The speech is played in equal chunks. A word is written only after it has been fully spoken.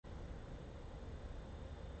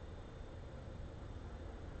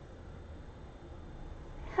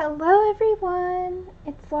Hello everyone,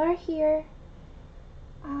 it's Laura here.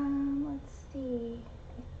 Let's see,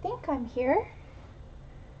 I think I'm here.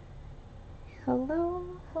 Hello,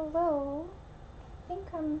 I think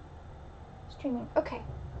I'm streaming. Okay,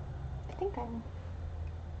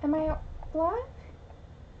 am I live?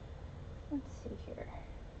 Let's see here.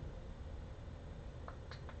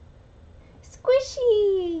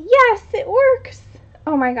 Squishy, yes, it works.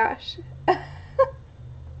 Oh my gosh.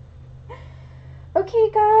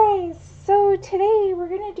 Okay guys, so today we're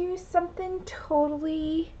going to do something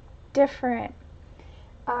totally different.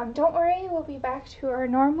 Don't worry, we'll be back to our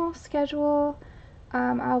normal schedule.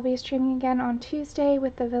 I'll be streaming again on Tuesday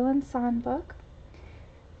with the Villain Songbook.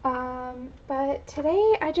 But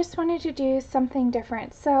today I just wanted to do something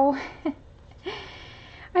different. So,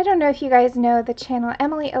 I don't know if you guys know the channel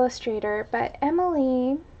Emily Illustrator, but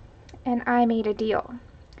Emily and I made a deal.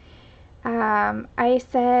 I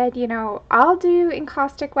said, you know, I'll do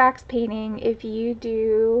encaustic wax painting if you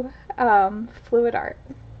do fluid art.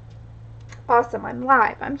 Awesome, I'm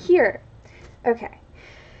live, I'm here. Okay,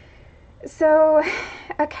 so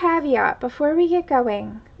a caveat before we get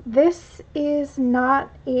going. This is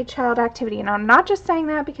not a child activity, and I'm not just saying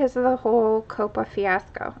that because of the whole Copa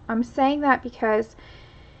fiasco. I'm saying that because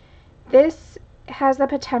this has the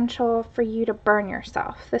potential for you to burn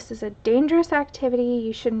yourself. This is a dangerous activity.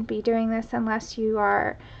 You shouldn't be doing this unless you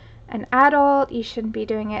are an adult. You shouldn't be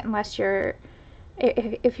doing it unless you're,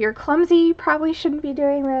 if you're clumsy, you probably shouldn't be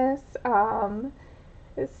doing this.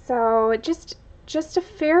 So just a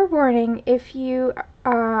fair warning, if you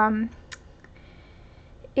don't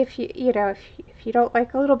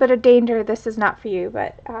like a little bit of danger, this is not for you,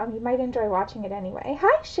 but you might enjoy watching it anyway.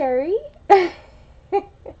 Hi, Sherry.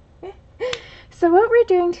 So what we're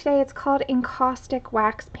doing today, it's called encaustic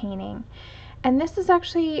wax painting. And this is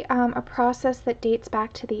actually a process that dates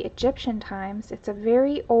back to the Egyptian times. It's a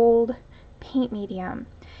very old paint medium.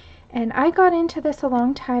 And I got into this a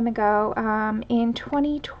long time ago. In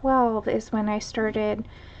 2012 is when I started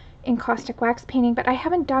encaustic wax painting, but I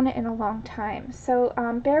haven't done it in a long time. So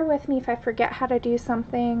bear with me if I forget how to do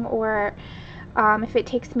something, or if it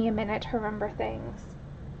takes me a minute to remember things.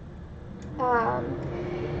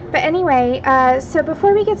 But anyway, so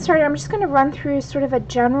before we get started, I'm just going to run through sort of a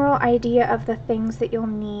general idea of the things that you'll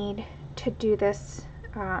need to do this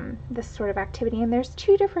this sort of activity. And there's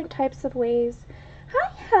two different types of ways.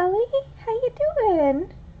 Hi, Helly. How you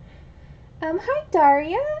doing? Hi,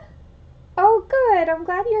 Daria. Oh, good. I'm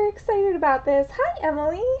glad you're excited about this. Hi,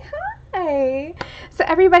 Emily. Hi. So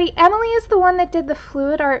everybody, Emily is the one that did the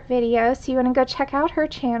fluid art video, so you want to go check out her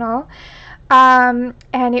channel.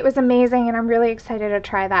 And it was amazing, and I'm really excited to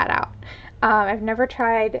try that out. I've never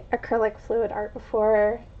tried acrylic fluid art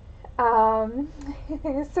before. So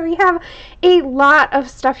we have a lot of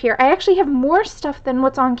stuff here. I actually have more stuff than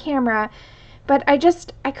what's on camera, but I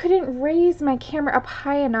couldn't raise my camera up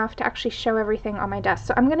high enough to actually show everything on my desk.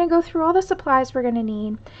 So I'm going to go through all the supplies we're going to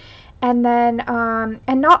need, and then,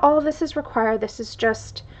 and not all of this is required. This is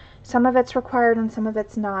just, some of it's required and some of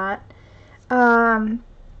it's not.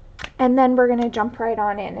 And then we're going to jump right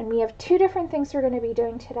on in. And we have two different things we're going to be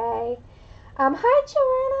doing today. Hi,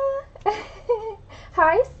 Joanna.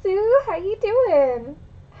 Hi, Sue. How you doing?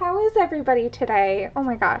 How is everybody today? Oh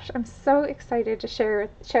my gosh, I'm so excited to share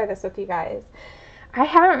this with you guys. I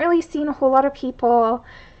haven't really seen a whole lot of people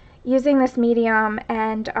using this medium,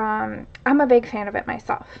 and I'm a big fan of it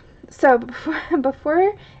myself. So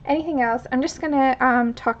before anything else, I'm just going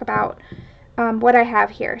to talk about what I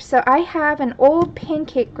have here. So I have an old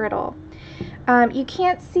pancake griddle. You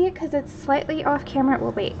can't see it because it's slightly off camera.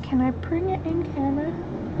 Well, wait, can I bring it in camera?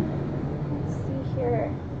 Let's see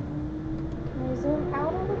here. Can I zoom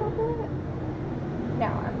out a little bit? No,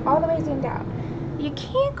 I'm all the way zoomed out. You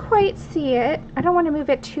can't quite see it. I don't want to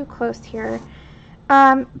move it too close here.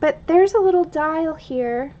 But there's a little dial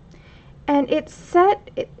here, and it's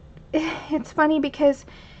set. It's funny because,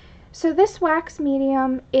 so this wax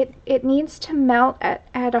medium, it needs to melt at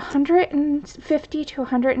 150 to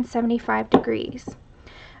 175 degrees.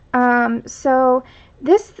 So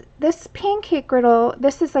this pancake griddle,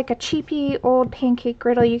 this is like a cheapy old pancake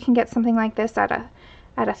griddle. You can get something like this at a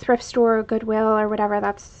thrift store or Goodwill or whatever.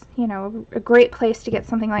 That's, you know, a great place to get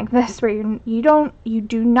something like this where you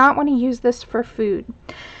do not want to use this for food.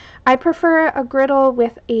 I prefer a griddle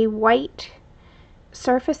with a white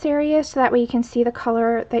surface area, so that way you can see the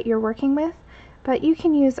color that you're working with, but you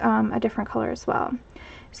can use a different color as well.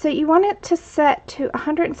 So you want it to set to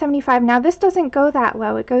 175. Now this doesn't go that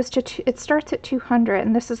low. It goes to it starts at 200,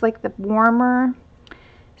 and this is like the warmer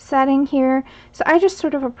setting here. So I just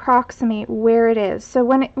sort of approximate where it is. So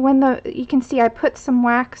you can see I put some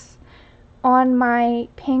wax on my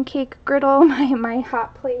pancake griddle, my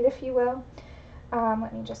hot plate, if you will.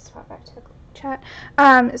 Let me just swap back to the chat.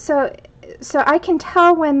 So I can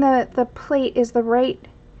tell when the plate is the right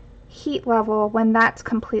heat level when that's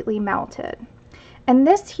completely melted. And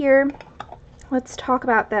this here, let's talk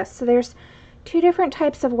about this. So there's two different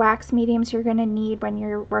types of wax mediums you're going to need when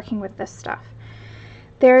you're working with this stuff.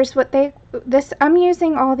 There's I'm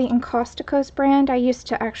using all the Encaustic brand. I used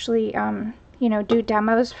to actually, you know, do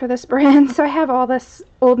demos for this brand, so I have all this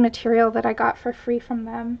old material that I got for free from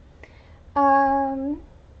them. Oh,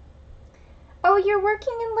 you're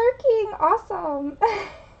working and lurking. Awesome.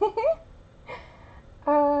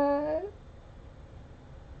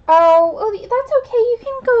 Oh, well, that's okay. You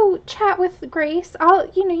can go chat with Grace.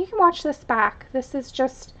 You know, you can watch this back. This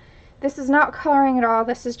is not coloring at all.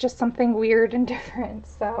 This is just something weird and different.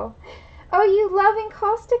 So, oh, you love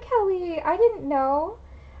Encaustic, Kelly. I didn't know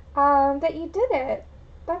that you did it.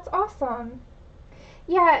 That's awesome.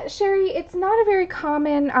 Yeah, Sherry, it's not a very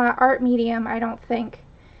common art medium, I don't think.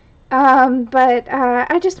 But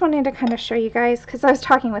I just wanted to kind of show you guys because I was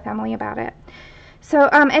talking with Emily about it. So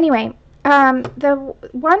anyway, one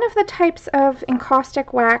of the types of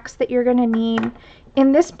encaustic wax that you're going to need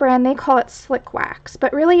in this brand, they call it slick wax,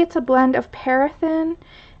 but really it's a blend of paraffin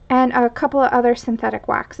and a couple of other synthetic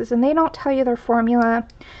waxes, and they don't tell you their formula.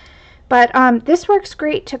 But this works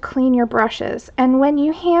great to clean your brushes. And when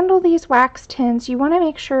you handle these wax tins, you want to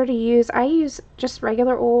make sure to I use just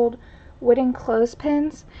regular old wooden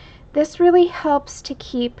clothespins. This really helps to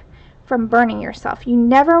keep from burning yourself. You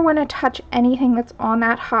never want to touch anything that's on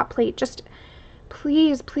that hot plate. Just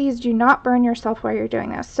please, please do not burn yourself while you're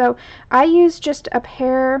doing this. So I use just a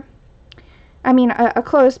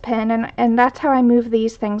clothespin, and that's how I move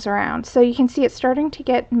these things around. So you can see it's starting to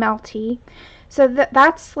get melty. So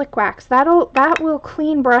that's slick wax. That will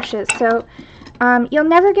clean brushes. So you'll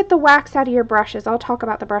never get the wax out of your brushes. I'll talk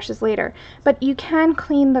about the brushes later. But you can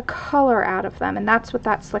clean the color out of them, and that's what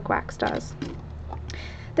that slick wax does.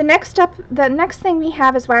 The next thing we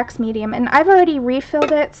have is wax medium, and I've already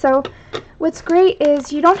refilled it. So what's great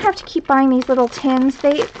is you don't have to keep buying these little tins.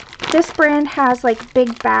 This brand has like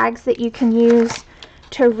big bags that you can use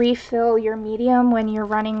to refill your medium when you're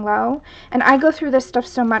running low. And I go through this stuff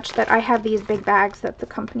so much that I have these big bags that the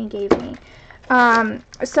company gave me.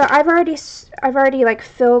 So I've already like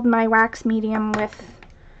filled my wax medium with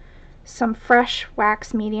some fresh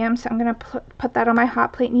wax medium. So I'm gonna put that on my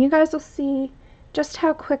hot plate, and you guys will see just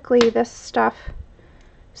how quickly this stuff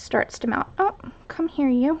starts to melt. Oh, come here,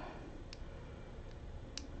 you.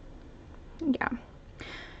 Yeah.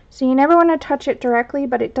 So you never want to touch it directly,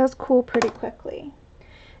 but it does cool pretty quickly.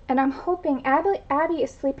 And I'm hoping Abby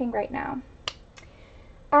is sleeping right now.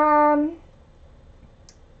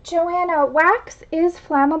 Joanna, wax is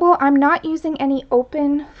flammable. I'm not using any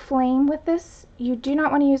open flame with this. You do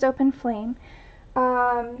not want to use open flame.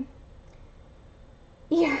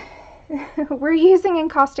 Yeah. We're using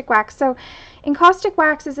encaustic wax. So encaustic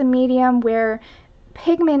wax is a medium where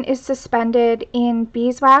pigment is suspended in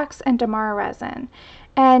beeswax and damara resin.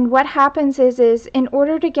 And what happens is in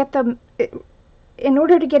order to get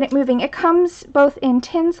it moving, it comes both in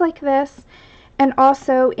tins like this and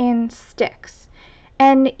also in sticks.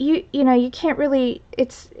 And you know, you can't really,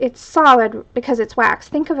 it's solid because it's wax.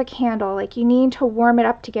 Think of a candle, like you need to warm it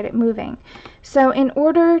up to get it moving. So in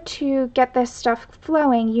order to get this stuff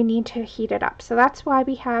flowing, you need to heat it up. So that's why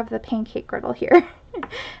we have the pancake griddle here.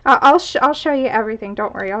 I'll show you everything.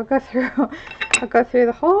 Don't worry. I'll go through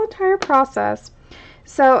the whole entire process.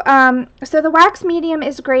 So so the wax medium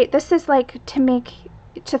is great. This is like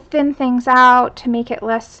to thin things out, to make it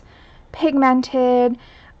less pigmented.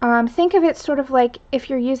 Think of it sort of like if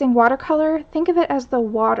you're using watercolor, think of it as the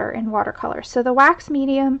water in watercolor. So the wax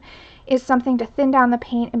medium is something to thin down the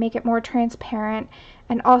paint and make it more transparent,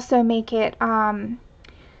 and also make it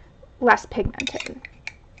less pigmented.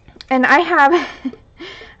 And I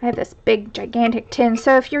have this big gigantic tin.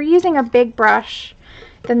 So if you're using a big brush,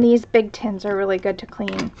 then these big tins are really good to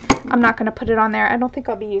clean. I'm not going to put it on there. I don't think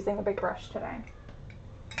I'll be using a big brush today,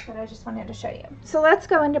 but I just wanted to show you. So let's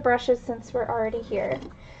go into brushes since we're already here.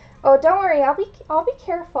 Oh, don't worry, I'll be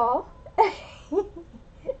careful. All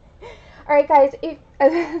right, guys,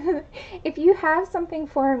 if you have something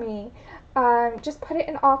for me, just put it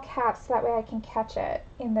in all caps so that way I can catch it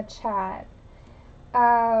in the chat.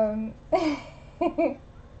 Oh,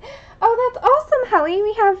 that's awesome, Helly.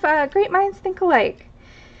 We have Great Minds Think Alike.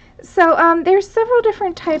 So there's several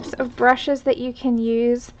different types of brushes that you can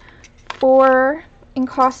use for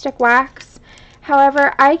encaustic wax.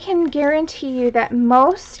 However, I can guarantee you that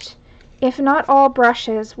most, if not all,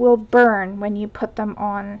 brushes will burn when you put them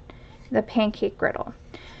on the pancake griddle.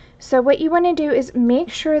 So what you want to do is make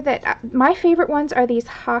sure that, my favorite ones are these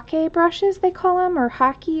hake brushes, they call them, or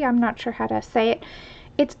haki, I'm not sure how to say it.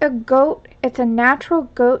 It's a natural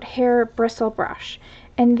goat hair bristle brush.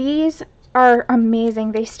 And these are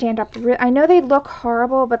amazing. They stand up. I know they look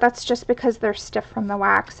horrible, but that's just because they're stiff from the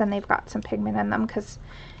wax and they've got some pigment in them, because,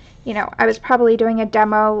 you know, I was probably doing a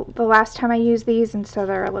demo the last time I used these, and so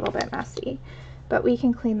they're a little bit messy. But we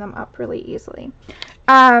can clean them up really easily.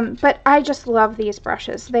 But I just love these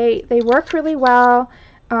brushes. They work really well.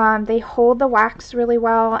 They hold the wax really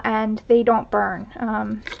well, and they don't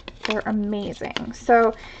burn. They're amazing.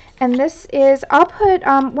 So, and this is, I'll put,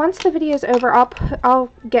 once the video is over,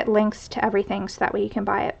 I'll get links to everything so that way you can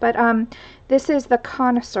buy it. But this is the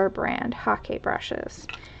Connoisseur brand hake brushes.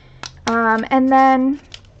 And then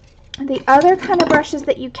the other kind of brushes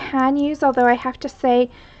that you can use, although I have to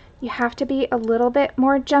say you have to be a little bit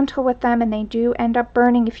more gentle with them, and they do end up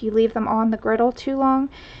burning if you leave them on the griddle too long.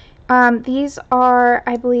 These are,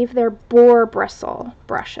 I believe they're boar bristle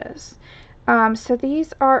brushes. So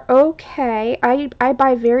these are okay. I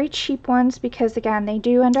buy very cheap ones because, again, they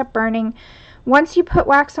do end up burning. Once you put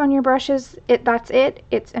wax on your brushes, that's it.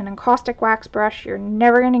 It's an encaustic wax brush. You're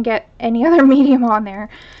never going to get any other medium on there.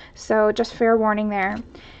 So just fair warning there.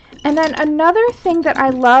 And then another thing that I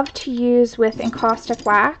love to use with encaustic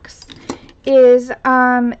wax is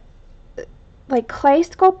like clay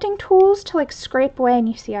sculpting tools to like scrape away. And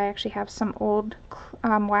you see I actually have some old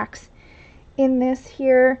wax in this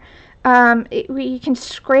here. You can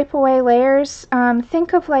scrape away layers.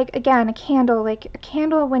 Think of, like, again, a candle. Like a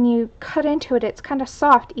candle, when you cut into it, it's kind of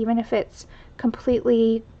soft even if it's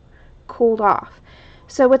completely cooled off.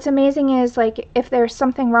 So what's amazing is, like, if there's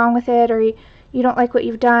something wrong with it, or you don't like what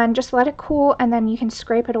you've done, just let it cool and then you can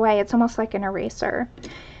scrape it away. It's almost like an eraser.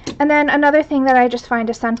 And then another thing that I just find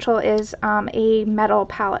essential is a metal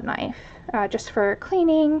palette knife, just for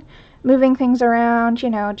cleaning, moving things around, you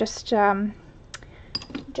know, just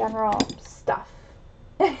general stuff.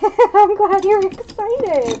 I'm glad you're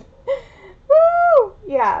excited. Woo!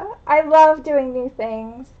 Yeah, I love doing new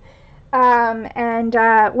things. And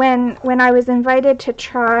when I was invited to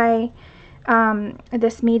try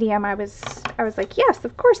this medium, I was like, yes,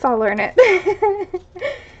 of course I'll learn it.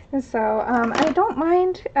 And so I don't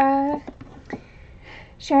mind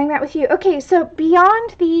sharing that with you. Okay, so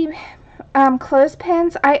beyond the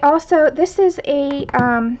clothespins, I also, this is a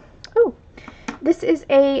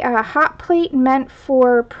hot plate meant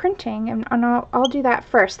for printing, and I'll do that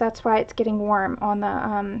first. That's why it's getting warm on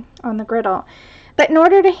the griddle. But in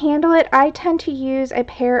order to handle it, I tend to use a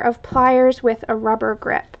pair of pliers with a rubber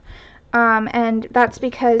grip. And that's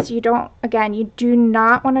because you do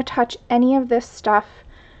not want to touch any of this stuff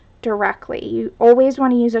directly. You always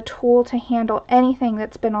want to use a tool to handle anything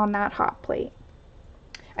that's been on that hot plate.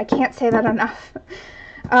 I can't say that enough.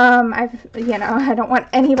 I don't want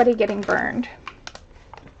anybody getting burned.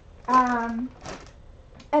 And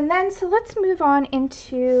then, so let's move on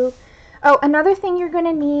into, another thing you're going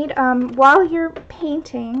to need while you're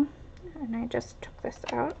painting, and I just took this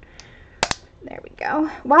out. There we go.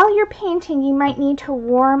 While you're painting, you might need to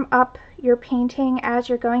warm up your painting as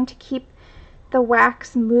you're going to keep the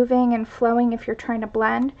wax moving and flowing if you're trying to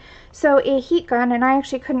blend. So a heat gun, and I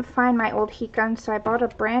actually couldn't find my old heat gun, so I bought a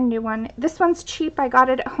brand new one. This one's cheap. I got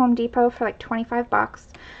it at Home Depot for like 25 bucks.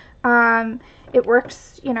 It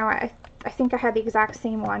works, you know, I think I had the exact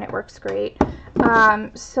same one. It works great.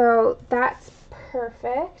 So that's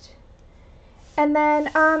perfect. And then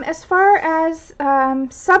as far as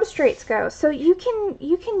substrates go, so you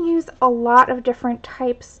can use a lot of different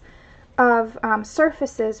types of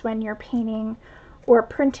surfaces when you're painting or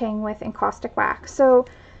printing with encaustic wax. So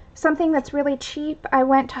something that's really cheap, I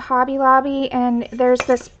went to Hobby Lobby, and there's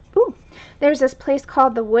this place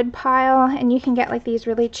called the Wood Pile, and you can get like these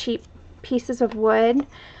really cheap pieces of wood.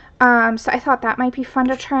 So I thought that might be fun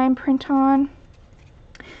to try and print on.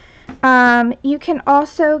 You can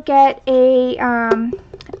also get a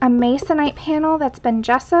masonite panel that's been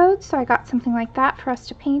gessoed, so I got something like that for us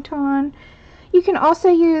to paint on. You can also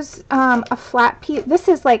use a flat piece. This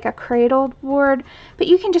is like a cradled board, but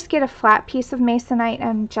you can just get a flat piece of masonite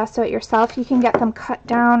and gesso it yourself. You can get them cut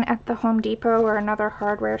down at the Home Depot or another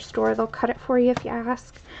hardware store. They'll cut it for you if you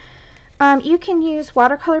ask. You can use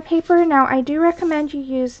watercolor paper. Now, I do recommend you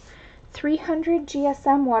use 300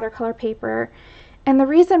 GSM watercolor paper. And the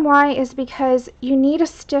reason why is because you need a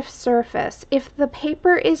stiff surface. If the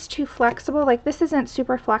paper is too flexible, like this isn't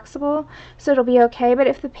super flexible, so it'll be okay, but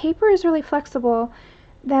if the paper is really flexible,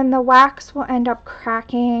 then the wax will end up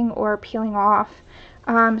cracking or peeling off.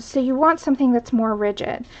 So you want something that's more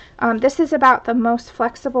rigid. This is about the most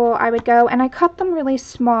flexible I would go, and I cut them really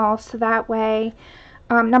small so that way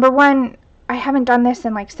Number one, I haven't done this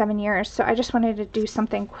in like 7 years, so I just wanted to do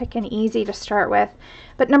something quick and easy to start with.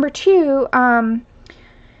 But number two,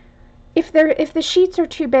 if the sheets are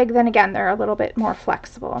too big, then again, they're a little bit more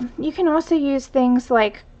flexible. You can also use things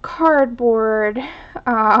like cardboard,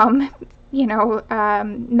 mat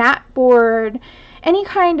board, any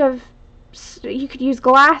kind of, you could use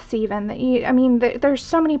glass even. There's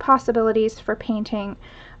so many possibilities for painting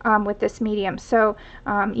with this medium. So,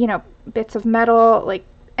 bits of metal, like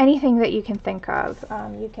anything that you can think of,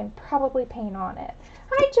 you can probably paint on it.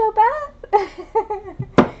 Hi, Jo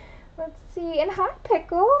Beth. Let's see, and hi,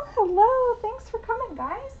 Pickle. Hello, thanks for coming,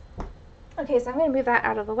 guys. Okay, so I'm going to move that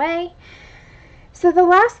out of the way. So the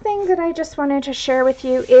last thing that I just wanted to share with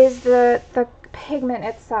you is the pigment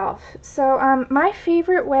itself. So my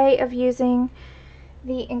favorite way of using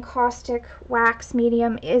the encaustic wax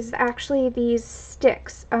medium is actually these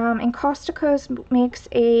sticks. Encausticos makes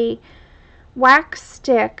a wax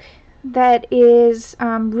stick that is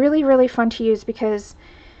really, really fun to use because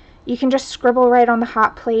you can just scribble right on the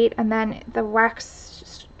hot plate and then the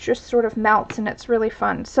wax just sort of melts, and it's really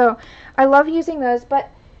fun. So I love using those, but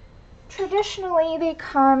traditionally they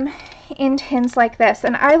come in tins like this,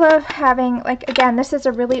 and I love having, like, again, this is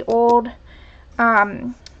a really old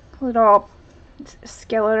little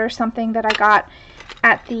skillet or something that I got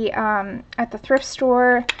at the thrift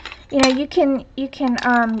store. You can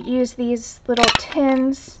use these little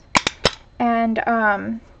tins and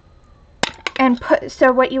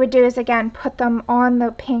so what you would do is, again, put them on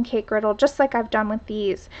the pancake griddle, just like I've done with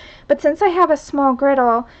these. But since I have a small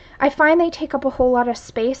griddle, I find they take up a whole lot of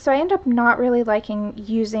space, so I end up not really liking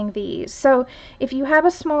using these. So if you have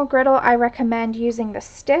a small griddle, I recommend using the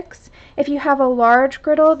sticks. If you have a large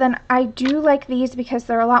griddle, then I do like these because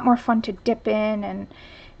they're a lot more fun to dip in,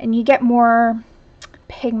 and you get more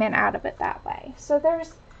pigment out of it that way. So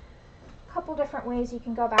there's couple different ways you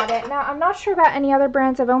can go about it. Now, I'm not sure about any other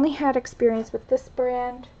brands. I've only had experience with this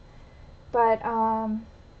brand, but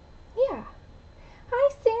yeah. Hi,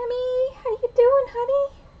 Sammy. How you doing,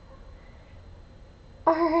 honey?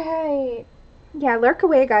 All right. Yeah, lurk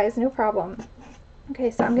away, guys. No problem. Okay,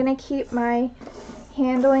 so I'm gonna keep my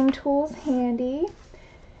handling tools handy.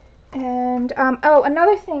 And oh,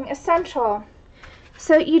 another thing, essential.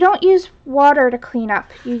 So you don't use water to clean up,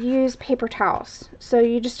 you use paper towels. So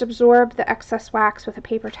you just absorb the excess wax with a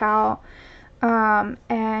paper towel,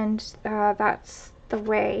 and that's the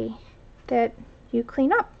way that you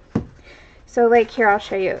clean up. So like here, I'll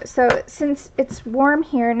show you. So since it's warm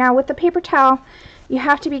here, now with the paper towel, you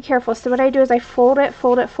have to be careful. So what I do is I fold it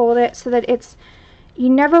so that you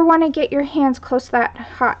never want to get your hands close to that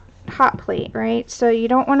hot plate, right? So you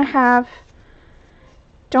don't want to have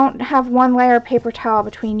one layer of paper towel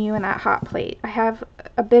between you and that hot plate. I have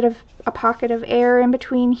a pocket of air in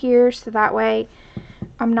between here, so that way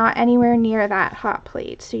I'm not anywhere near that hot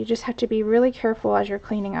plate. So you just have to be really careful as you're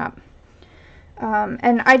cleaning up.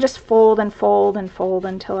 And I just fold and fold and fold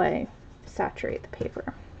until I saturate the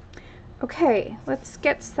paper. Okay, let's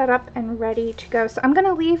get set up and ready to go. So I'm going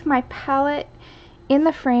to leave my palette in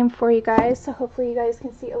the frame for you guys, so hopefully you guys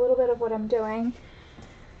can see a little bit of what I'm doing.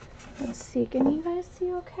 Let's see, can you guys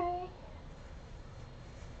see okay?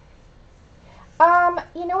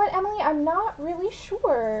 You know what, Emily, I'm not really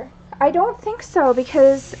sure. I don't think so,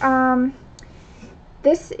 because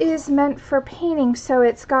this is meant for painting, so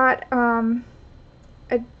it's got,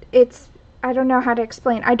 I don't know how to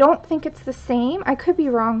explain. I don't think it's the same. I could be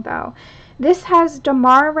wrong, though. This has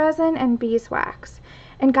Damar resin and beeswax.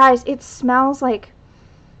 And guys, it smells like,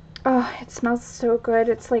 oh, it smells so good.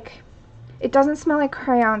 It's like, it doesn't smell like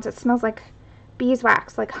crayons. It smells like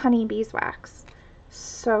beeswax, like honey beeswax.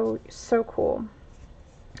 So cool.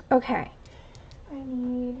 Okay.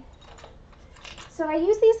 So I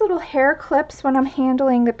use these little hair clips when I'm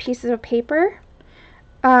handling the pieces of paper.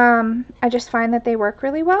 I just find that they work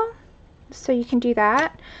really well. So you can do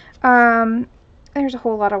that. There's a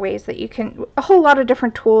whole lot of ways that you can, a whole lot of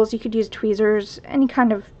different tools. You could use tweezers, any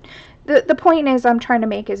kind of, the point is I'm trying to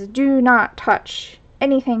make is do not touch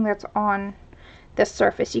anything that's on this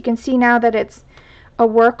surface. You can see now that it's a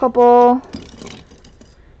workable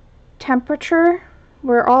temperature.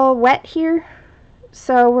 We're all wet here,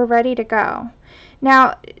 so we're ready to go.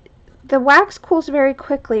 Now, the wax cools very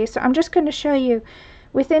quickly, so I'm just going to show you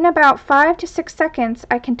within about 5 to 6 seconds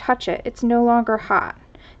I can touch it. It's no longer hot.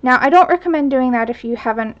 Now, I don't recommend doing that if you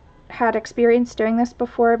haven't had experience doing this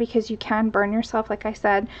before, because you can burn yourself, like I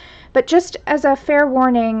said. But just as a fair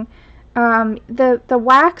warning, the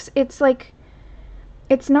wax, it's like,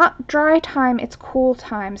 it's not dry time, it's cool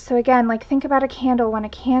time. So again, like think about a candle. When a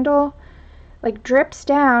candle like drips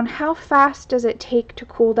down, how fast does it take to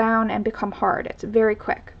cool down and become hard? It's very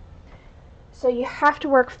quick. So you have to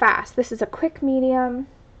work fast. This is a quick medium.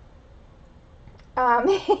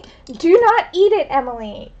 Do not eat it,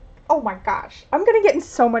 Emily. Oh my gosh, I'm gonna get in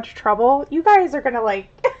so much trouble. You guys are gonna like,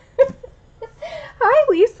 hi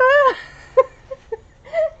Lisa.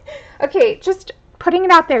 Okay, just putting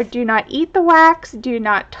it out there, do not eat the wax, do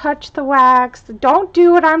not touch the wax, don't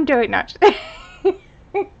do what I'm doing. No.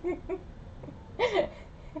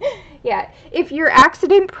 Yeah, if you're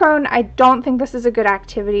accident prone, I don't think this is a good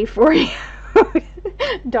activity for you.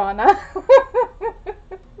 Donna.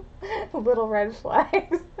 Little red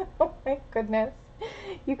flags. Oh my goodness.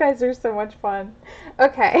 You guys are so much fun.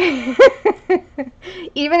 Okay.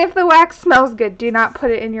 Even if the wax smells good, do not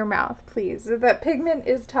put it in your mouth, please. That pigment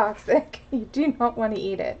is toxic. You do not want to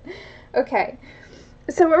eat it. Okay.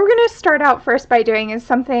 So what we're going to start out first by doing is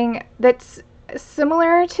something that's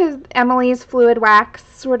similar to Emily's fluid wax,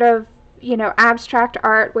 sort of, you know, abstract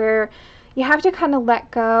art where you have to kind of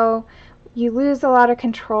let go. You lose a lot of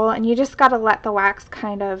control and you just got to let the wax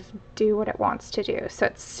kind of do what it wants to do. So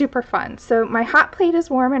it's super fun. So my hot plate is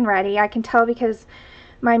warm and ready. I can tell because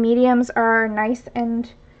my mediums are nice and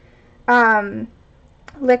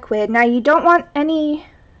liquid. Now you don't want any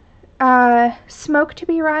smoke to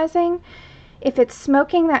be rising. If it's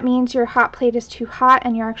smoking, that means your hot plate is too hot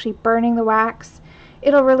and you're actually burning the wax.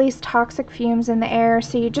 It'll release toxic fumes in the air,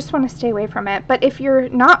 so you just want to stay away from it. But if you're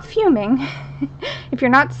not fuming, if you're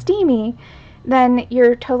not steamy, then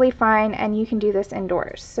you're totally fine and you can do this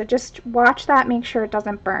indoors. So just watch that, make sure it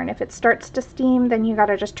doesn't burn. If it starts to steam, then you got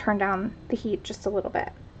to just turn down the heat just a little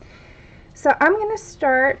bit. So I'm going to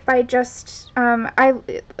start by just,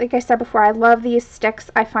 like I said before, I love these sticks.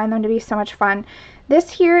 I find them to be so much fun. This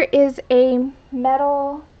here is a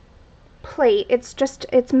metal plate.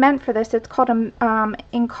 It's meant for this. It's called a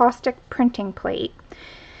encaustic printing plate.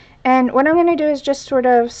 And what I'm going to do is just sort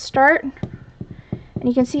of start, and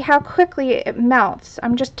you can see how quickly it melts.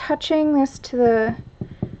 I'm just touching this to the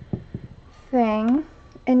thing,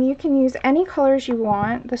 and you can use any colors you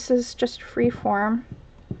want. This is just free form.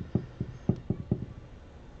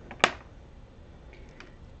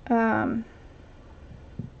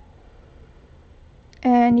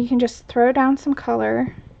 And you can just throw down some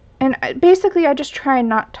color. And basically I just try and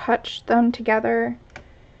not touch them together,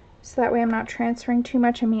 so that way I'm not transferring too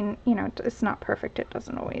much. I mean, you know, it's not perfect. It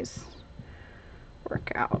doesn't always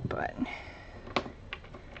work out, but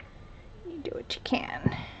you do what you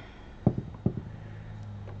can.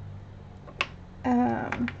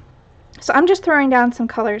 So I'm just throwing down some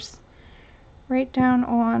colors right down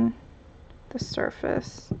on the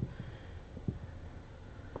surface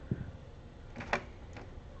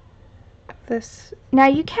of this. Now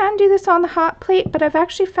you can do this on the hot plate, but I've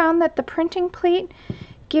actually found that the printing plate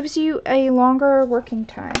gives you a longer working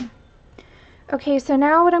time. Okay, so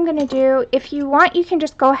now what I'm going to do, if you want, you can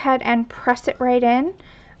just go ahead and press it right in.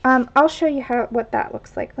 I'll show you what that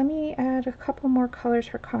looks like. Let me add a couple more colors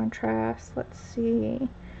for contrast. Let's see.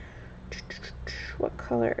 What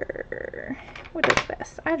color? What is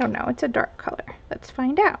this? I don't know. It's a dark color. Let's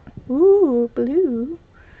find out. Ooh, blue.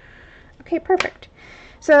 Okay, perfect.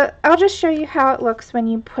 So I'll just show you how it looks when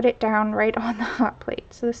you put it down right on the hot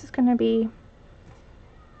plate. So this is going to be...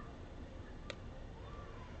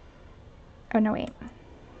 Oh, no, wait.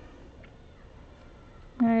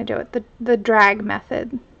 I'm going to do it the drag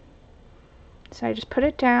method. So I just put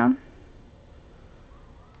it down.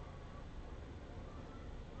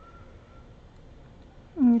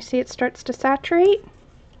 And you see it starts to saturate.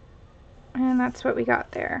 And that's what we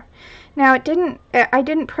got there. Now I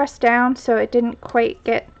didn't press down, so it didn't quite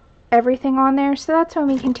get everything on there. So that's when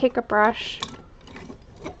we can take a brush.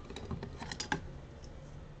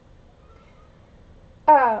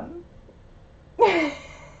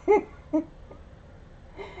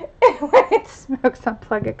 When it smokes,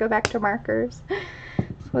 unplug it, go back to markers.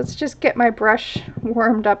 So let's just get my brush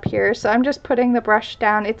warmed up here. So I'm just putting the brush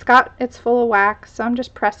down. It's full of wax, so I'm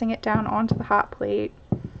just pressing it down onto the hot plate.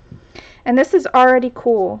 And this is already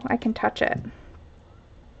cool. I can touch it.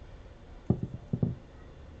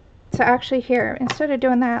 So actually here, instead of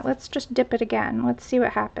doing that, let's just dip it again. Let's see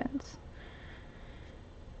what happens.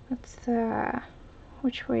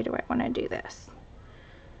 Which way do I want to do this?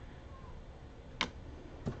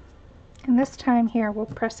 And this time here, we'll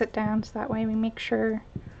press it down so that way we make sure,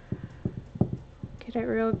 get it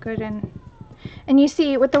real good. And you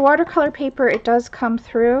see, with the watercolor paper, it does come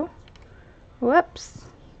through. Whoops,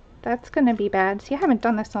 that's going to be bad. See, I haven't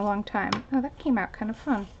done this in a long time. Oh, that came out kind of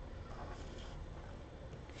fun.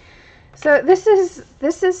 So this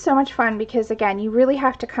is so much fun because, again, you really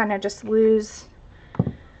have to kind of just lose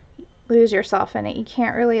lose yourself in it. You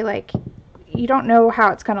can't really, like, you don't know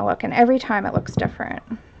how it's going to look, and every time it looks different.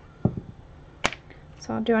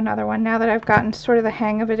 So I'll do another one now that I've gotten sort of the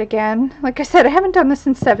hang of it again. Like I said, I haven't done this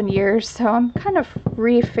in 7 years, so I'm kind of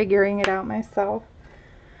refiguring it out myself.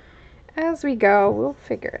 As we go, we'll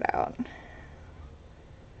figure it out.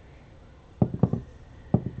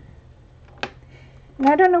 And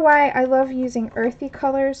I don't know why I love using earthy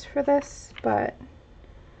colors for this, but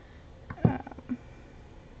I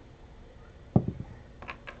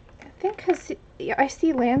think because I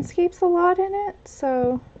see landscapes a lot in it,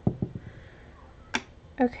 so...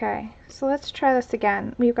 Okay, so let's try this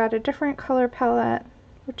again. We've got a different color palette.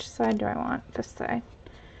 Which side do I want? This side.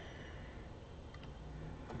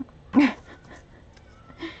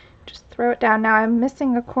 Just throw it down. Now I'm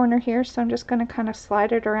missing a corner here, so I'm just going to kind of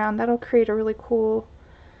slide it around. That'll create a really cool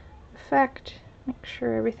effect. Make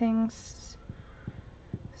sure everything's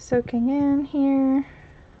soaking in here.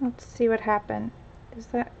 Let's see what happened. Is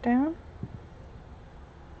that down?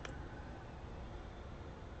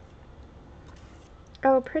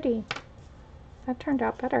 Oh, pretty. That turned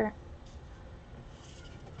out better.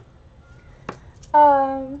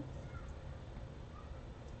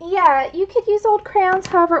 Yeah, you could use old crayons.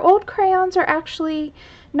 However, old crayons are actually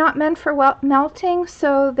not meant for melting,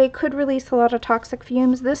 so they could release a lot of toxic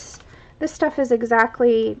fumes. This stuff is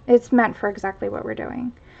it's meant for exactly what we're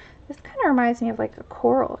doing. This kind of reminds me of like a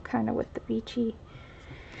coral, kind of with the beachy.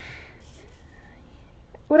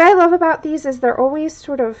 What I love about these is they're always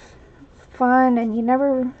sort of fun, and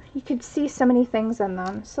you could see so many things in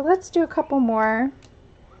them. So let's do a couple more,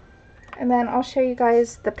 and then I'll show you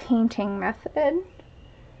guys the painting method.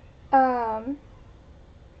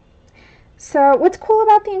 So what's cool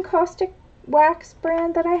about the Encaustic Wax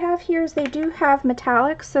brand that I have here is they do have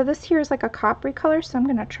metallics. So this here is like a coppery color, so I'm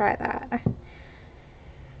gonna try that.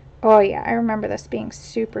 Oh yeah, I remember this being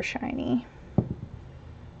super shiny.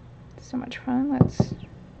 So much fun. Let's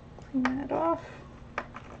clean that off.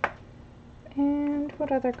 And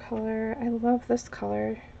what other color? I love this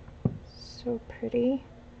color. So pretty.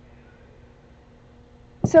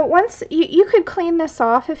 So once you could clean this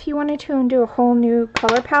off if you wanted to and do a whole new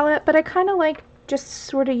color palette, but I kind of like just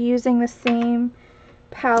sort of using the same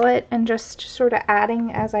palette and just sort of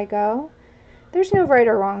adding as I go. There's no right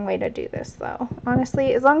or wrong way to do this though.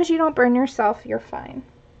 Honestly, as long as you don't burn yourself, you're fine.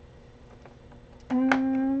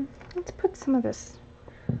 Let's put some of this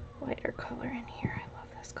lighter color in here. I love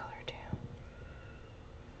this color too.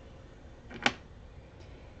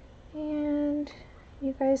 And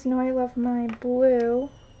you guys know I love my blue,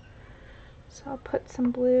 so I'll put some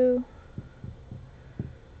blue.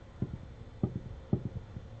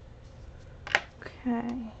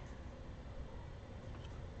 Okay.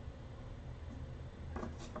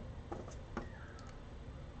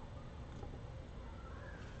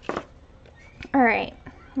 All right,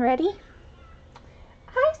 ready?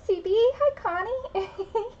 Hi, CB. Hi,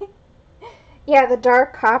 Connie. Yeah, the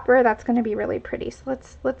dark copper, that's going to be really pretty. So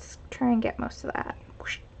let's try and get most of that.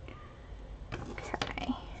 Okay.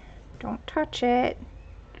 Don't touch it.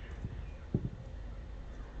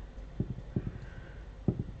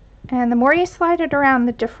 And the more you slide it around,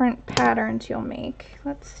 the different patterns you'll make.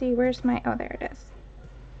 Let's see, where's my, oh, there it is.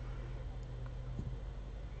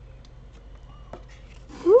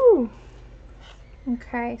 Ooh.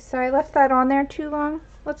 Okay, so I left that on there too long.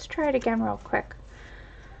 Let's try it again real quick.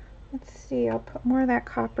 Let's see, I'll put more of that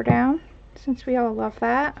copper down, since we all love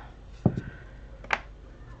that.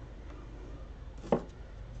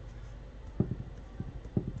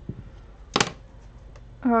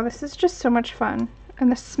 Oh, this is just so much fun.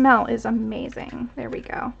 And the smell is amazing. There we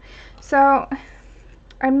go. So,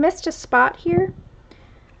 I missed a spot here.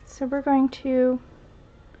 So we're going to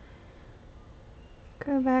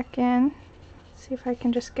go back in. See if I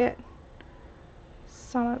can just get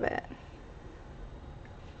some of it.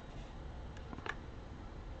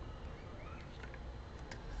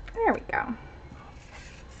 There we go.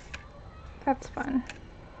 That's fun.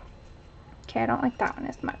 Okay, I don't like that one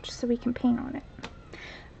as much, so we can paint on it.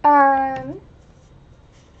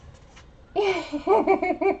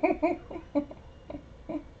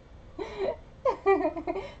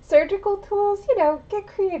 Surgical tools, you know, get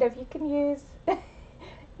creative. You can use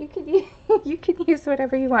you can use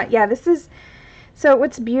whatever you want. Yeah, this is, so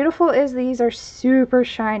what's beautiful is these are super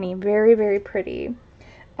shiny, very, very pretty.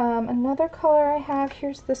 Another color I have,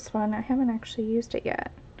 here's this one. I haven't actually used it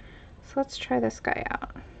yet. So let's try this guy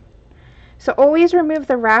out. So always remove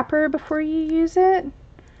the wrapper before you use it,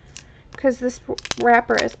 because this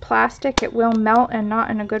wrapper is plastic. It will melt, and not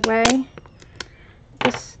in a good way.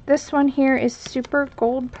 This one here is Super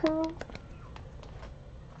Gold Pearl.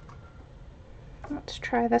 Let's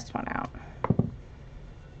try this one out.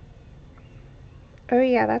 Oh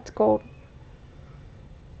yeah, that's gold.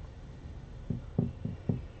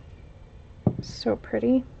 So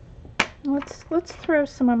pretty. Let's throw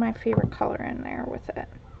some of my favorite color in there with it.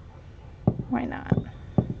 Why not?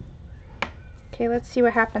 Okay, let's see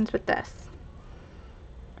what happens with this.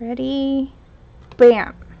 Ready?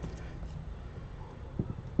 Bam!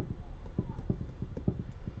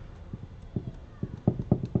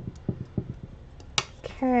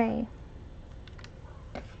 Okay.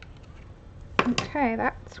 Okay,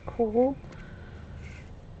 that's cool.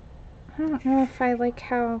 I don't know if I like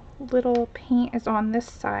how little paint is on this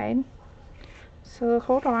side. So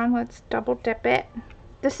hold on, let's double dip it.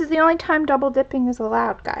 This is the only time double dipping is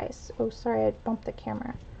allowed, guys. Oh, sorry, I bumped the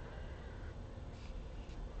camera.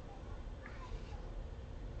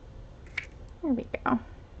 There we go.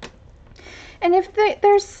 And if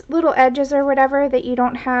there's little edges or whatever that you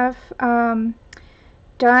don't have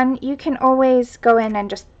done, you can always go in and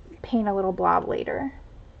just paint a little blob later.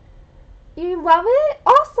 You love it?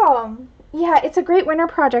 Awesome! Yeah, it's a great winter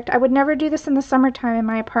project. I would never do this in the summertime in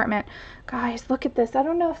my apartment. Guys, look at this. I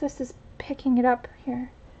don't know if this is picking it up here.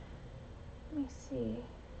 Let me see.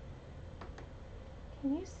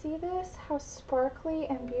 Can you see this? How sparkly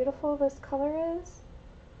and beautiful this color is?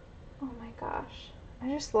 Oh my gosh. I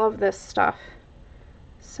just love this stuff.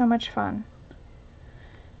 So much fun.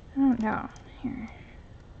 I don't know. Here.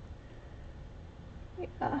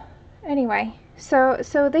 Yeah. Anyway, so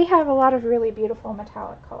they have a lot of really beautiful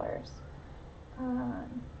metallic colors.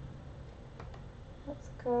 Let's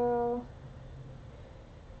go.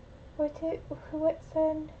 Wait,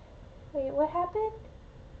 what happened?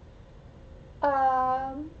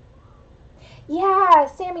 Yeah,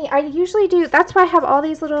 Sammy, I usually do, that's why I have all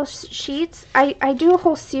these little sheets. I do a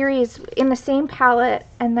whole series in the same palette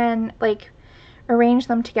and then like arrange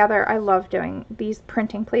them together. I love doing these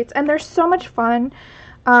printing plates and they're so much fun.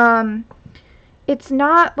 It's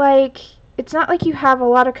not like you have a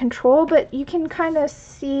lot of control, but you can kind of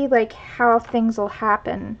see like how things will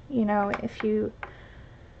happen, you know, if you...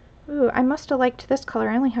 Ooh, I must have liked this color.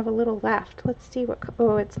 I only have a little left. Let's see what...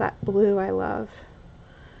 Oh, it's that blue I love.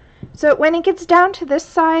 So when it gets down to this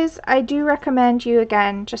size, I do recommend you,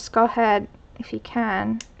 again, just go ahead if you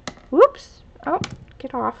can. Whoops! Oh,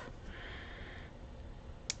 get off.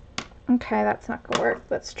 Okay, that's not gonna work.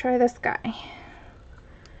 Let's try this guy.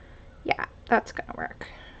 Yeah, that's gonna work.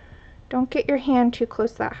 Don't get your hand too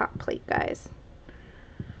close to that hot plate, guys.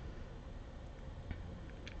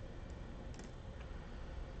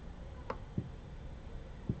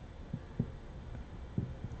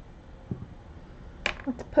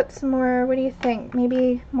 Let's put some more, what do you think?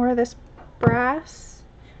 Maybe more of this brass?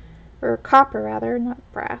 Or copper, rather, not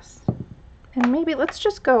brass. And maybe let's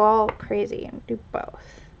just go all crazy and do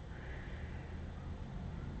both.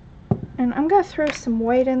 And I'm going to throw some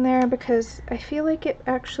white in there because I feel like it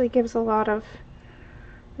actually gives a lot of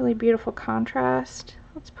really beautiful contrast.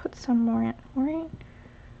 Let's put some more in, right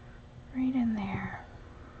in there.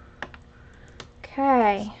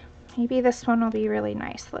 Okay, maybe this one will be really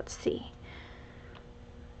nice. Let's see.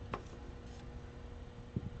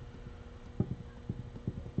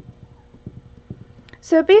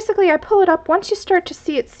 So basically I pull it up. Once you start to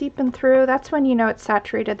see it seeping through, that's when you know it's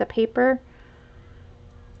saturated the paper.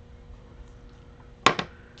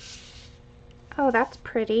 Oh, that's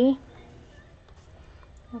pretty.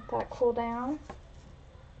 Let that cool down.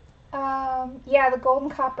 Yeah, the golden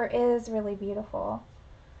copper is really beautiful.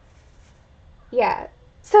 Yeah,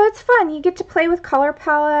 so it's fun. You get to play with color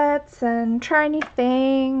palettes and try new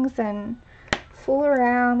things and fool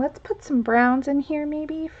around. Let's put some browns in here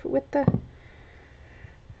maybe with the...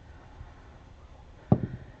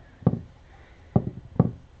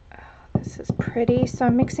 Oh, this is pretty. So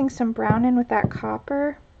I'm mixing some brown in with that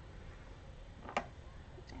copper.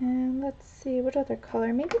 And let's see, what other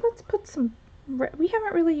color? Maybe let's put some red. We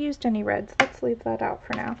haven't really used any reds. Let's leave that out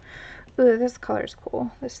for now. Ooh, this color's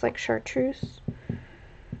cool. This like chartreuse.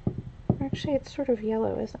 Actually, it's sort of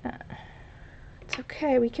yellow, isn't it? It's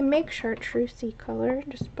okay. We can make chartreusey color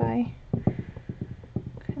just by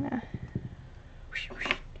kind of...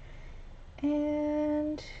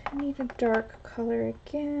 And I need a dark color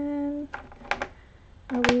again.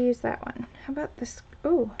 Oh, we use that one. How about this?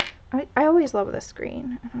 Ooh. I always love this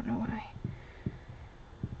green. I don't know why.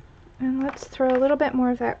 And let's throw a little bit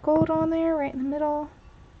more of that gold on there, right in the middle.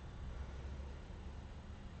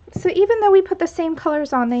 So even though we put the same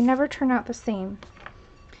colors on, they never turn out the same.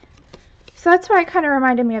 So that's why it kind of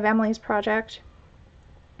reminded me of Emily's project.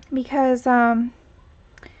 Because I'm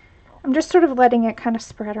just sort of letting it kind of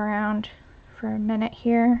spread around for a minute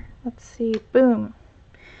here. Let's see. Boom.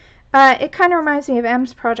 It kind of reminds me of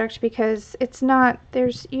M's project because it's not,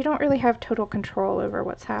 you don't really have total control over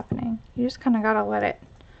what's happening. You just kind of gotta let it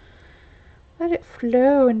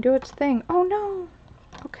flow and do its thing. Oh no!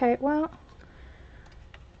 Okay, well,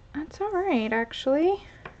 that's alright actually.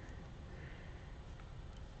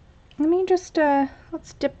 Let me just,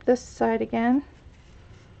 let's dip this side again.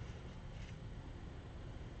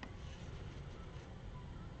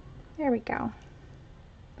 There we go.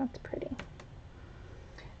 That's pretty.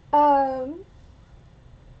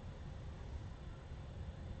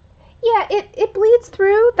 Yeah, it bleeds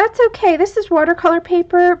through. That's okay. This is watercolor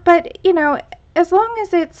paper, but you know, as long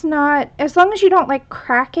as you don't like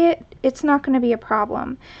crack it, it's not going to be a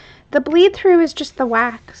problem. The bleed through is just the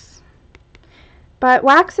wax. But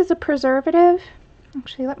wax is a preservative.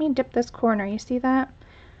 Actually, let me dip this corner. You see that?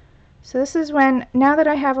 So this is when, now that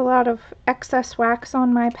I have a lot of excess wax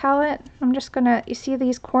on my palette, I'm just gonna, you see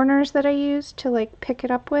these corners that I use to like pick it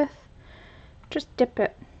up with? Just dip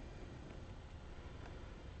it.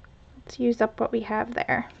 Let's use up what we have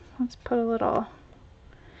there. Let's put a little,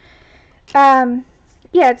 yeah,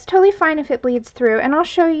 it's totally fine if it bleeds through. And I'll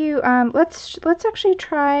show you, let's actually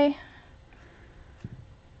try,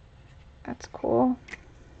 that's cool.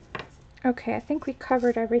 Okay, I think we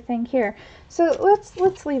covered everything here. So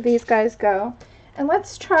let's leave these guys go. And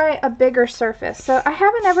let's try a bigger surface. So I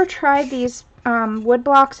haven't ever tried these wood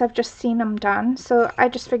blocks, I've just seen them done. So I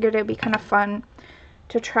just figured it'd be kind of fun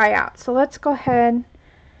to try out. So let's go ahead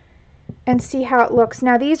and see how it looks.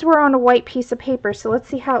 Now these were on a white piece of paper, so let's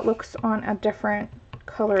see how it looks on a different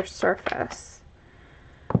color surface.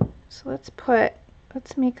 So let's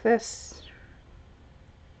make this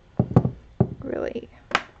really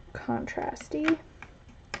contrasty.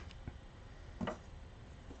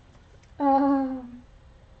 Hi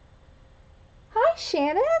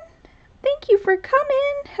Shannon, thank you for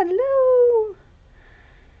coming. Hello.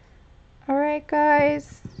 Alright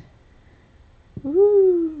guys.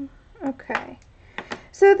 Ooh, okay.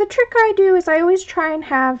 So the trick I do is I always try and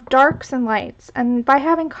have darks and lights, and by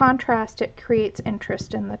having contrast it creates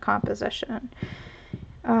interest in the composition.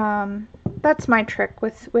 That's my trick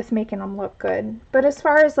with making them look good. But as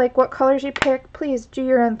far as like what colors you pick, please do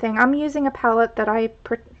your own thing. I'm using a palette that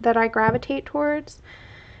I gravitate towards,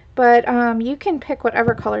 but you can pick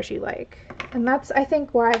whatever colors you like. And that's, I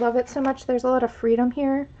think, why I love it so much. There's a lot of freedom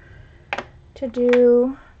here to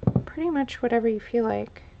do pretty much whatever you feel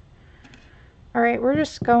like. Alright, we're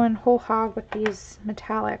just going whole hog with these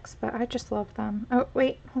metallics, but I just love them. Oh,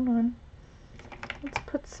 wait, hold on. Let's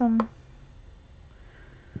put some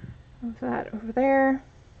of that over there.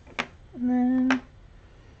 And then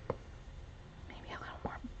maybe a little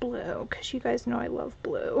more blue, because you guys know I love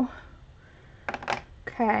blue.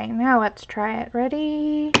 Okay, now let's try it.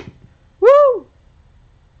 Ready? Woo!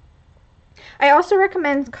 I also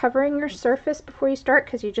recommend covering your surface before you start,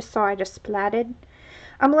 because you just saw I just splatted.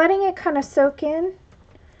 I'm letting it kind of soak in,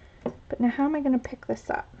 but now how am I going to pick this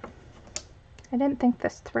up? I didn't think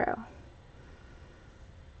this through.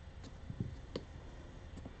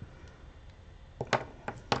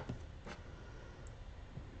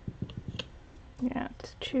 Yeah,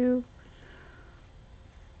 it's too...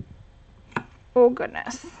 Oh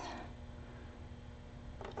goodness.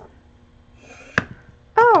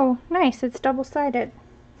 Oh, nice, it's double-sided.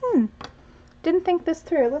 Didn't think this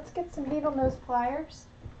through. Let's get some needle nose pliers.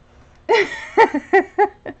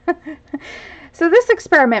 So this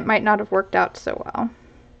experiment might not have worked out so well.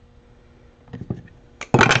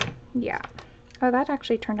 Yeah. Oh, that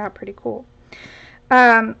actually turned out pretty cool.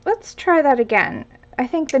 Let's try that again. I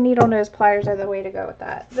think the needle nose pliers are the way to go with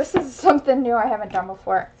that. This is something new I haven't done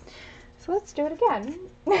before. So let's do it again.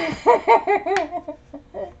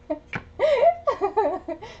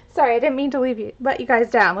 Sorry, I didn't mean to let you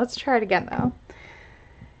guys down. Let's try it again though.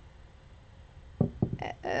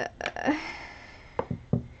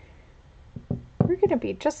 We're gonna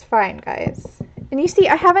be just fine, guys. And you see,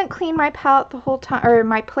 I haven't cleaned my palette the whole time, or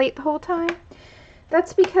my plate the whole time.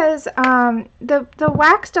 That's because the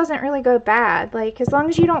wax doesn't really go bad. Like, as long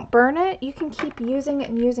as you don't burn it, you can keep using it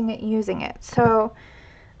and using it and using it. So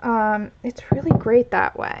it's really great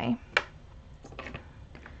that way.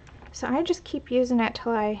 So I just keep using it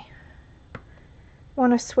till I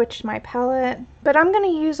want to switch my palette. But I'm going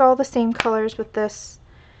to use all the same colors with this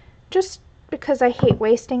just because I hate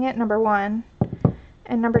wasting it, number one.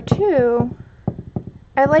 And number two,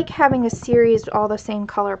 I like having a series all the same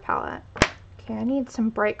color palette. Okay, I need some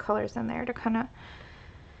bright colors in there to kind of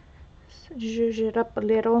zhuzh it up a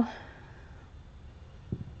little.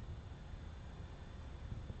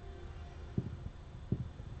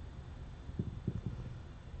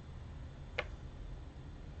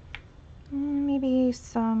 Maybe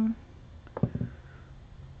some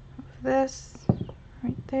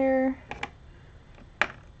there.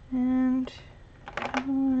 And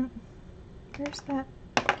where's that?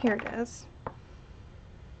 Here it is.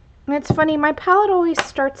 And it's funny, my palette always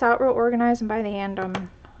starts out real organized, and by the end I'm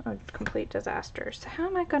a complete disaster. So how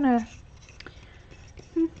am I gonna...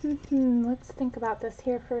 let's think about this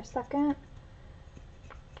here for a second.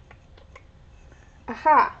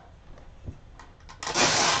 Aha!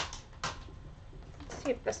 Let's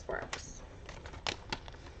see if this works.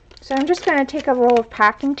 So I'm just going to take a roll of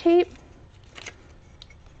packing tape.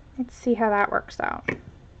 Let's see how that works out.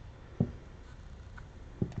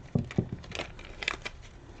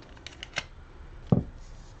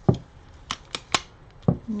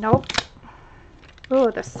 Nope.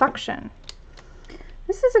 Oh, the suction.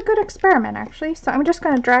 This is a good experiment, actually. So I'm just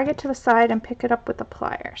going to drag it to the side and pick it up with the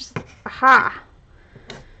pliers. Aha!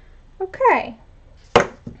 Okay.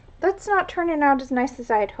 That's not turning out as nice as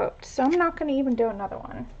I had hoped, so I'm not going to even do another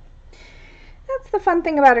one. That's the fun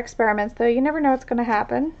thing about experiments, though. You never know what's going to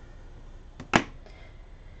happen.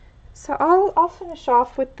 So I'll finish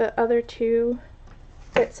off with the other two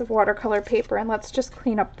bits of watercolor paper, and let's just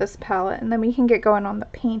clean up this palette, and then we can get going on the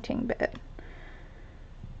painting bit.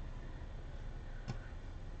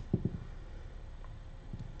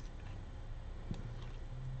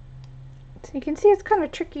 So you can see it's kind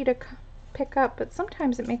of tricky to pick up, but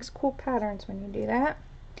sometimes it makes cool patterns when you do that.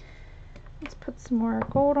 Let's put some more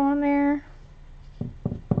gold on there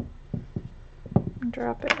and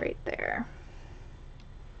drop it right there.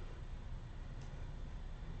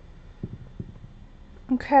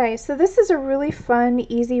 Okay, so this is a really fun,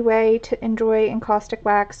 easy way to enjoy encaustic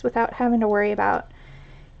wax without having to worry about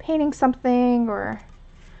painting something or,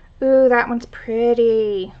 ooh, that one's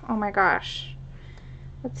pretty. Oh my gosh.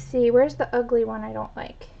 Let's see, where's the ugly one I don't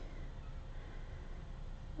like?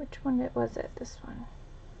 Which one was it? This one.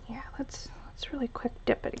 Yeah, let's really quick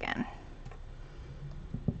dip it again.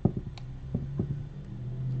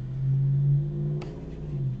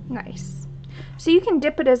 Nice. So you can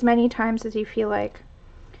dip it as many times as you feel like.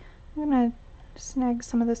 I'm gonna snag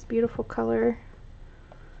some of this beautiful color.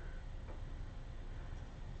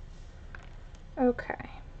 Okay.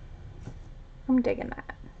 I'm digging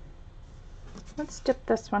that. Let's dip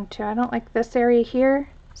this one too. I don't like this area here,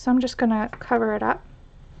 so I'm just gonna cover it up.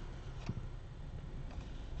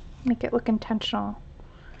 Make it look intentional.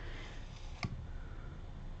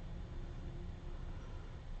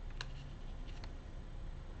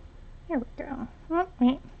 There we go. Oh,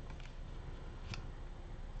 wait.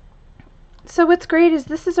 So what's great is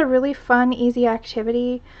this is a really fun, easy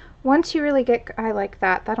activity. Once you really get, I like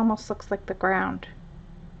that. That almost looks like the ground.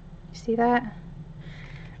 You see that?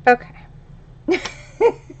 Okay.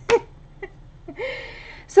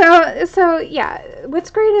 So yeah, what's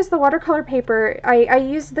great is the watercolor paper. I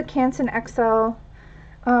use the Canson XL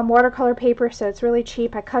watercolor paper, so it's really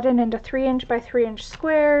cheap. I cut it into 3" by 3"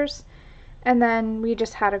 squares, and then we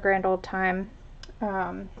just had a grand old time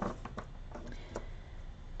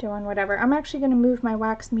doing whatever. I'm actually going to move my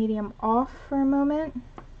wax medium off for a moment,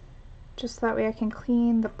 just that way I can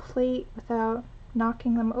clean the plate without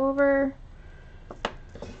knocking them over.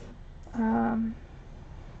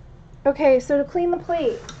 Okay, so to clean the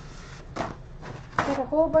plate, get a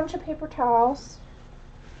whole bunch of paper towels,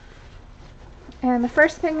 and the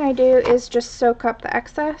first thing I do is just soak up the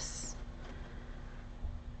excess.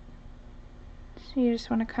 So you just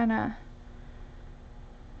want to kind of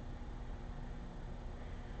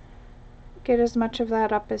get as much of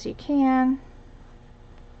that up as you can.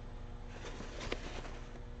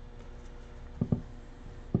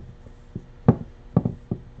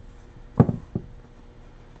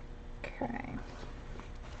 Okay.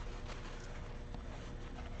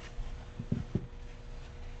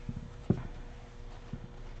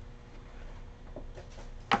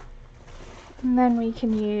 And then we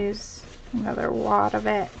can use another wad of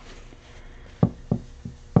it.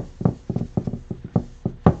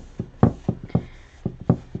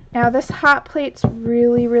 Now this hot plate's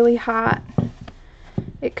really, really hot.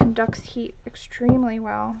 It conducts heat extremely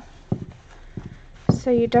well.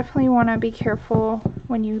 So you definitely want to be careful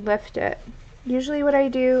when you lift it. Usually what I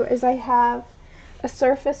do is I have a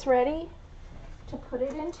surface ready to put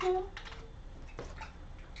it into.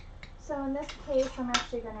 So in this case, I'm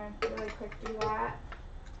actually going to really quick do that.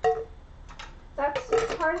 That's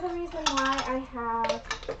part of the reason why I have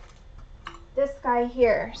this guy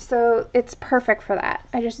here. So it's perfect for that.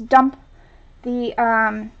 I just dump the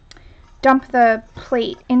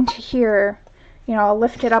plate into here. You know, I'll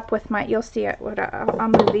lift it up with my, you'll see it, I'll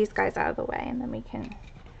move these guys out of the way, and then we can.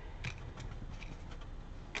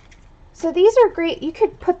 So these are great. You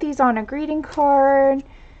could put these on a greeting card.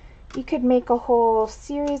 You could make a whole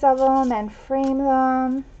series of them and frame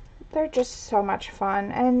them. They're just so much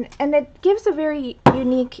fun, and it gives a very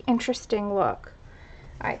unique, interesting look,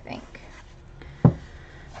 I think.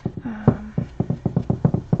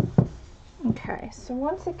 Okay, so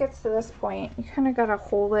once it gets to this point, you kind of got to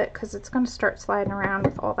hold it because it's going to start sliding around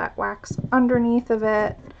with all that wax underneath of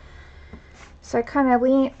it. So I kind of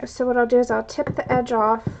lean, so what I'll do is I'll tip the edge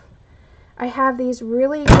off. I have these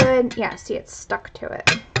really good, yeah, see, it's stuck to it.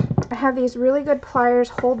 I have these really good pliers,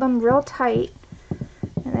 hold them real tight,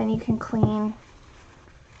 and then you can clean.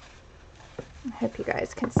 I hope you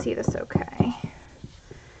guys can see this okay.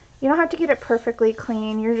 You don't have to get it perfectly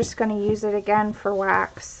clean, you're just going to use it again for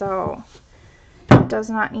wax, so it does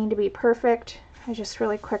not need to be perfect. I just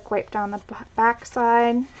really quick wipe down the back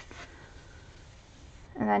side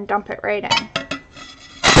and then dump it right in.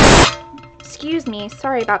 Excuse me,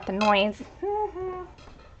 sorry about the noise.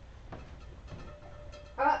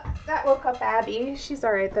 That woke up Abby. She's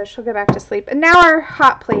alright though, she'll go back to sleep. And now our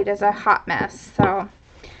hot plate is a hot mess, so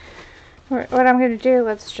what I'm going to do,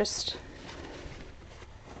 let's just...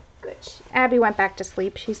 Good. Abby went back to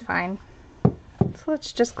sleep, she's fine. So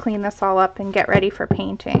let's just clean this all up and get ready for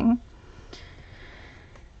painting.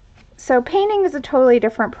 So painting is a totally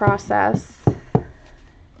different process.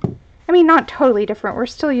 I mean, not totally different, we're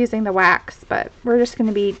still using the wax, but we're just going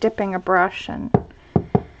to be dipping a brush and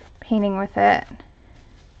painting with it.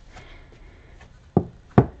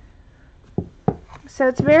 So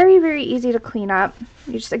it's very, very easy to clean up.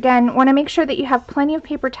 You just, again, want to make sure that you have plenty of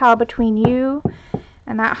paper towel between you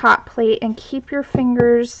and that hot plate, and keep your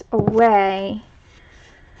fingers away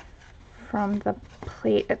from the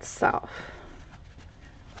plate itself.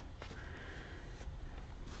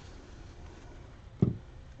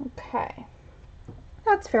 Okay,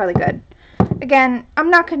 that's fairly good. Again, I'm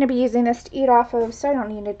not going to be using this to eat off of, so I don't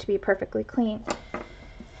need it to be perfectly clean.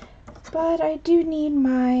 But I do need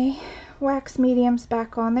my wax mediums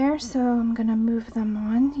back on there, so I'm going to move them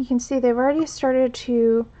on. You can see they've already started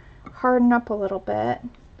to harden up a little bit.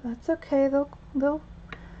 That's okay, they'll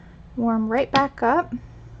warm right back up.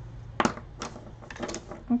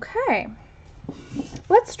 Okay,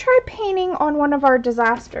 let's try painting on one of our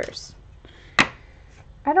disasters.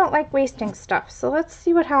 I don't like wasting stuff, so let's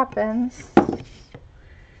see what happens. I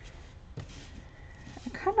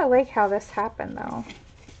kind of like how this happened though.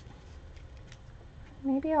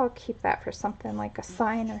 Maybe I'll keep that for something like a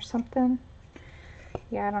sign or something.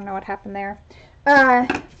 Yeah, I don't know what happened there.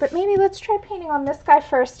 But maybe let's try painting on this guy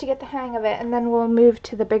first to get the hang of it, and then we'll move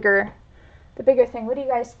to the bigger thing. What do you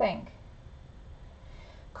guys think?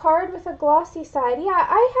 Card with a glossy side. Yeah,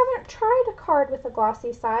 I haven't tried a card with a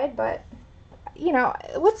glossy side, but you know,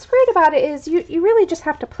 what's great about it is you really just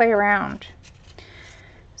have to play around.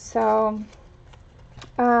 So,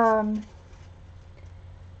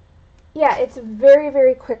 yeah, it's a very,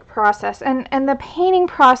 very quick process. And the painting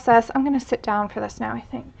process, I'm going to sit down for this now, I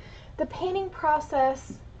think. The painting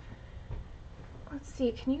process, let's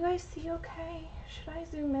see, can you guys see okay? Should I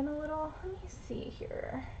zoom in a little? Let me see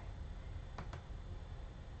here.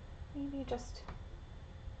 Maybe just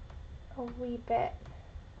a wee bit.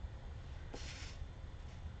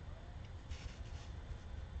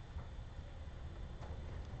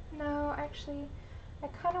 No, actually, I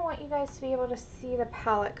kind of want you guys to be able to see the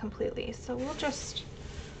palette completely. So we're just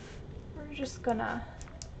gonna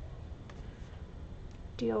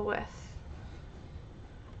deal with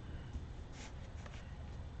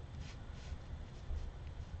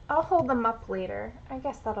I'll hold them up later. I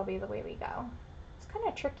guess that'll be the way we go. It's kind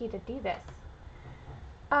of tricky to do this.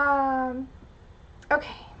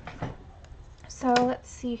 Okay. So let's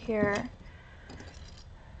see here.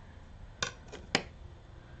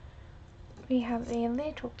 We have a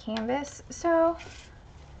little canvas. So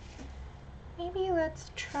maybe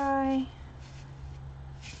let's try,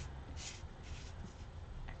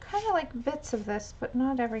 I kind of like bits of this, but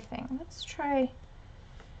not everything. Let's try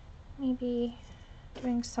maybe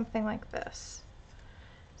doing something like this.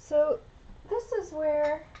 So this is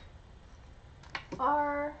where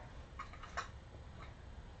our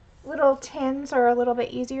little tins are a little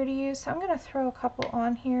bit easier to use. So I'm going to throw a couple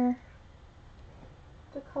on here.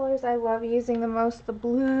 The colors I love using the most, the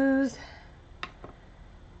blues.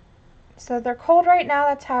 So they're cold right now,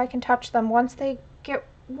 that's how I can touch them. Once they get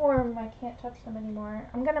warm, I can't touch them anymore.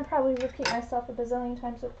 I'm going to probably repeat myself a bazillion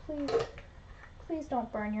times, so please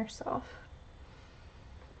don't burn yourself.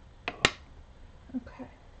 Okay.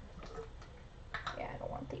 Yeah, I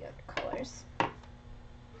don't want the other colors.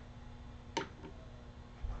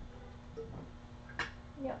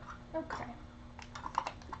 Yep, okay.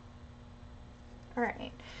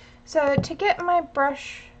 Alright, so to get my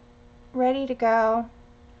brush ready to go,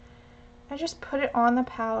 I just put it on the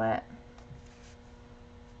palette.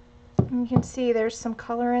 And you can see there's some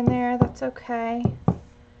color in there. That's okay.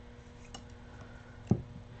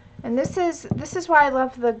 And this is why I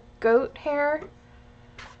love the goat hair,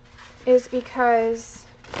 is because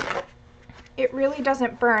it really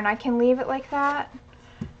doesn't burn. I can leave it like that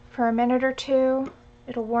for a minute or two.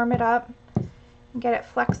 It'll warm it up and get it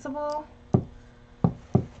flexible.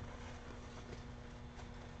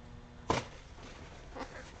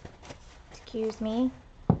 Excuse me.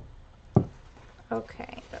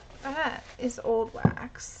 Okay, that is old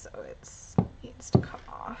wax, so it needs to come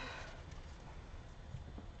off.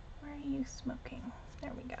 Where are you smoking?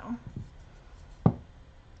 There we go.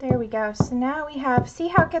 There we go. So now we have, see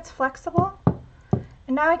how it gets flexible?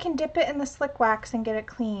 And now I can dip it in the slick wax and get it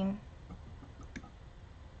clean.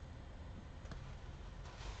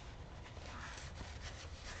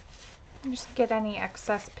 And just get any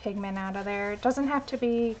excess pigment out of there. It doesn't have to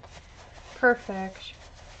be perfect.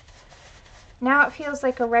 Now it feels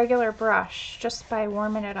like a regular brush just by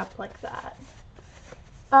warming it up like that.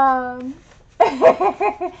 Either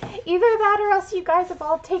that or else you guys have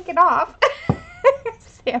all taken off.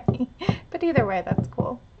 Sammy. But either way, that's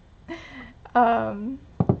cool.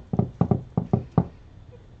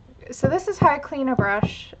 So this is how I clean a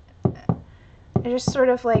brush. I just sort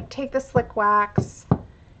of like take the slick wax,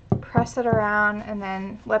 press it around, and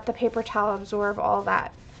then let the paper towel absorb all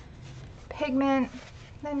that pigment.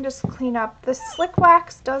 Then just clean up. The slick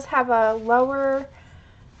wax does have a lower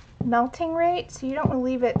melting rate, so you don't want to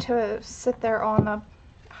leave it to sit there on the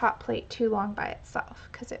hot plate too long by itself,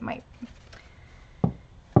 because it might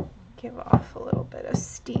give off a little bit of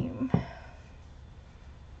steam.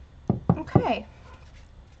 Okay.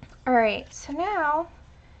 Alright, so now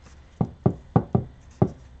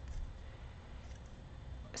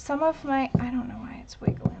some of my, I don't know why it's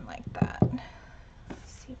wiggling like that.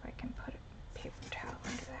 Let's see if I can put a paper towel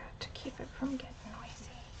under that to keep it from getting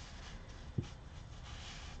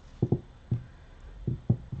noisy.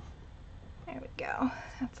 There we go.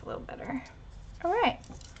 That's a little better. Alright.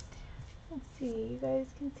 Let's see, you guys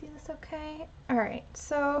can see this okay? Alright,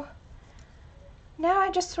 so now I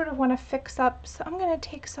just sort of want to fix up, so I'm going to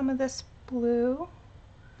take some of this blue,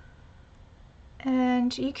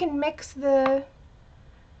 and you can mix the,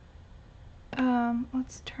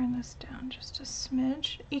 let's turn this down just a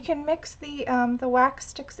smidge. You can mix the wax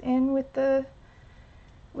sticks in with the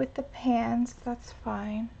pans, that's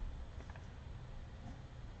fine.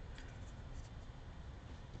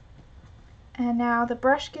 And now the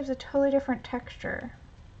brush gives a totally different texture.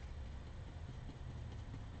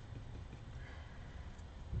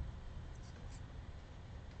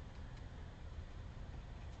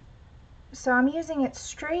 So I'm using it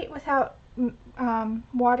straight without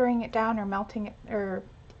watering it down or melting it or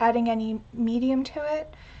adding any medium to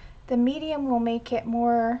it. The medium will make it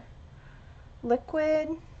more liquid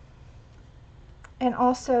and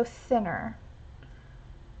also thinner.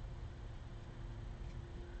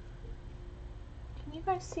 Can you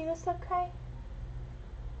guys see this okay?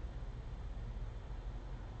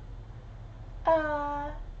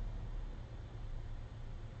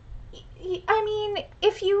 I mean,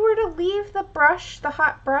 if you were to leave the brush, the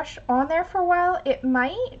hot brush, on there for a while, it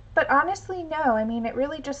might, but honestly, no. I mean, it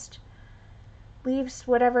really just leaves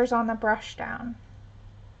whatever's on the brush down.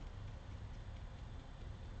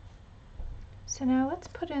 So now let's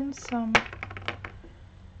put in some...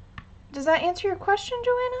 Does that answer your question,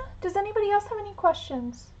 Joanna? Does anybody else have any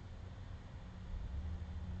questions?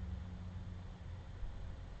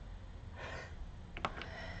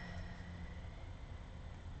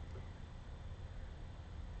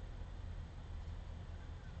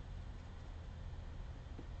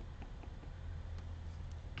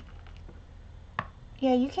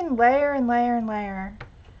 Yeah, you can layer and layer and layer,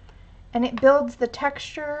 and it builds the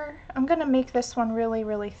texture. I'm gonna make this one really,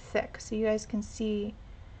 really thick so you guys can see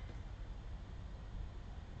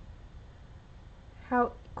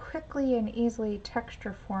how quickly and easily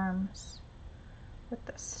texture forms with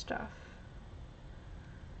this stuff.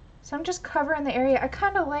 So I'm just covering the area. I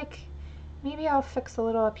kind of like, maybe I'll fix a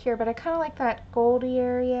little up here, but I kind of like that goldy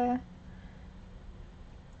area.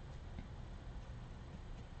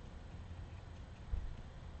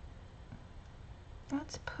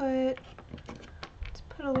 Let's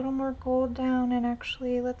put a little more gold down, and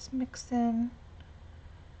actually let's mix in.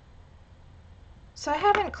 So I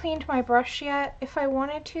haven't cleaned my brush yet. If I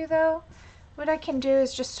wanted to though, what I can do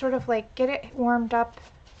is just sort of like get it warmed up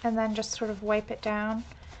and then just sort of wipe it down.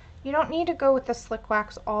 You don't need to go with the slick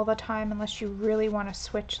wax all the time unless you really want to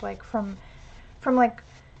switch like from like,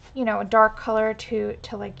 you know, a dark color to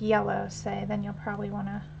like yellow, say. Then you'll probably want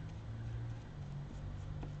to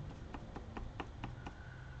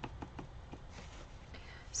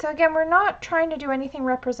So again, we're not trying to do anything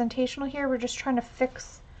representational here. We're just trying to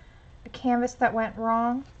fix a canvas that went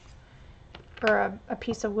wrong, or a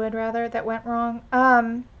piece of wood rather that went wrong.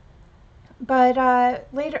 But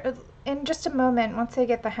later, in just a moment, once I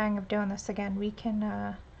get the hang of doing this again, we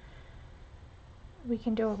can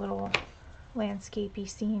do a little landscapey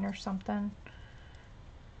scene or something.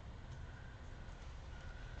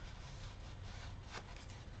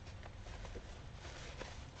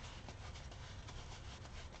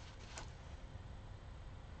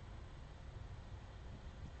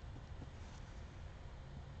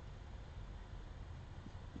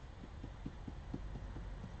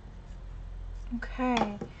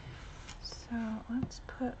 Okay, so let's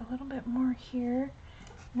put a little bit more here.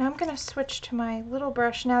 Now I'm going to switch to my little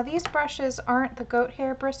brush. Now these brushes aren't the goat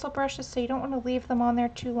hair bristle brushes, so you don't want to leave them on there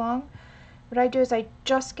too long. What I do is I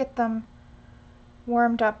just get them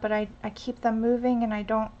warmed up, but I keep them moving and I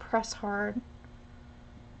don't press hard.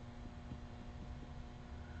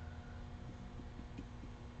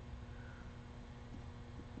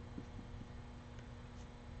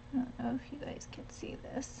 I don't know if you guys can see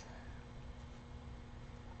this.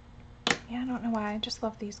 Yeah, I don't know why. I just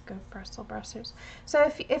love these goat bristle brushes. So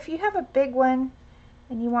if you have a big one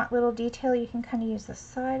and you want little detail, you can kind of use the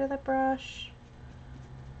side of the brush.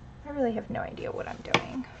 I really have no idea what I'm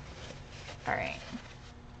doing. All right.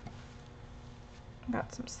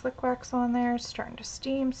 Got some slick wax on there. It's starting to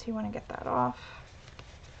steam, so you want to get that off.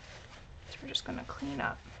 So we're just going to clean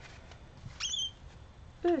up.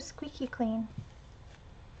 Ooh, squeaky clean.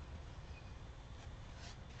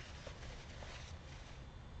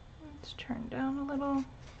 Let's turn down a little.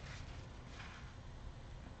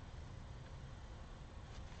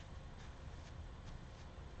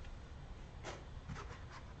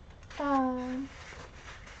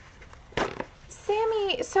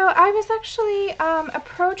 Sammy, so I was actually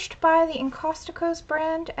approached by the Encaustic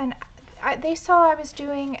brand, and they saw I was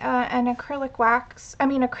doing an acrylic wax, an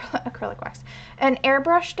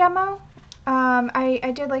airbrush demo.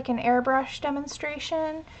 I did like an airbrush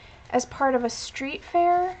demonstration as part of a street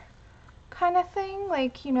fair kind of thing,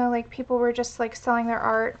 like, you know, like people were just like selling their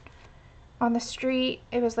art on the street.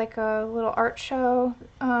 It was like a little art show,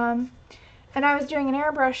 and I was doing an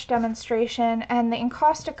airbrush demonstration, and the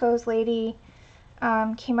Encaustic lady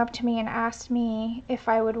came up to me and asked me if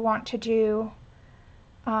I would want to do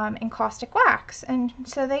encaustic wax, and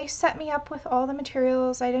so they set me up with all the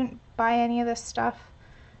materials. I didn't buy any of this stuff,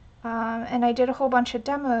 and I did a whole bunch of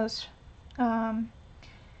demos,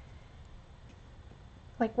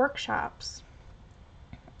 like workshops,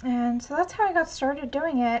 and so that's how I got started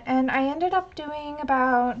doing it. And I ended up doing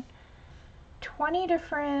about 20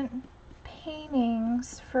 different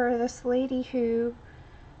paintings for this lady who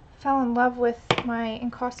fell in love with my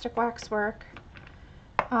encaustic wax work.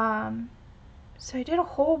 So I did a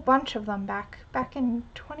whole bunch of them back in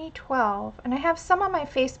 2012, and I have some on my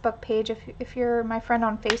Facebook page. If you're my friend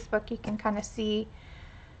on Facebook, you can kind of see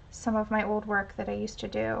some of my old work that I used to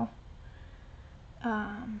do.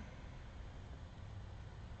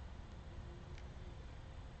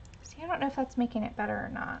 See, I don't know if that's making it better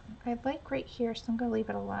or not. I like right here, so I'm going to leave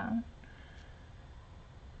it alone.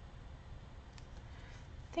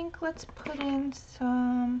 I think let's put in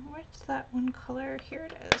some, where's that one color? Here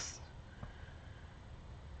it is.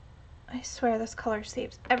 I swear this color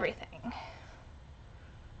saves everything.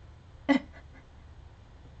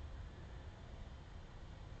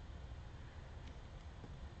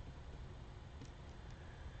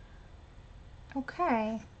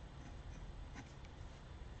 Okay.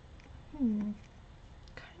 Kind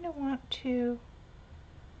of want to.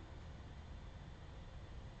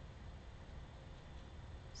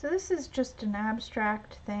 So this is just an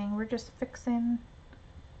abstract thing. We're just fixing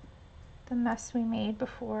the mess we made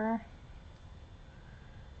before.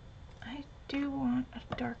 I do want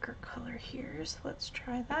a darker color here, so let's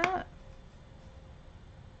try that.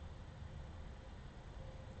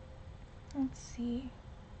 Let's see.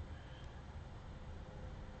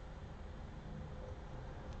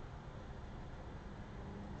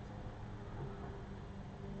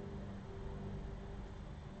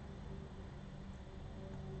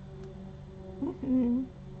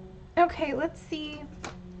 Okay, let's see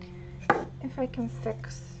if I can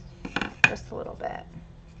fix just a little bit.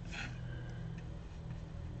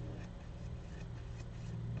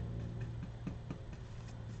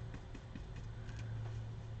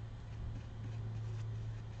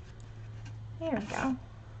 There we go.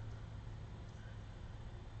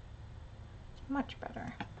 Much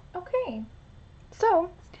better. Okay,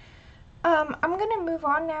 so I'm gonna move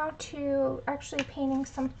on now to actually painting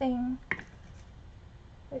something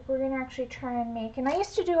Like we're gonna actually try and make, and I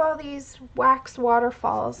used to do all these wax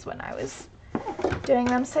waterfalls when I was doing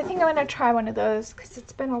them, so I think I'm gonna try one of those because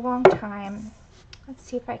it's been a long time. Let's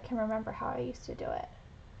see if I can remember how I used to do it.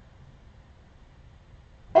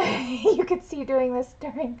 You could see doing this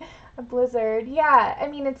during a blizzard. Yeah, I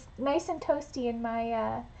mean, it's nice and toasty in my,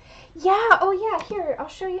 yeah, oh yeah, here, I'll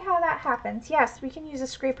show you how that happens. Yes, we can use a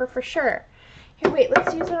scraper for sure. Here, wait,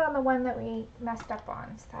 let's use it on the one that we messed up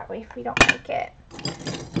on, so that way if we don't make it.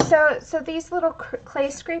 So these little clay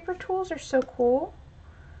scraper tools are so cool.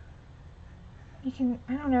 You can,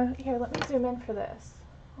 I don't know, here, let me zoom in for this.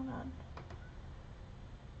 Hold on.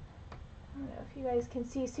 I don't know if you guys can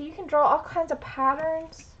see. So you can draw all kinds of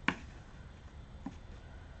patterns.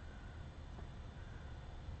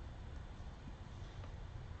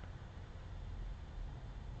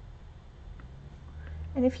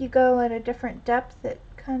 And if you go at a different depth, it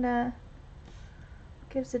kind of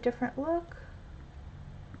gives a different look.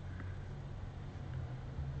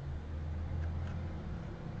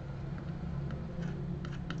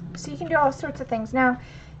 So you can do all sorts of things. Now,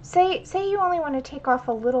 say you only want to take off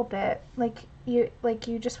a little bit, like you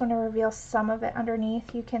just want to reveal some of it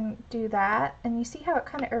underneath, you can do that. And you see how it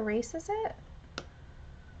kind of erases it?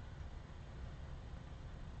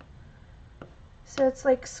 So it's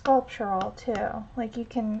like sculptural too. Like you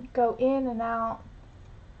can go in and out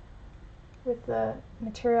with the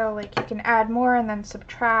material, like you can add more and then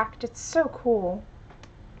subtract. It's so cool.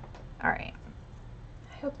 All right.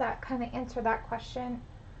 I hope that kind of answered that question.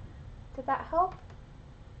 Did that help?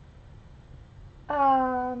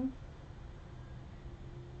 Hi,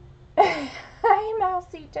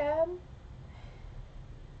 Mousy Deb.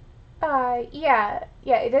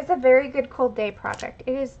 Yeah, it is a very good cold day project.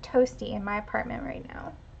 It is toasty in my apartment right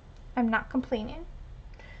now. I'm not complaining.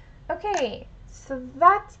 Okay, so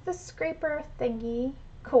that's the scraper thingy.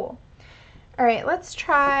 Cool. All right, let's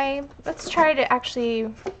try to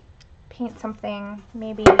actually paint something.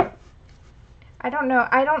 Maybe, I don't know.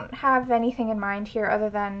 I don't have anything in mind here other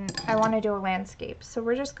than I want to do a landscape. So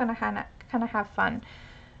we're just gonna kind of have fun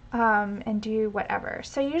and do whatever.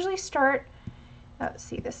 So I usually start. Let's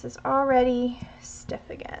see, this is already stiff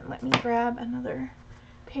again. Let me grab another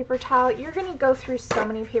paper towel. You're gonna go through so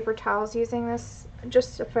many paper towels using this,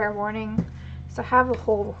 just a fair warning. So have a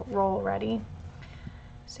whole roll ready.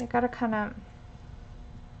 So I gotta kind of,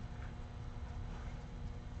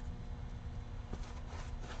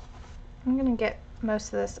 I'm gonna get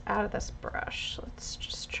most of this out of this brush. Let's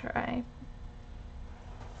just try.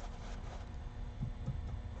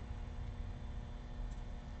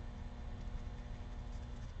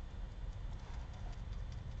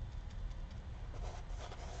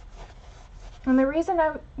 And the reason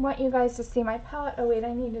I want you guys to see my palette, oh wait,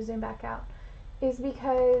 I need to zoom back out, is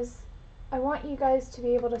because I want you guys to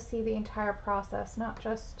be able to see the entire process, not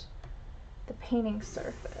just the painting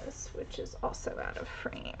surface, which is also out of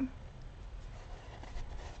frame.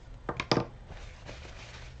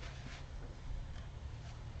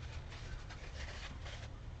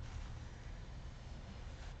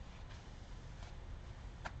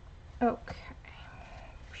 Okay.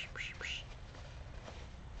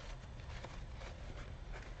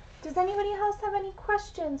 Does anybody else have any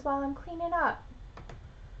questions while I'm cleaning up?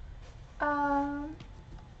 Hi,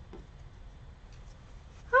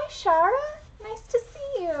 Shara. Nice to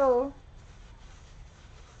see you.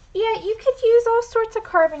 Yeah, you could use all sorts of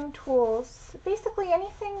carving tools. Basically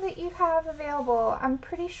anything that you have available. I'm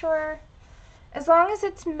pretty sure, as long as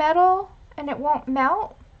it's metal and it won't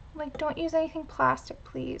melt, like don't use anything plastic,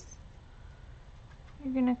 please.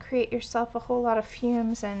 You're gonna create yourself a whole lot of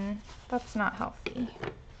fumes and that's not healthy.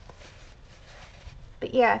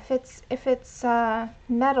 But yeah, if it's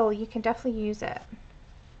metal, you can definitely use it.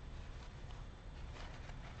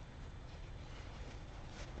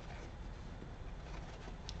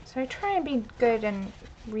 So I try and be good and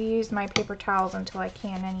reuse my paper towels until I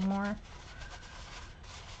can't anymore.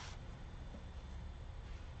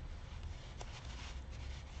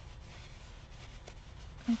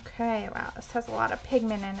 Okay, wow, this has a lot of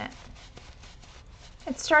pigment in it.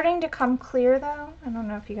 It's starting to come clear though. I don't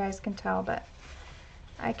know if you guys can tell, but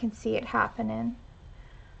I can see it happening.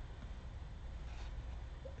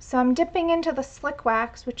 So I'm dipping into the slick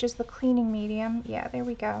wax, which is the cleaning medium. Yeah, there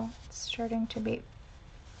we go. It's starting to be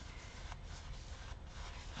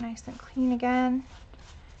nice and clean again.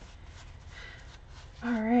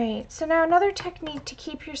 All right, so now another technique to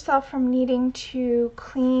keep yourself from needing to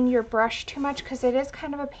clean your brush too much, because it is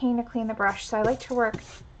kind of a pain to clean the brush. So I like to work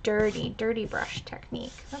dirty brush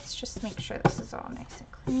technique. Let's just make sure this is all nice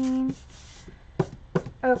and clean.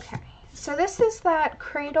 Okay, so this is that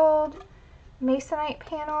cradled masonite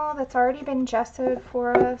panel that's already been gessoed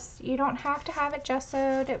for us. You don't have to have it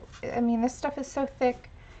gessoed. I mean, this stuff is so thick,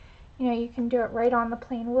 you know, you can do it right on the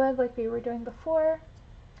plain wood like we were doing before.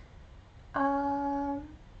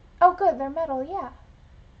 Oh good, they're metal, yeah.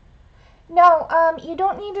 No, you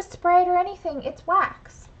don't need to spray it or anything. It's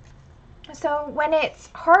wax. So when it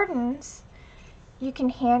hardens, you can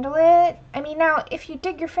handle it. I mean, now, if you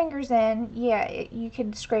dig your fingers in, yeah, you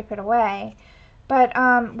can scrape it away. But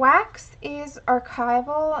wax is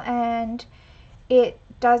archival, and it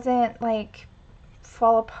doesn't, like,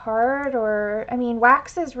 fall apart. Or, I mean,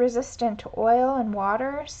 wax is resistant to oil and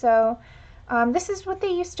water. So this is what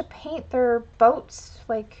they used to paint their boats,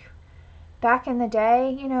 like, back in the day,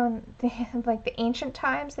 you know, like the ancient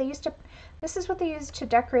times. This is what they used to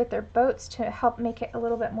decorate their boats to help make it a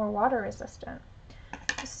little bit more water resistant.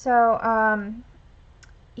 So,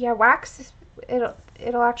 yeah, wax,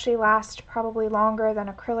 it'll actually last probably longer than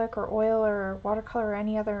acrylic or oil or watercolor or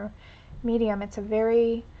any other medium. It's a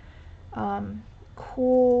very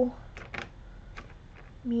cool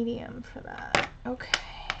medium for that. Okay,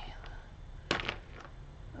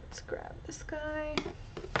 let's grab this guy.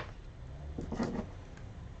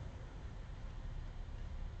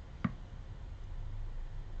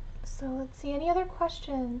 So let's see, any other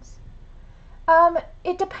questions?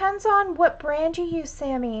 It depends on what brand you use,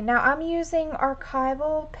 Sammy. Now I'm using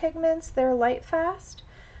archival pigments. They're light fast,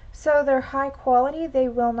 so they're high quality. They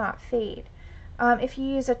will not fade. If you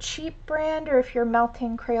use a cheap brand, or if you're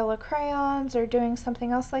melting Crayola crayons or doing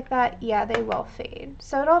something else like that, yeah, they will fade.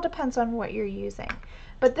 So it all depends on what you're using.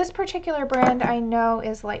 But this particular brand I know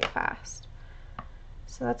is light fast.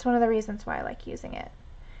 So that's one of the reasons why I like using it.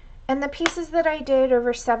 And the pieces that I did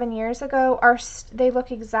over 7 years ago, they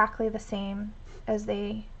look exactly the same as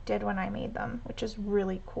they did when I made them, which is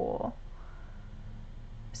really cool.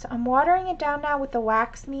 So I'm watering it down now with the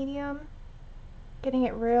wax medium, getting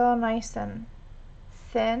it real nice and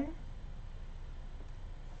thin.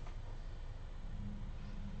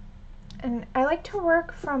 And I like to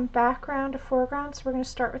work from background to foreground, so we're going to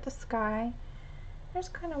start with the sky. I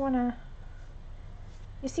just kind of want to,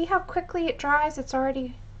 you see how quickly it dries? It's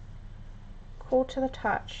already cool to the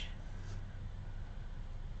touch.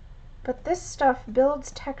 But this stuff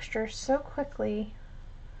builds texture so quickly.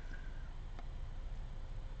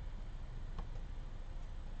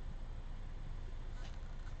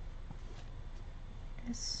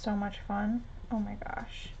 It's so much fun. Oh my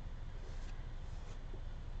gosh.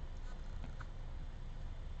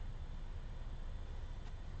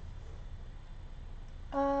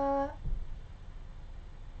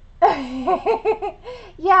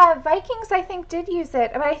 Yeah, Vikings I think did use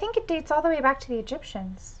it, but I think it dates all the way back to the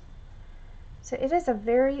Egyptians. So it is a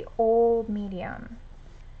very old medium.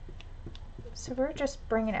 So we're just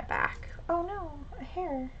bringing it back. Oh no, a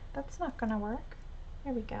hair. That's not gonna work.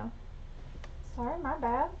 There we go. Sorry, my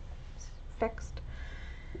bad. It's fixed.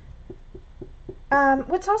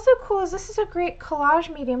 What's also cool is this is a great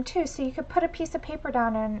collage medium too. So you could put a piece of paper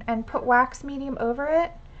down and put wax medium over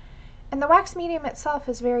it. And the wax medium itself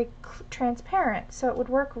is very transparent, so it would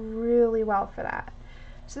work really well for that.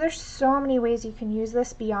 So there's so many ways you can use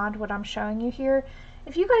this beyond what I'm showing you here.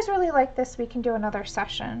 If you guys really like this, we can do another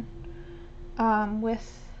session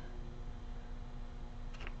with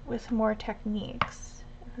more techniques.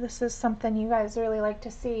 If this is something you guys really like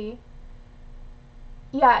to see.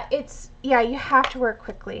 Yeah, you have to work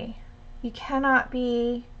quickly. You cannot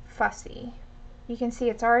be fussy. You can see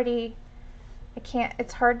it's already,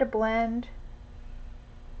 it's hard to blend.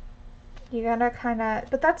 You gotta kinda,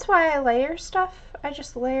 but that's why I layer stuff. I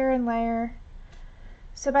just layer and layer.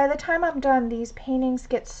 So by the time I'm done, these paintings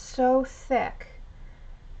get so thick.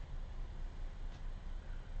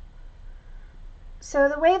 So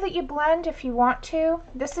the way that you blend, if you want to,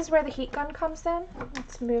 this is where the heat gun comes in.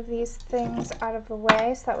 Let's move these things out of the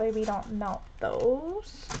way so that way we don't melt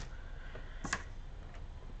those.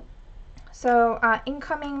 So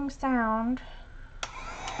incoming sound.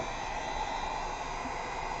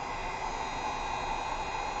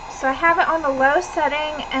 So I have it on the low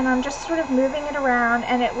setting and I'm just sort of moving it around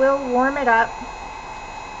and it will warm it up.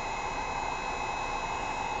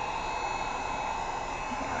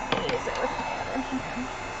 Let me use it with my other hand.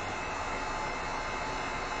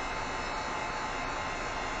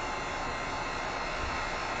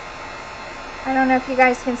 I don't know if you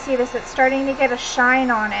guys can see this, it's starting to get a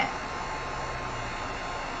shine on it.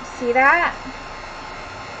 See that?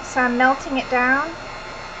 So I'm melting it down.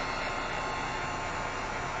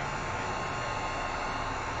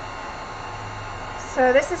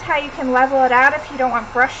 So this is how you can level it out if you don't want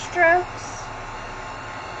brush strokes.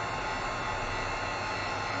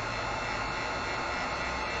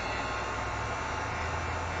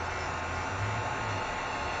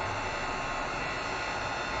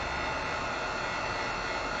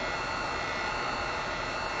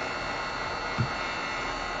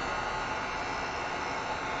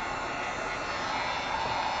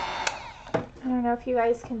 don't know if you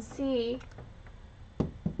guys can see.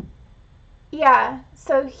 Yeah,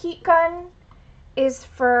 so heat gun is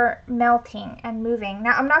for melting and moving.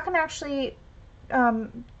 Now I'm not going to actually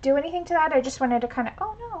do anything to that. I just wanted to kind of,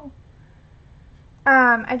 oh no.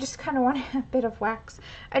 I just kind of wanted a bit of wax.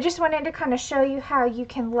 I just wanted to kind of show you how you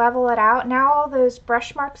can level it out. Now all those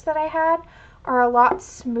brush marks that I had are a lot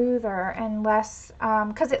smoother and less,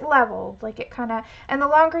 because it leveled, like it kind of, and the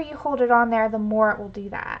longer you hold it on there, the more it will do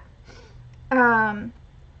that.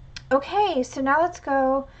 Okay, so now let's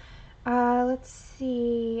go, let's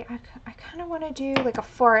see, I kind of want to do like a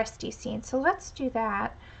foresty scene, so let's do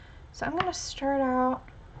that. So I'm going to start out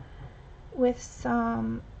with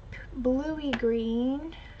some bluey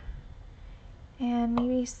green and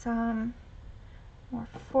maybe some more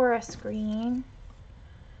forest green.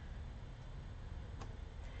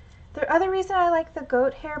 The other reason I like the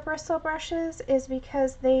goat hair bristle brushes is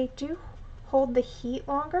because they do hold the heat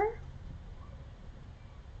longer.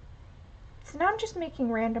 So now I'm just making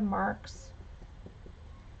random marks.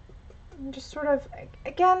 I'm just sort of,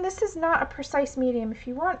 again, this is not a precise medium. If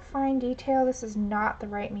you want fine detail, this is not the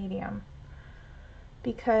right medium,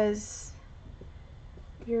 because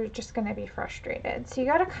you're just going to be frustrated. So you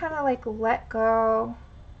got to kind of like let go.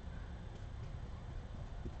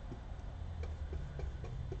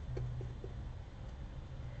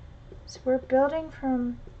 So we're building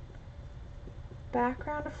from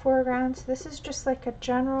background to foreground. So this is just like a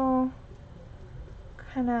general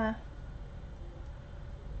kind of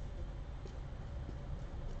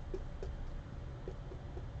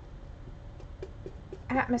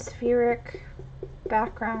atmospheric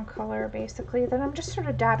background color, basically, that I'm just sort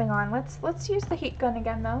of dabbing on. Let's use the heat gun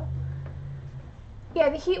again though. Yeah,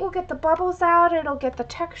 the heat will get the bubbles out, it'll get the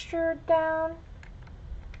texture down.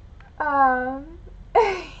 I'm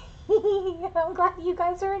glad you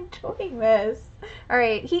guys are enjoying this.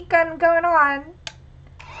 Alright, heat gun going on.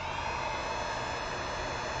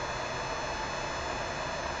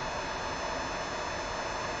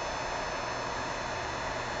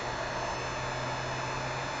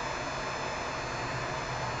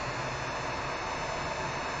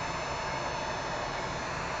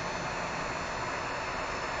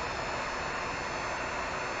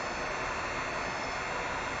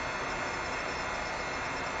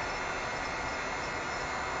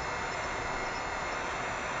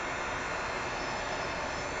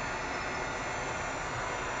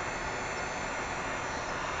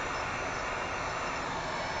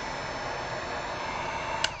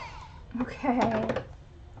 Okay.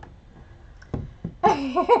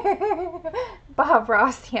 Bob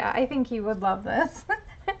Ross, yeah, I think you would love this.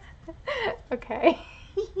 Okay.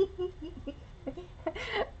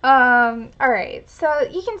 Alright, so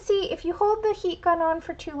you can see if you hold the heat gun on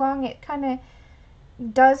for too long, it kind of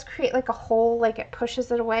does create like a hole, like it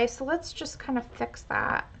pushes it away. So let's just kind of fix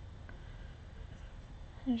that.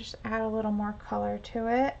 And just add a little more color to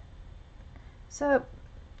it. So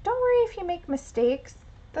don't worry if you make mistakes.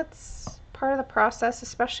 That's part of the process,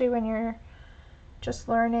 especially when you're just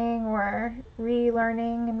learning or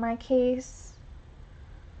relearning in my case.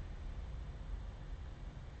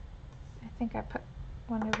 I think I put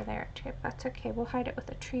one over there too. That's okay. We'll hide it with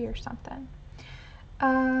a tree or something.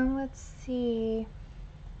 Let's see.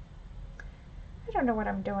 I don't know what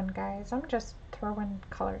I'm doing, guys. I'm just throwing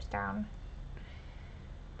colors down.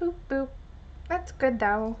 Boop, boop. That's good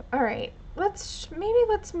though. Alright, let's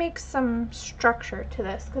make some structure to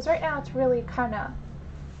this, because right now it's really kind of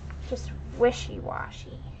just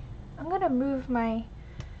wishy-washy. I'm going to move my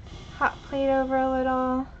hot plate over a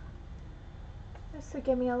little. This will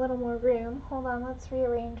give me a little more room. Hold on, let's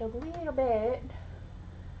rearrange a little bit.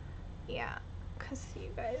 Yeah, because you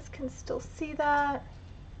guys can still see that.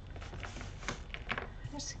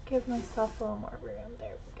 Just give myself a little more room.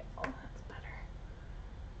 There we go. That's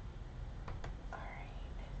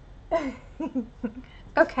better. Alright.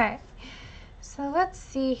 Okay. So let's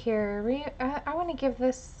see here. I want to give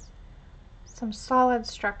this some solid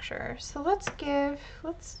structure. So let's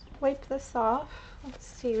wipe this off. Let's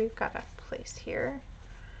see, we've got a place here.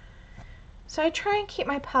 So I try and keep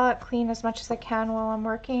my palette clean as much as I can while I'm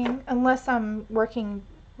working, unless I'm working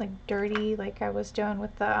like dirty like I was doing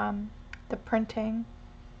with the printing.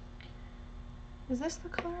 Is this the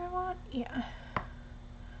color I want? Yeah.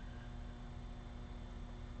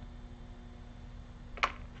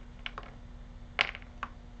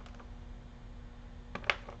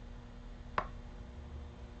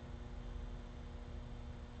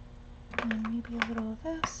 And maybe a little of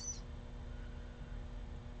this.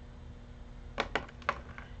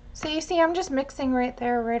 So you see, I'm just mixing right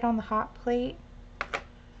there, right on the hot plate.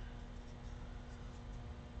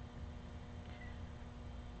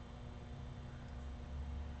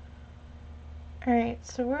 Alright,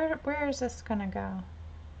 so where is this gonna go?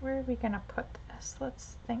 Where are we gonna put this?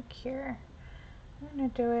 Let's think here. I'm gonna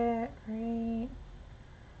do it right,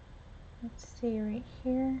 let's see, right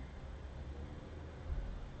here.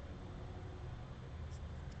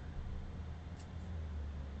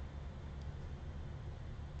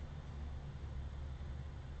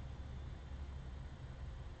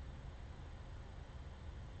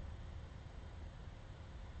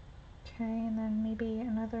 Okay, and then maybe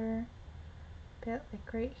another bit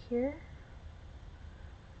like right here.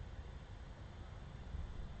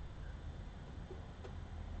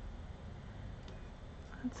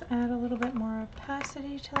 Let's add a little bit more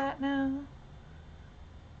opacity to that now.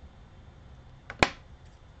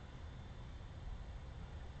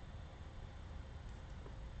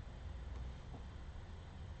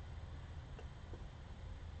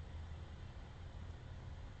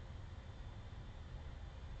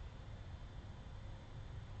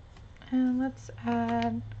 And let's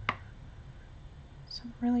add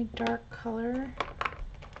some really dark color.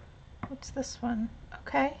 What's this one?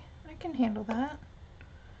 Okay, I can handle that.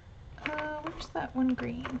 Where's that one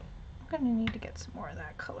green? I'm gonna need to get some more of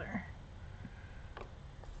that color.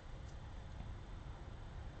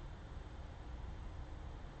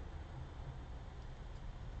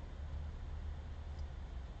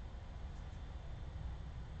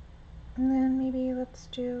 And then maybe let's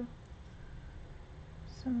do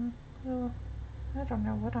some little, I don't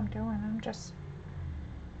know what I'm doing. I'm just,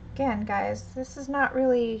 again, guys, this is not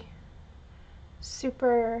really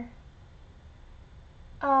super,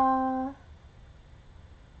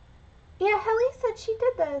 yeah, Helly said she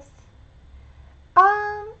did this.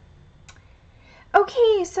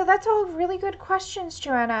 Okay, so that's all really good questions,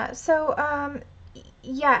 Joanna. So,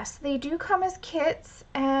 yes, they do come as kits,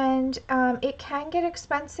 and it can get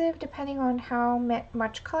expensive depending on how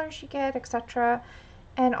much colors you get, etc.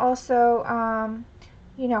 And also,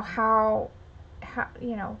 you know, how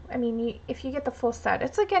you know, I mean, if you get the full set,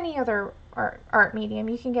 it's like any other art medium.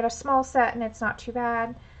 You can get a small set and it's not too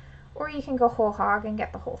bad, or you can go whole hog and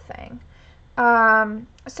get the whole thing.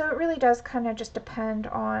 So it really does kind of just depend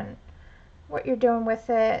on what you're doing with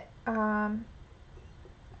it.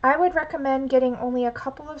 I would recommend getting only a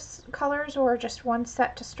couple of colors or just one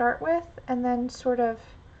set to start with, and then sort of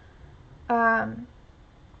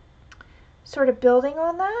building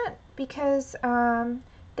on that, because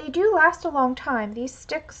they do last a long time. These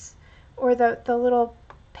sticks or the little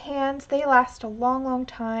pans, they last a long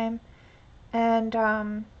time, and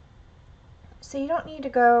so you don't need to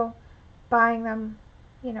go buying them,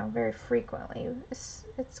 you know, very frequently. It's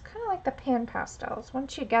kind of like the pan pastels.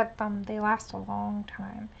 Once you get them, they last a long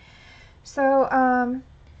time. So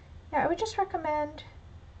yeah, I would just recommend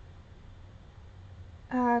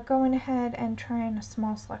going ahead and trying a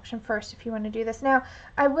small selection first if you want to do this. Now,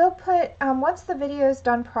 I will put, once the video is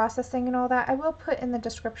done processing and all that, I will put in the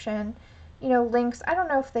description, you know, links. I don't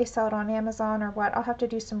know if they sell it on Amazon or what. I'll have to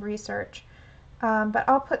do some research. But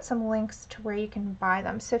I'll put some links to where you can buy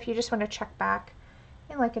them. So if you just want to check back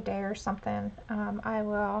in like a day or something, I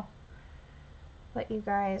will let you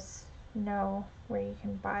guys know where you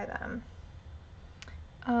can buy them.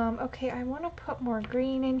 Okay, I want to put more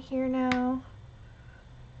green in here now.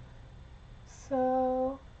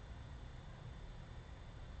 So,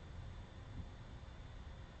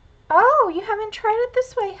 oh, you haven't tried it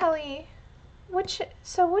this way, Helly. Which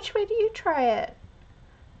way do you try it?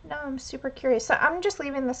 No, I'm super curious. So I'm just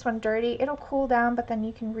leaving this one dirty. It'll cool down, but then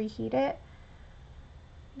you can reheat it.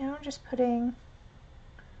 Now I'm just putting,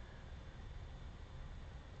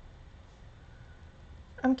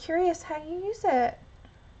 I'm curious how you use it.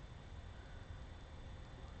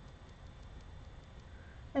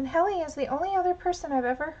 And Helly is the only other person I've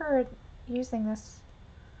ever heard using this.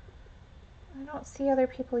 I don't see other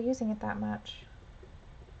people using it that much.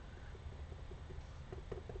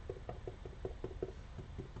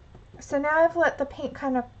 So now I've let the paint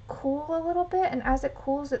kind of cool a little bit, and as it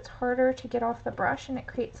cools, it's harder to get off the brush, and it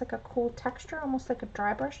creates like a cool texture, almost like a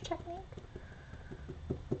dry brush technique.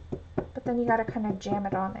 But then you gotta kind of jam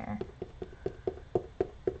it on there,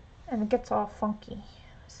 and it gets all funky.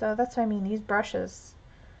 So that's what I mean, these brushes,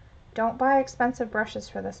 don't buy expensive brushes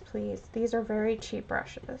for this, please. These are very cheap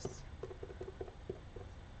brushes.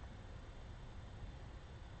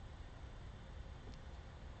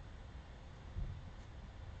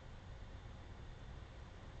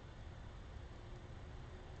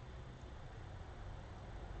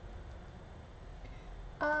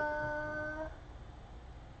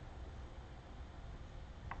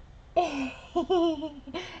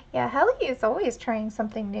 Yeah, Helly is always trying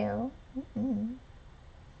something new.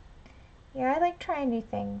 Yeah, I like trying new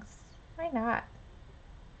things. Why not?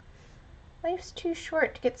 Life's too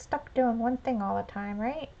short to get stuck doing one thing all the time,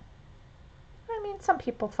 right? I mean, some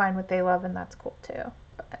people find what they love and that's cool too.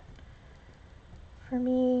 But for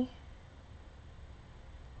me,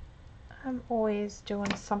 I'm always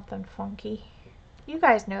doing something funky. You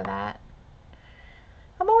guys know that.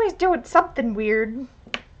 I'm always doing something weird.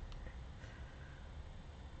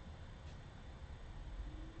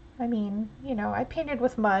 I mean, you know, I painted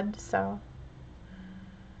with mud, so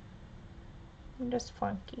I'm just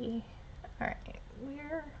funky. Alright,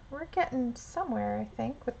 we're getting somewhere, I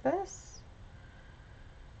think, with this.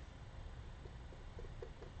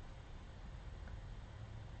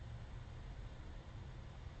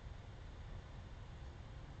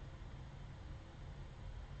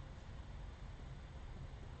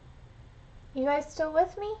 You guys still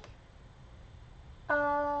with me?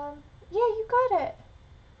 Yeah, you got it.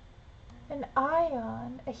 An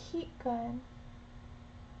ion, a heat gun.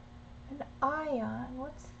 An ion,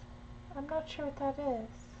 I'm not sure what that is.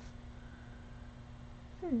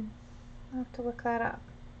 I'll have to look that up.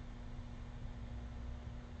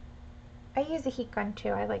 I use a heat gun too.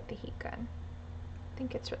 I like the heat gun. I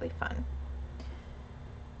think it's really fun.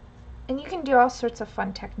 And you can do all sorts of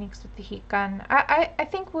fun techniques with the heat gun. I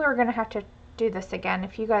think we're going to have to do this again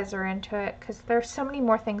if you guys are into it, because there's so many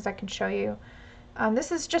more things I can show you.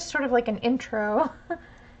 This is just sort of like an intro.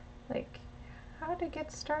 Like how to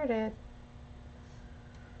get started.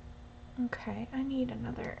 Okay, I need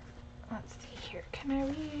another, let's see here, can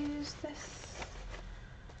I reuse this?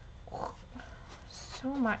 Oh, so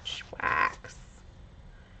much wax.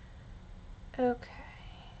 Okay.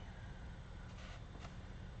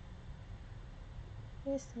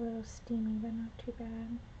 It's a little steamy, but not too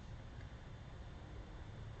bad.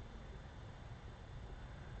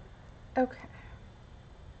 Okay.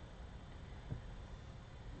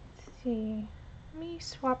 Let's see. Let me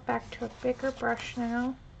swap back to a bigger brush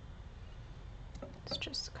now. Let's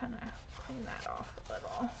just kind of clean that off a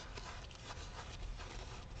little.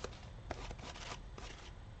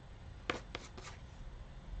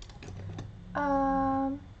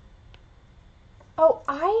 Oh,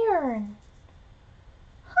 iron.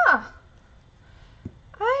 Huh.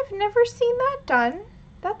 I've never seen that done.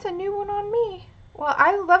 That's a new one on me. Well,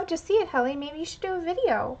 I'd love to see it, Helly. Maybe you should do a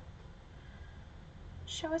video.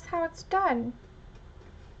 Show us how it's done.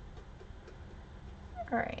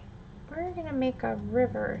 Alright. We're gonna make a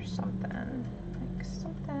river or something. Like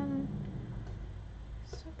something's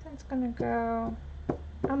gonna go.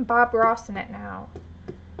 I'm Bob Ross in it now.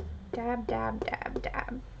 Dab, dab, dab,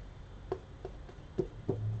 dab.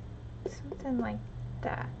 Something like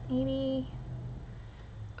that. Maybe.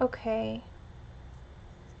 Okay.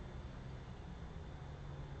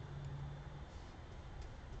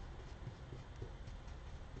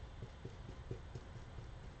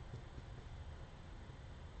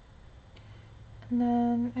 And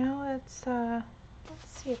then now let's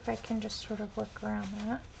see if I can just sort of work around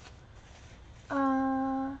that.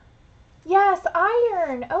 Yes,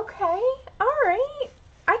 iron. Okay. All right.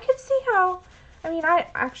 I could see how. I mean, I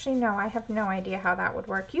actually no, I have no idea how that would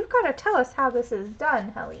work. You've got to tell us how this is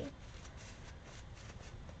done, Helly.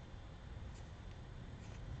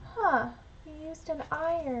 Huh. You used an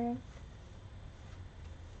iron.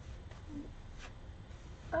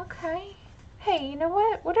 Okay. Hey, you know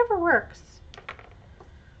what? Whatever works.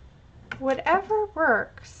 Whatever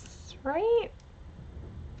works, right?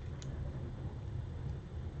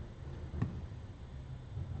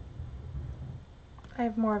 I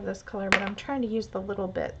have more of this color, but I'm trying to use the little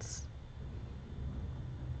bits.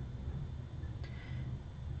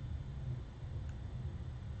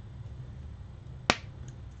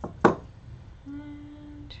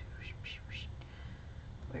 And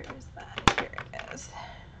where is that? Here it is.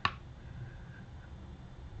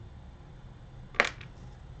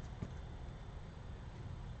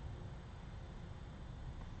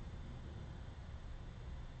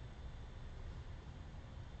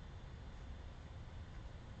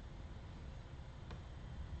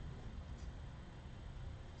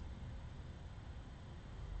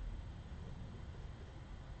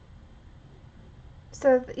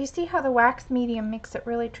 So you see how the wax medium makes it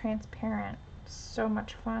really transparent. So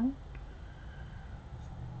much fun.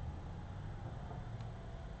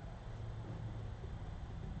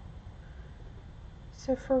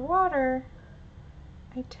 So for water,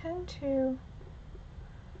 I tend to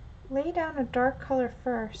lay down a dark color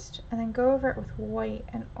first and then go over it with white,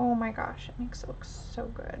 and oh my gosh, it makes it look so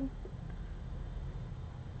good.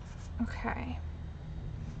 Okay.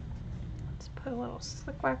 Let's put a little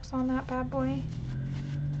slick wax on that bad boy.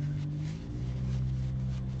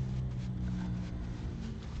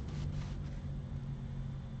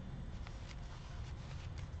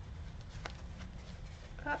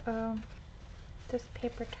 Uh-oh. This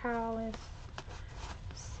paper towel is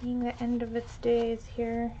seeing the end of its days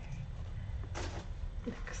here.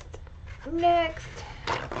 Next.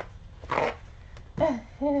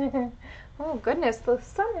 Oh goodness, the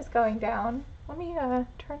sun is going down. Let me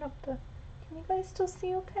turn up the... Can you guys still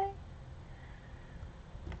see okay?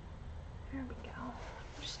 There we go.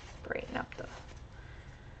 Just brighten up the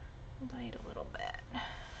light a little bit.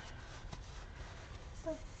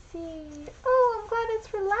 Let's see. Oh, I'm glad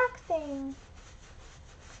it's relaxing.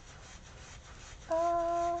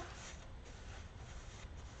 Let's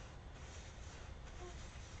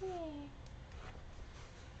see.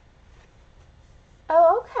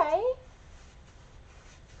 Oh, okay.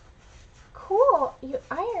 Cool. You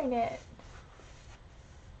iron it.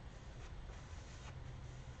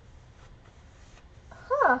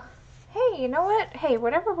 Huh. Hey, you know what? Hey,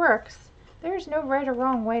 whatever works. There's no right or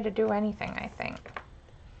wrong way to do anything, I think.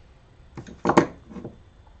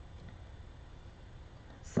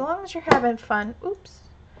 As long as you're having fun. Oops.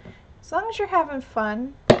 As long as you're having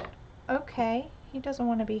fun. Okay. He doesn't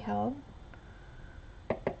want to be held.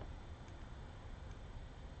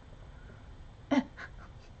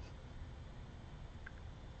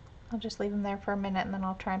 I'll just leave him there for a minute and then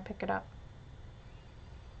I'll try and pick it up.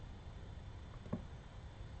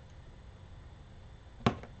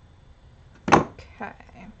 Okay.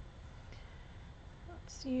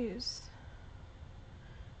 Let's use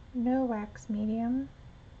no wax medium.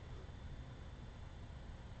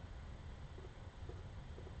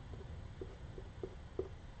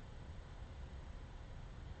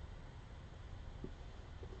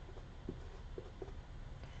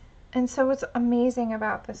 And so what's amazing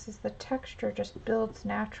about this is the texture just builds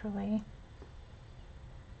naturally.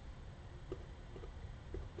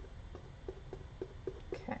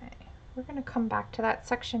 Okay, we're going to come back to that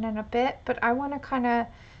section in a bit, but I want to kind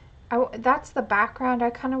of, that's the background. I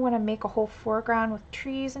kind of want to make a whole foreground with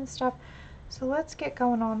trees and stuff. So let's get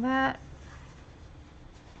going on that.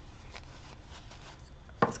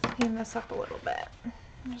 Let's clean this up a little bit.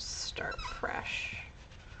 Just start fresh.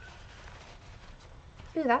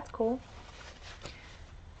 Ooh, that's cool.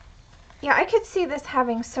 Yeah, I could see this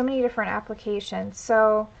having so many different applications.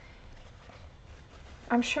 So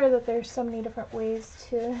I'm sure that there's so many different ways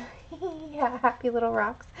to, yeah, happy little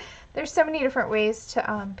rocks. There's so many different ways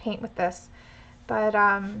to paint with this. But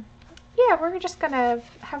yeah, we're just gonna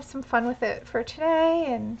have some fun with it for today.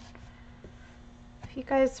 And if you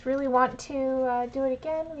guys really want to do it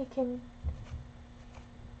again, we can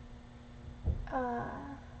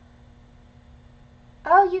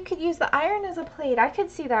oh, you could use the iron as a plate. I could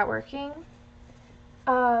see that working.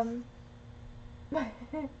 Awesome.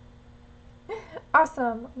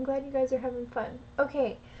 I'm glad you guys are having fun.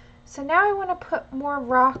 Okay, so now I want to put more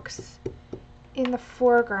rocks in the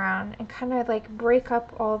foreground and kind of like break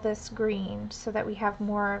up all this green so that we have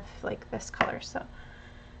more of like this color. So I'm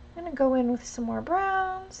going to go in with some more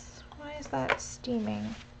browns. Why is that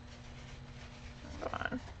steaming? Hold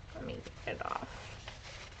on. Let me get it off.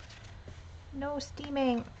 No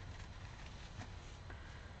steaming.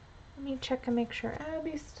 Let me check and make sure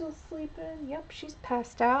Abby's still sleeping. Yep, she's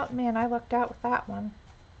passed out. Man, I lucked out with that one.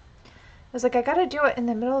 I was like, I gotta do it in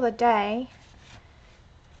the middle of the day.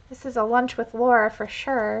 This is a lunch with Laura for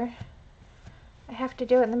sure. I have to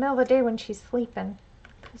do it in the middle of the day when she's sleeping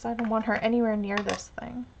because I don't want her anywhere near this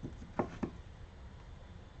thing.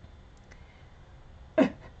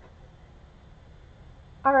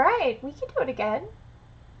 All right, we can do it again.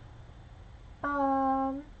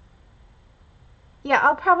 Yeah,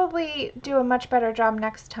 I'll probably do a much better job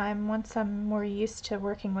next time once I'm more used to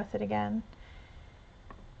working with it again.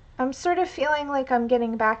 I'm sort of feeling like I'm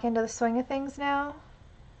getting back into the swing of things now.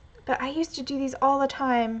 But I used to do these all the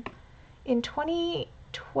time. In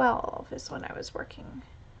 2012 is when I was working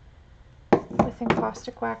with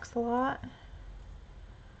encaustic wax a lot.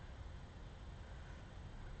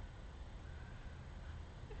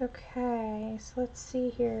 Okay, so let's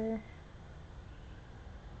see here.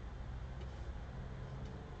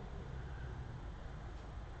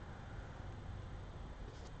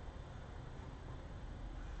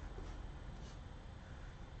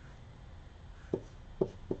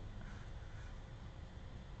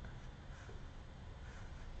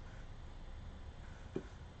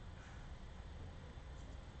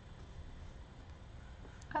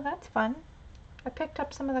 Oh, that's fun. I picked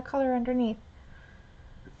up some of the color underneath.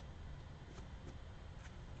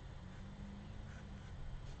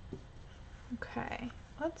 Okay,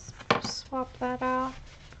 let's swap that out.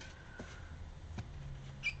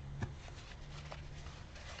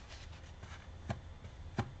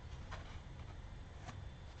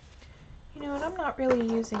 You know what, I'm not not really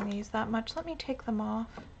using these that much. Let me take them off.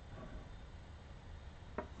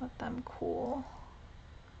 Let them cool.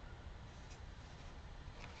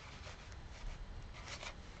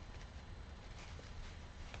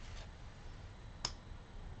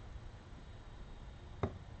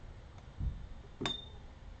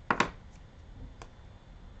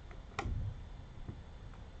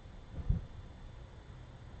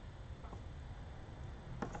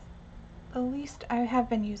 At least I have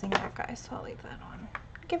been using that guy, so I'll leave that on.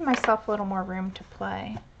 Give myself a little more room to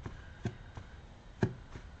play.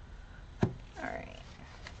 Alright.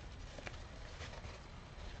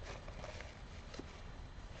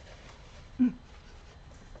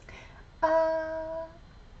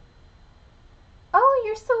 Oh,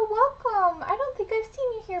 you're so welcome. I don't think I've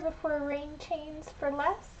seen you here before, Rain Chains for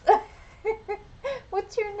Less.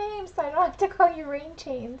 What's your name so I don't have to call you Rain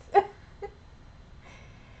Chains?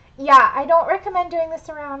 Yeah, I don't recommend doing this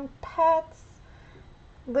around pets,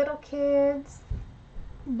 little kids.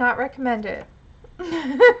 Not recommend it.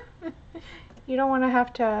 You don't want to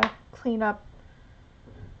have to clean up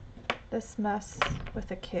this mess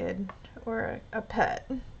with a kid or a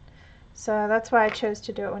pet. So that's why I chose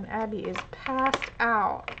to do it when Abby is passed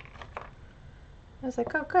out. I was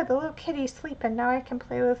like, oh good, the little kitty's sleeping. Now I can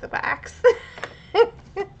play with the wax.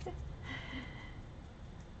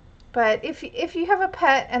 But if you have a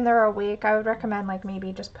pet and they're awake, I would recommend like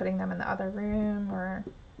maybe just putting them in the other room or...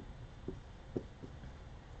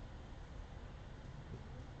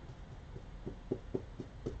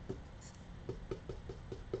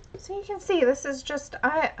 So you can see this is just,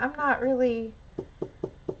 I'm not really,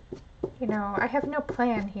 you know, I have no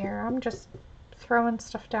plan here. I'm just throwing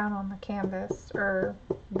stuff down on the canvas or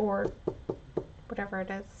board, whatever it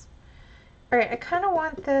is. Alright, I kind of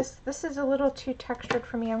want this. This is a little too textured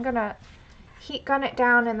for me. I'm going to heat gun it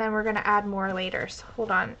down and then we're going to add more later. So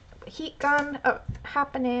hold on. Heat gun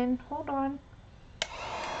happening. Hold on.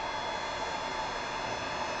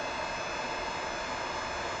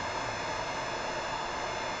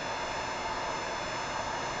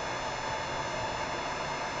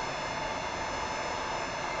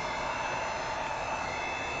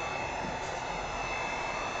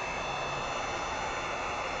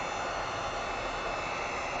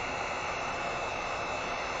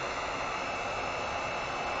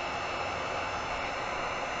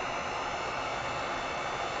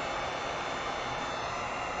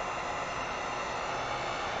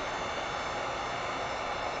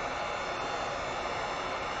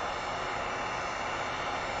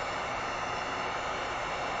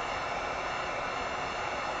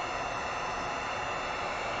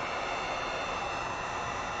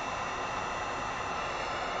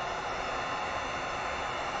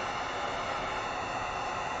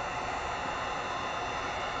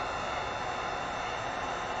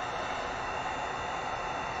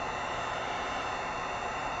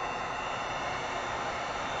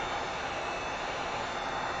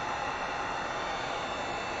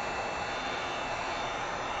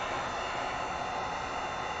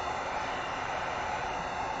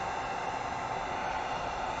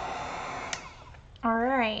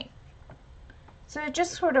 Alright, so it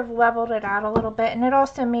just sort of leveled it out a little bit, and it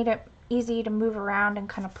also made it easy to move around and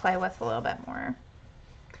kind of play with a little bit more.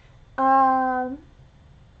 I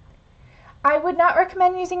would not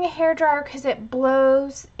recommend using a hairdryer because it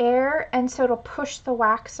blows air, and so it'll push the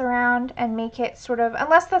wax around and make it sort of,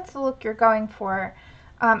 unless that's the look you're going for,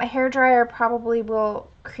 a hairdryer probably will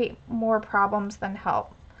create more problems than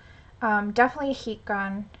help. Definitely a heat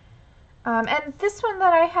gun. And this one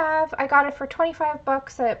that I have, I got it for 25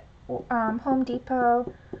 bucks at Home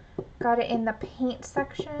Depot. Got it in the paint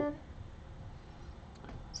section.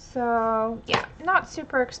 So yeah, not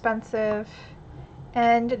super expensive.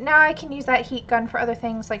 And now I can use that heat gun for other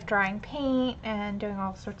things like drying paint and doing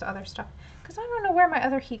all sorts of other stuff. Because I don't know where my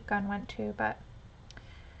other heat gun went to, but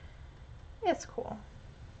it's cool.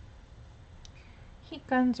 Heat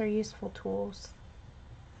guns are useful tools.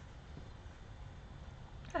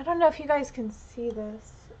 I don't know if you guys can see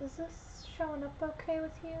this. Is this showing up okay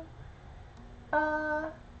with you? Oh,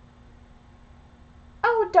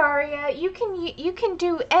 Daria, you can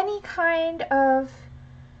do any kind of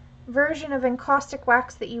version of encaustic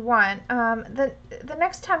wax that you want. The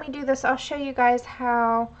next time we do this, I'll show you guys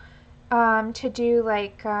how to do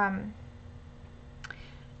like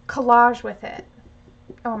collage with it.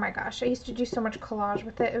 Oh my gosh, I used to do so much collage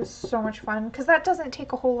with it. It was so much fun because that doesn't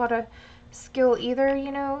take a whole lot of skill either, you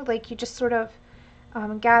know, like you just sort of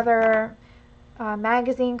gather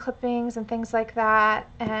magazine clippings and things like that,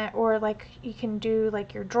 or like you can do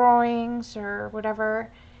like your drawings or whatever,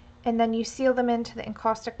 And then you seal them into the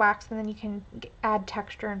encaustic wax, and then you can add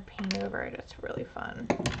texture and paint over it. It's really fun.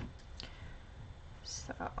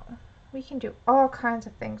 So we can do all kinds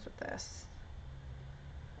of things with this.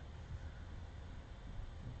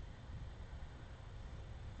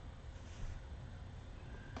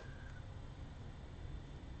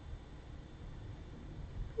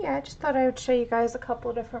 Yeah, I just thought I would show you guys a couple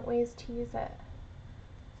of different ways to use it.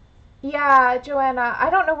 Yeah, Joanna, I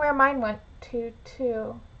don't know where mine went to,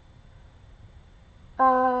 too.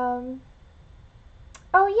 Oh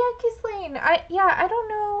yeah, Ghislaine. I don't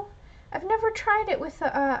know. I've never tried it with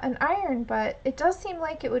an iron, but it does seem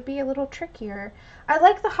like it would be a little trickier. I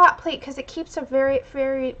like the hot plate because it keeps a very,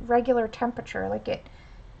 very regular temperature. Like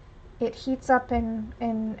it heats up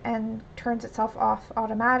and turns itself off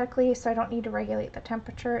automatically, so I don't need to regulate the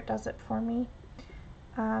temperature. It does it for me.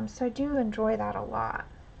 So I do enjoy that a lot.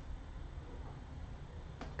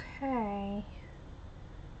 Okay.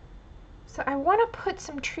 So I want to put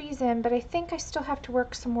some trees in, but I think I still have to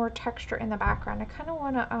work some more texture in the background. I kind of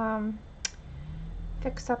want to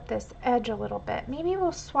fix up this edge a little bit. Maybe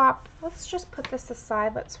we'll swap. Let's just put this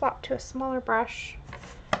aside. Let's swap to a smaller brush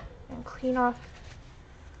and clean off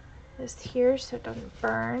this here so it doesn't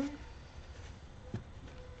burn.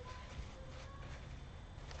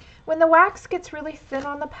 When the wax gets really thin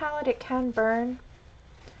on the palette, it can burn.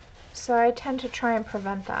 So I tend to try and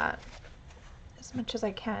prevent that as much as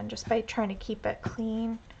I can, just by trying to keep it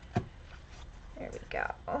clean. There we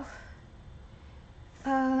go.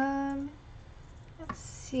 Let's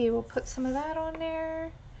see, we'll put some of that on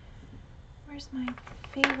there. Where's my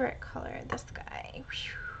favorite color? This guy.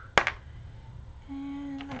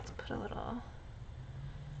 And let's put a little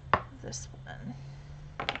of this one.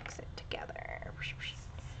 Mix it together.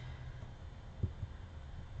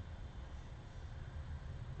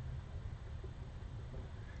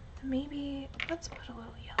 Maybe let's put a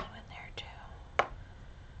little yellow in there too,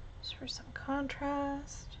 just for some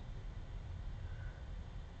contrast.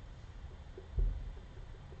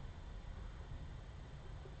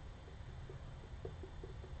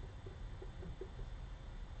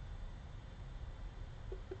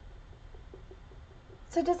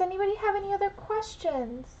 So does anybody have any other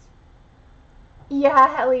questions?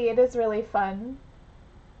 Yeah, Helly, it is really fun.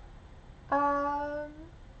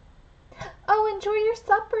 Oh, enjoy your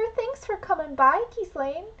supper. Thanks for coming by,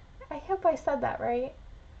 Ghislaine. I hope I said that right.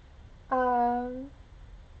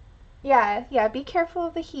 Yeah, be careful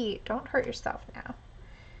of the heat. Don't hurt yourself now.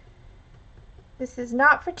 This is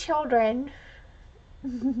not for children.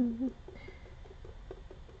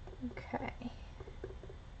 Okay.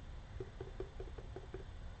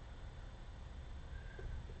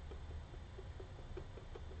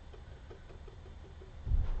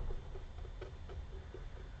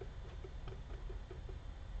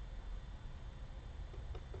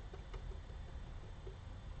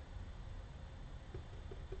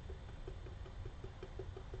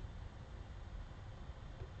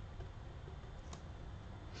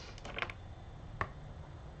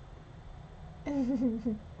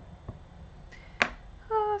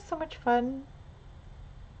 Oh, so much fun.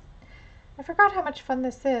 I forgot how much fun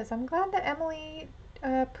this is. I'm glad that Emily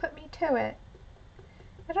put me to it.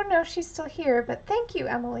 I don't know if she's still here, but thank you,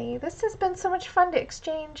 Emily. This has been so much fun to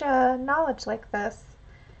exchange knowledge like this.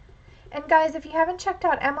 And guys, if you haven't checked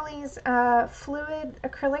out Emily's fluid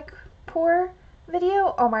acrylic pour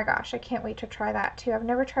video, oh my gosh, I can't wait to try that too. I've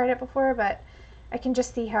never tried it before, but I can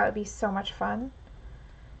just see how it'd be so much fun.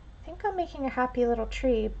 I think I'm making a happy little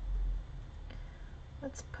tree.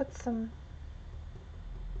 Let's put some...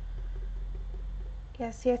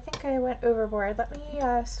 Yeah, see, I think I went overboard. Let me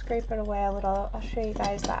scrape it away a little. I'll show you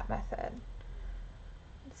guys that method.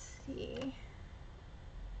 Let's see.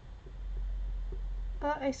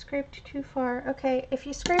 Oh, I scraped too far. Okay, if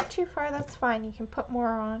you scrape too far, that's fine. You can put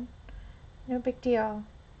more on. No big deal.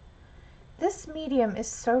 This medium is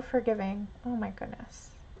so forgiving. Oh my goodness.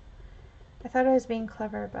 I thought I was being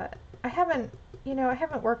clever, but I haven't, I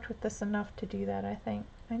haven't worked with this enough to do that, I think.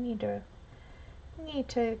 I need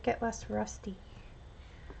to get less rusty.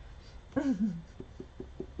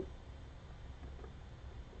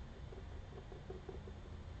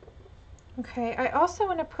 Okay, I also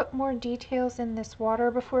want to put more details in this water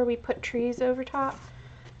before we put trees over top.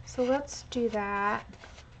 So let's do that.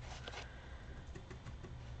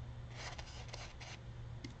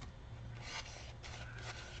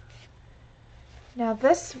 Now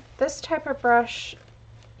this type of brush,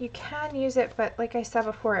 you can use it, but like I said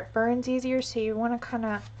before, it burns easier, so you want to kind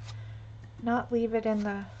of not leave it in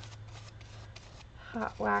the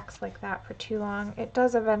hot wax like that for too long. It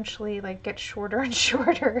does eventually get shorter and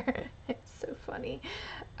shorter. It's so funny.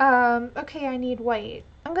 Okay, I need white.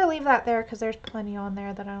 I'm going to leave that there because there's plenty on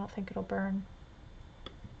there that I don't think it'll burn.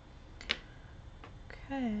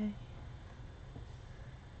 Okay.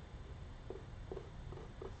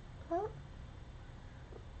 Well,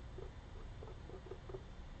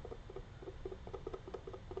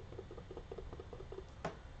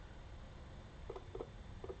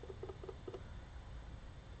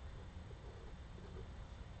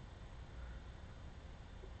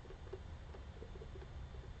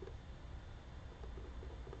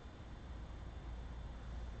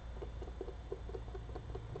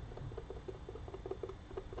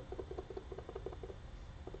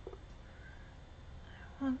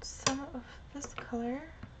 I want some of this color.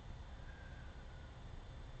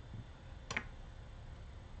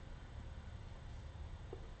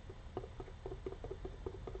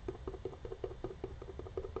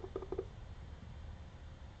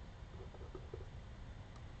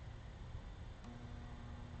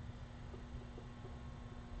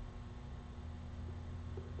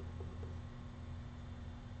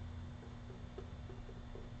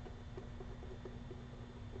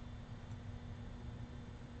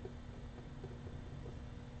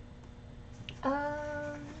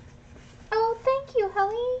 Oh, thank you,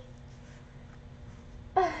 Helly.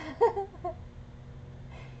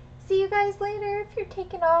 See you guys later if you're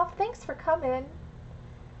taking off. Thanks for coming.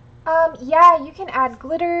 Yeah, you can add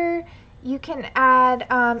glitter. You can add,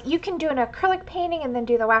 you can do an acrylic painting and then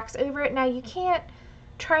do the wax over it. Now, you can't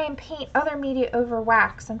try and paint other media over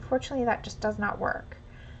wax. Unfortunately, that just does not work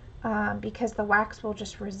because the wax will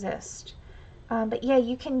just resist. But yeah,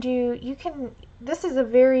 you can, this is a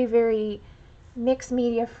very, very mixed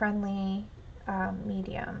media friendly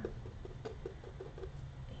medium.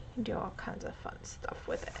 You can do all kinds of fun stuff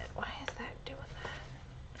with it. Why is that doing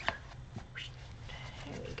that?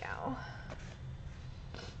 Here we go.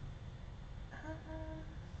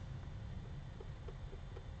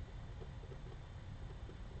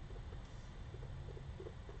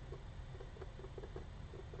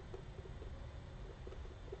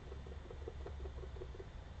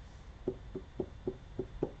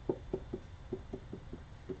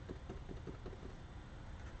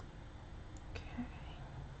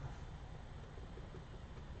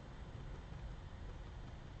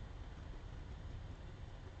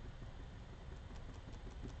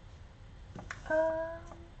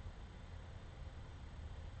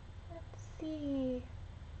 Let's see.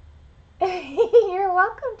 You're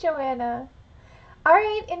welcome, Joanna. All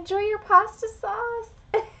right, enjoy your pasta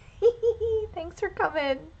sauce. Thanks for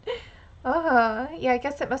coming. Yeah, I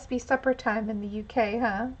guess it must be supper time in the UK,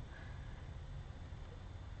 huh?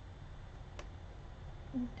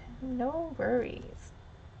 No worries.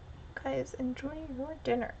 Guys, enjoy your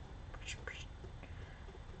dinner.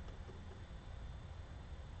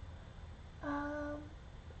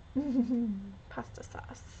 Pasta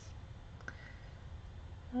sauce.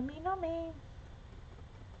 Nummy, nummy.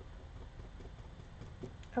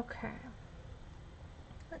 Okay.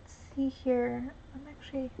 Let's see here. I'm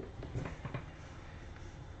actually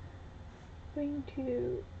going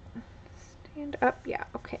to stand up. Yeah,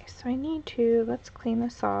 okay. So I need to, let's clean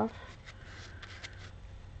this off.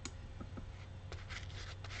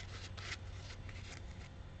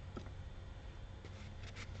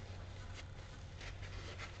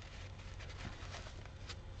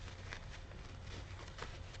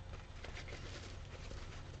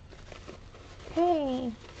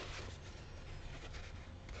 Hey.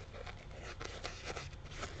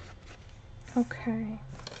 Okay.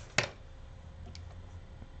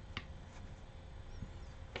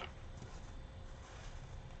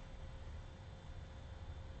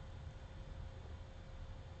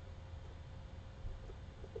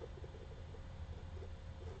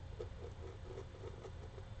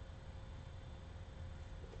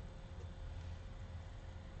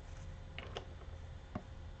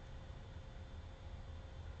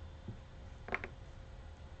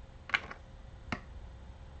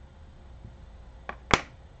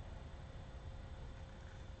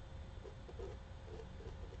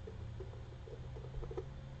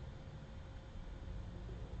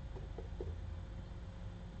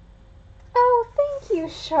 Oh, thank you,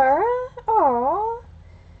 Shara. Aw,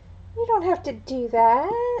 you don't have to do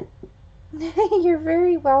that. You're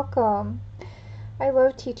very welcome. I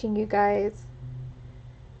love teaching you guys.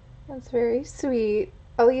 That's very sweet.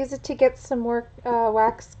 I'll use it to get some more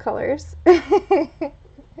wax colors.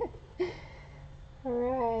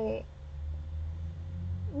 Alright.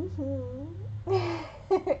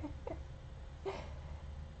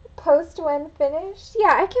 Post when finished?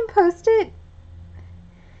 Yeah, I can post it.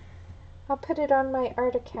 I'll put it on my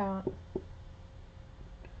art account.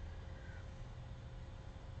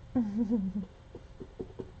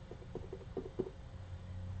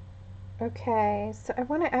 Okay, so I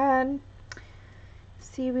want to add,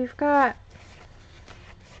 see, we've got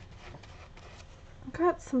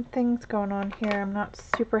some things going on here I'm not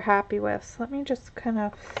super happy with, so let me just kind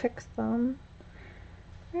of fix them.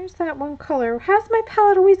 Where's that one color? How's my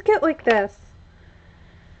palette always get like this?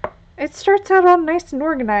 It starts out all nice and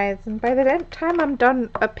organized, and by the time I'm done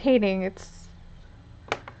a painting, it's...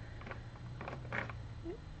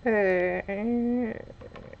 no.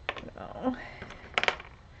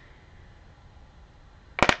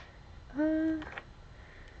 Is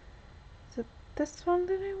it this one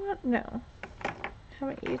that I want? No. I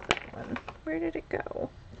haven't used that one. Where did it go?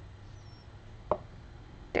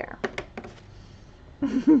 There.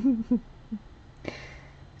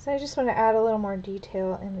 So I just want to add a little more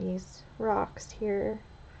detail in these rocks here.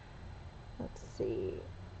 Let's see.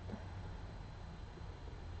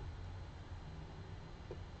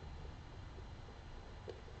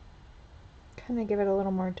 Kind of give it a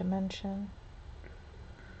little more dimension.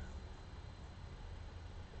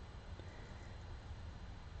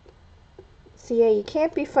 So yeah, you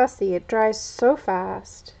can't be fussy. It dries so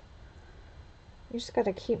fast. You just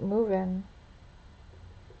gotta keep moving.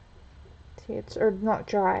 See, it's, or not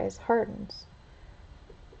dries, hardens.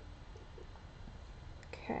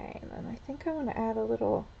 Okay, and then I think I want to add a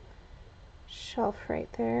little shelf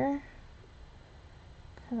right there.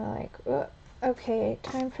 Kind of like, okay,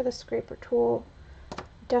 time for the scraper tool.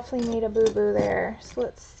 Definitely made a boo-boo there. So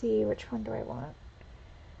let's see, which one do I want?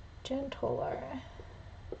 Gentler.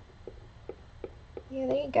 Yeah,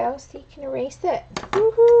 there you go. So you can erase it.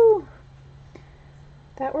 Woohoo!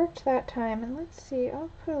 That worked that time. And let's see, I'll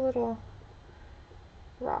put a little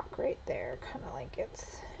rock right there, kind of like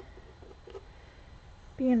it's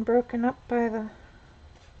being broken up by the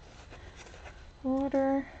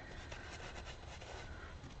water.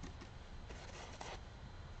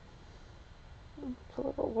 Put a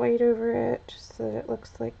little white over it just so that it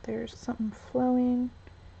looks like there's something flowing.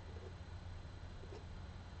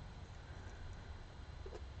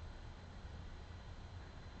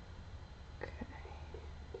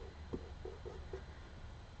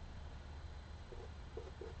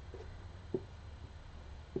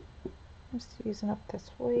 Just using up this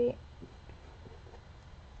white.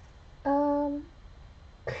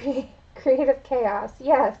 Creative chaos,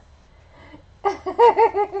 yes.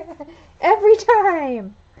 Every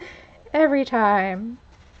time. Every time.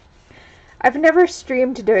 I've never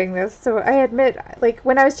streamed doing this, so I admit, like,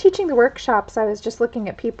 when I was teaching the workshops, I was just looking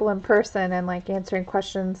at people in person and, like, answering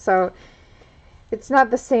questions, so it's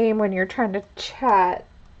not the same when you're trying to chat.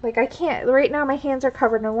 Like, I can't, right now my hands are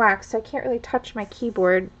covered in wax, so I can't really touch my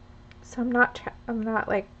keyboard. So I'm not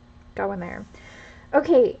like going there.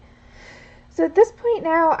 Okay, so at this point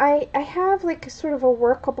now I have like sort of a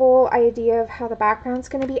workable idea of how the background's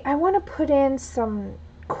going to be. I want to put in some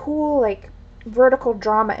cool like vertical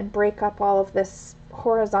drama and break up all of this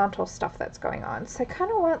horizontal stuff that's going on. So I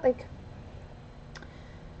kind of want like,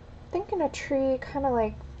 thinking a tree, kind of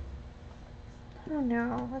like, I don't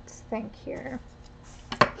know, let's think here.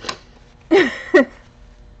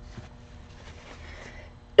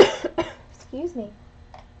 Excuse me.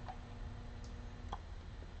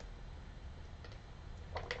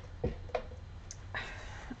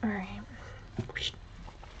 All right. Let's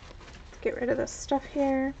get rid of this stuff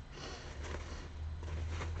here.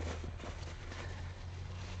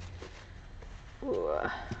 Ooh.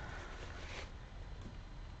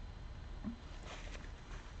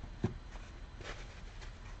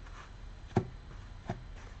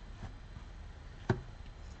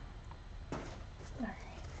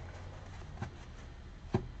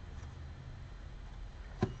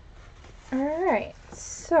 Alright,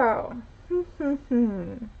 so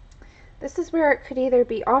this is where it could either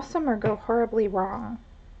be awesome or go horribly wrong.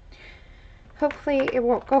 Hopefully it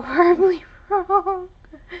won't go horribly wrong.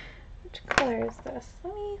 Which color is this?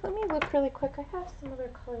 Let me look really quick. I have some other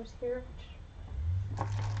colors here. There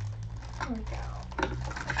we go.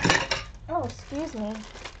 Oh, excuse me.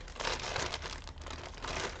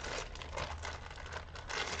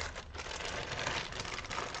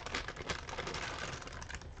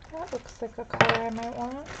 That looks like a color I might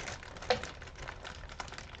want.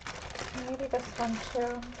 Maybe this one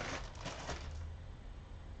too.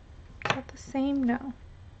 Is that the same? No.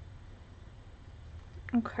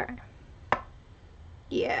 Okay.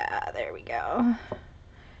 Yeah, there we go.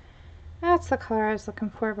 That's the color I was looking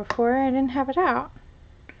for before. I didn't have it out.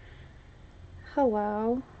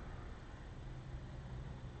 Hello.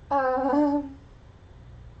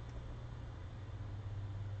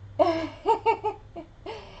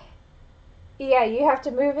 Yeah, you have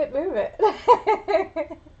to move it, move it.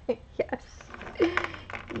 Yes.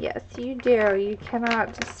 Yes, you do. You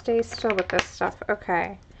cannot just stay still with this stuff.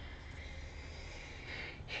 Okay.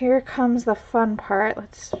 Here comes the fun part.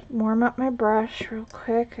 Let's warm up my brush real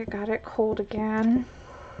quick. I got it cold again.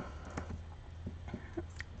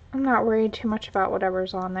 I'm not worried too much about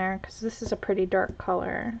whatever's on there because this is a pretty dark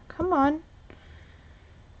color. Come on.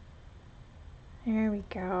 There we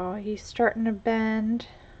go. He's starting to bend.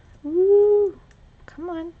 Woo! Come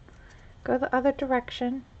on. Go the other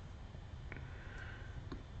direction.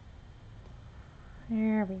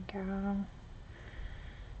 There we go.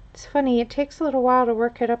 It's funny, it takes a little while to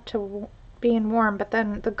work it up to being warm, but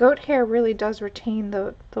then the goat hair really does retain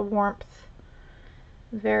the warmth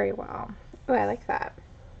very well. Oh, I like that.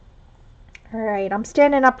 Alright, I'm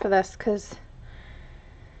standing up for this because,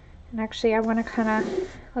 and actually I want to kind of,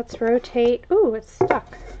 let's rotate. Ooh, it's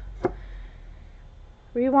stuck.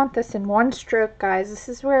 We want this in one stroke, guys. This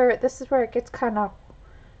is where it gets kind of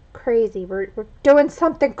crazy. We're doing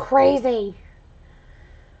something crazy.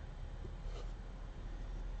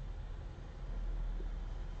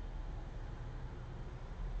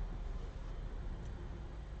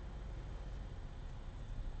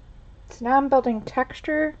 So now I'm building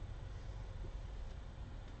texture.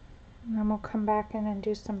 And then we'll come back in and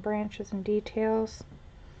do some branches and details.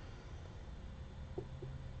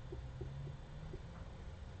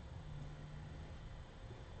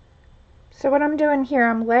 So what I'm doing here,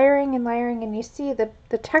 I'm layering and layering, and you see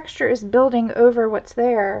the texture is building over what's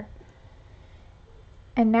there.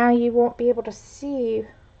 And now you won't be able to see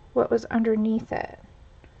what was underneath it.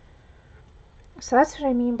 So that's what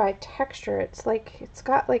I mean by texture. It's like, it's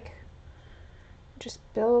got like, just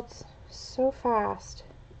builds so fast.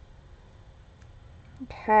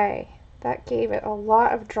 Okay, that gave it a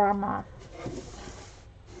lot of drama.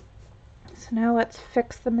 So now let's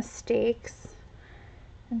fix the mistakes.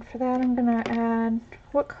 And for that I'm gonna add,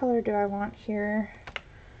 what color do I want here?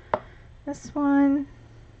 This one.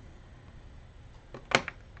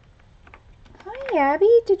 Hi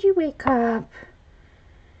Abby, did you wake up?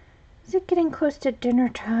 Is it getting close to dinner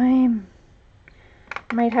time?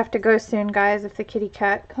 I might have to go soon, guys, if the kitty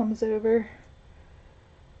cat comes over.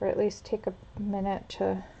 Or at least take a minute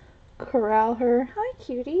to corral her. Hi,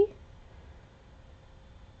 cutie.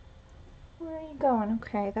 Where are you going?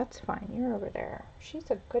 Okay, that's fine. You're over there.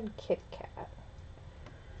 She's a good kitty cat.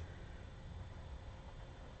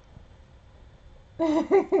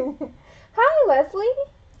 Hi, Leslie.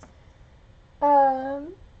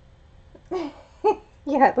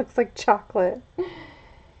 Yeah, it looks like chocolate.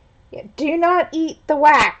 Yeah, do not eat the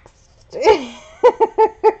wax.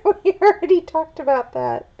 We already talked about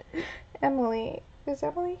that. Emily. Is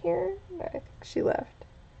Emily here? No, I think she left.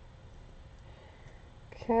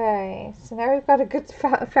 Okay, so now we've got a good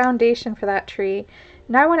foundation for that tree.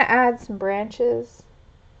 Now I want to add some branches.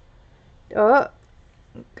 Oh,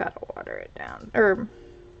 gotta water it down. Or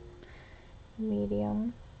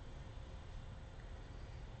medium.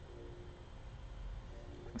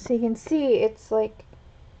 So you can see it's like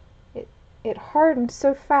it hardens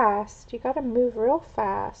so fast. You gotta move real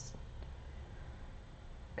fast.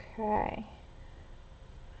 Okay.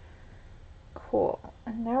 Cool.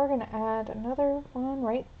 And now we're gonna add another one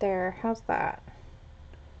right there. How's that?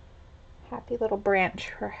 Happy little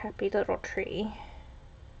branch for a happy little tree.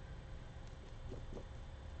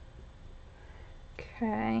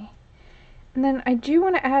 Okay. And then I do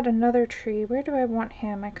want to add another tree. Where do I want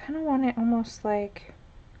him? I kind of want it almost like,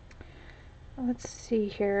 let's see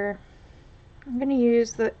here. I'm going to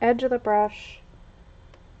use the edge of the brush.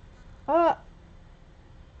 Oh!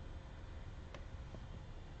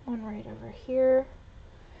 One right over here.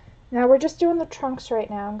 Now we're just doing the trunks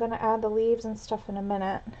right now. I'm going to add the leaves and stuff in a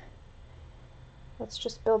minute. Let's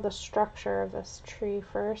just build the structure of this tree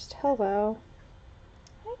first. Hello.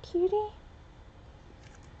 Hi, cutie.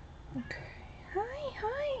 Okay.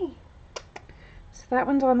 Hi. So that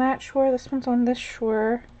one's on that shore. This one's on this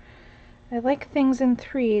shore. I like things in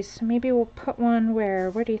threes, so maybe we'll put one where?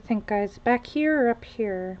 Where do you think, guys? Back here or up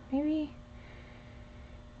here?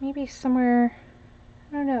 Maybe somewhere,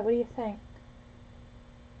 I don't know, what do you think?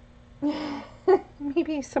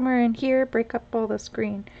 Maybe somewhere in here, break up all this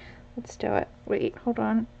green. Let's do it. Wait, hold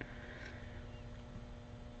on.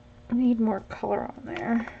 I need more color on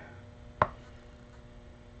there.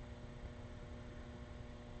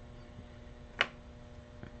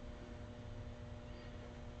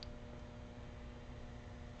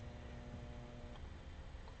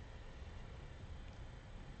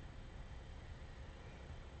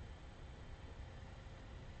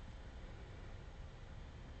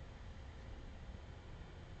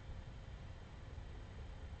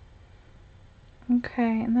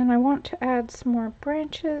 Okay, and then I want to add some more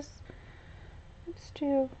branches. Let's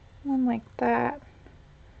do one like that.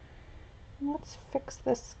 Let's fix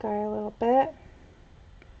this guy a little bit.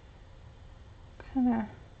 Kind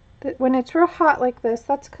of, when it's real hot like this,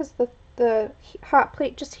 that's because the hot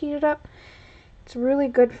plate just heated up. It's really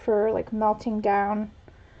good for like melting down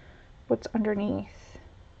what's underneath.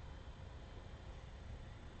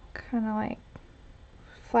 Kind of like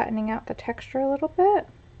flattening out the texture a little bit.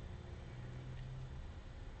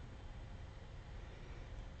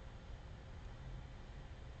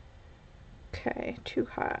 Okay, too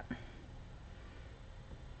hot.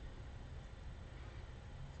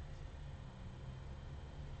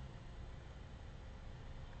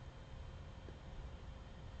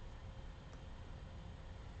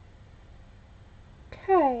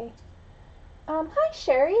 Okay. Hi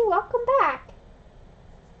Sherry, welcome back.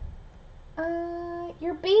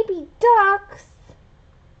 Your baby ducks.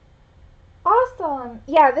 Awesome.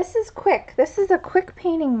 Yeah, this is quick. This is a quick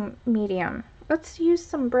painting medium. Let's use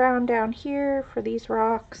some brown down here for these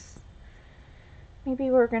rocks. Maybe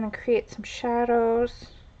we're going to create some shadows.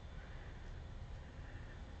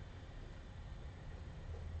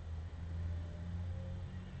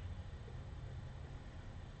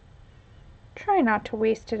 Try not to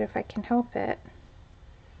waste it if I can help it.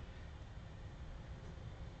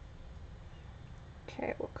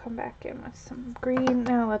 Okay, we'll come back in with some green.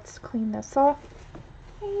 Now let's clean this off.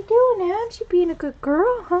 How you doing, Ange? You being a good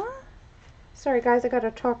girl, huh? Sorry guys, I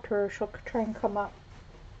gotta talk to her. She'll try and come up.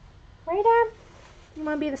 Right, Em? You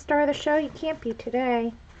wanna be the star of the show? You can't be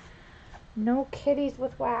today. No kitties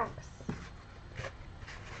with wax.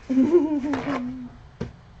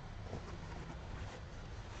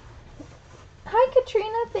 Hi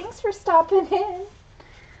Katrina, thanks for stopping in.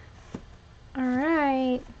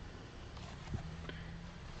 Alright.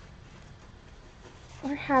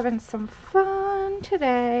 We're having some fun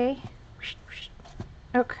today.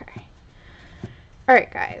 Okay.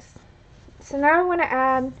 Alright guys. So now I want to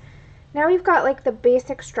add, now we've got like the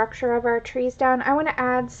basic structure of our trees down. I want to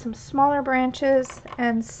add some smaller branches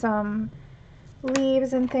and some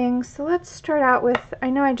leaves and things. So let's start out with, I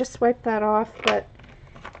know I just wiped that off, but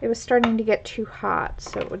it was starting to get too hot,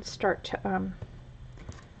 so it would start to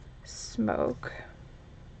smoke.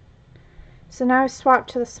 So now I swap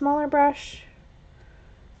to the smaller brush.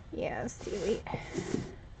 Yeah, seaweed.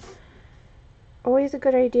 Always a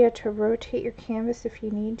good idea to rotate your canvas if you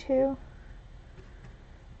need to.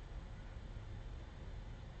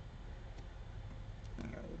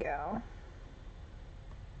 There we go.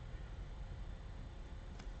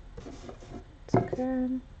 That's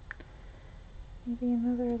good. Maybe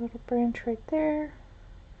another little branch right there.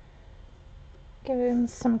 Give him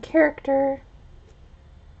some character.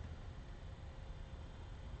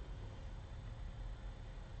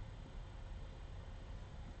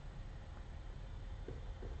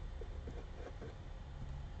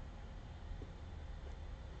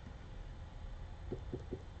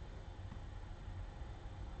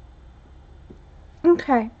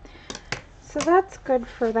 Okay, so that's good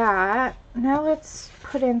for that. Now let's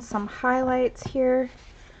put in some highlights here.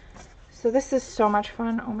 So this is so much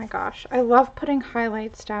fun. Oh my gosh, I love putting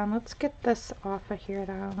highlights down. Let's get this off of here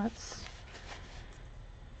now. Let's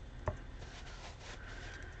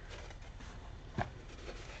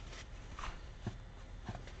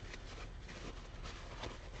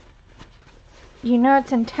you know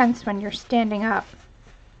it's intense when you're standing up.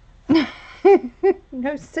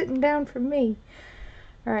 No sitting down for me.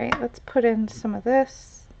 Alright, let's put in some of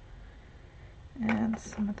this and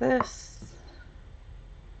some of this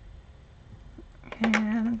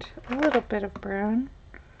and a little bit of brown.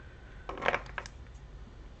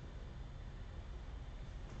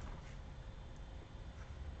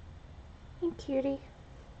 Hey, cutie.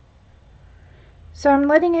 So I'm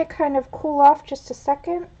letting it kind of cool off just a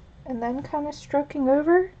second and then kind of stroking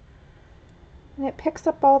over. And it picks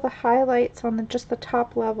up all the highlights on just the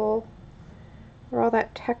top level where all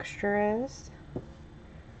that texture is.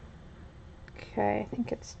 Okay, I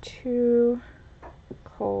think it's too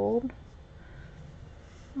cold.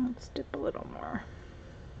 Let's dip a little more.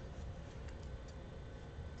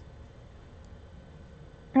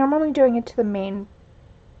 And I'm only doing it to the main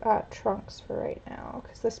trunks for right now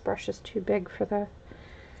because this brush is too big for the...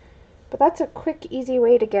 But that's a quick, easy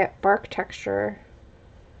way to get bark texture.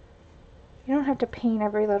 You don't have to paint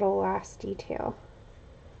every little last detail.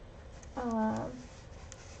 Oh,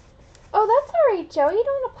 that's alright, Joey.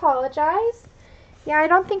 Don't apologize. Yeah, I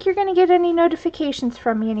don't think you're going to get any notifications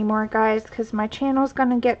from me anymore, guys, because my channel's going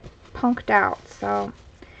to get punked out. So,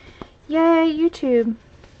 yay, YouTube.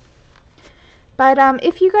 But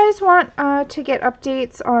if you guys want to get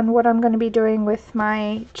updates on what I'm going to be doing with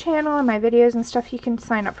my channel and my videos and stuff, you can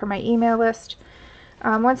sign up for my email list.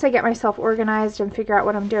 Once I get myself organized and figure out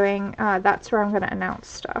what I'm doing, that's where I'm going to announce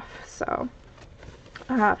stuff. So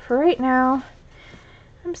for right now,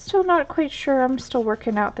 I'm still not quite sure. I'm still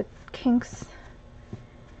working out the kinks.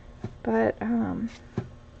 But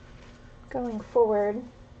going forward,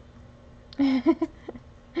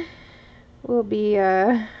 we'll be,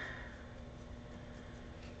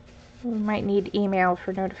 we might need email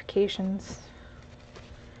for notifications.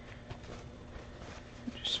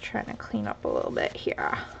 I'm just trying to clean up a little bit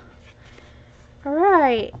here.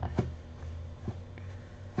 Alright.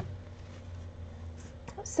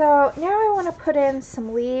 So now I want to put in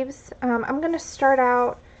some leaves. I'm going to start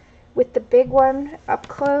out with the big one up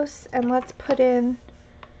close, and let's put in,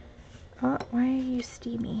 oh, why are you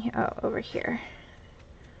steamy? Oh, over here.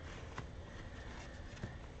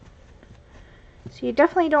 So you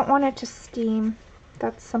definitely don't want it to steam.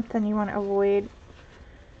 That's something you want to avoid.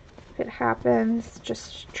 If it happens,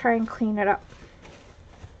 just try and clean it up.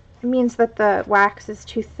 It means that the wax is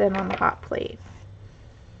too thin on the hot plate.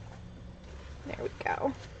 There we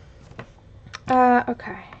go.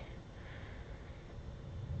 Okay.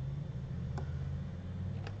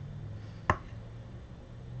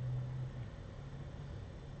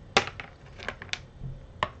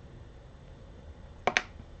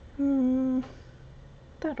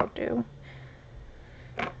 That'll do.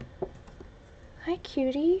 Hi,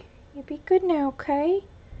 cutie. You be good now, okay?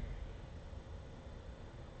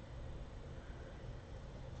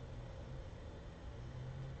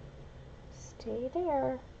 Stay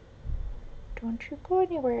there. Don't you go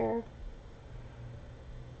anywhere.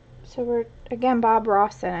 So we're, again, Bob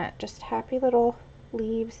Ross in it. Just happy little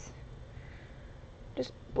leaves.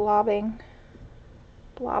 Just blobbing.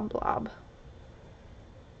 Blob, blob.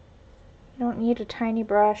 You don't need a tiny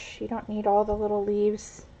brush. You don't need all the little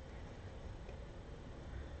leaves,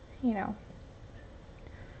 you know,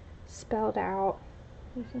 spelled out.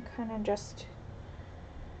 You can kind of just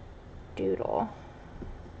doodle.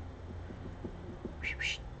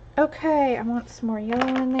 Okay, I want some more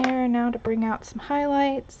yellow in there now to bring out some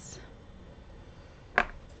highlights. Hi,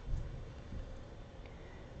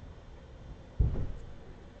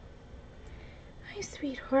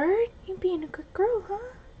 sweetheart. You being a good girl, huh?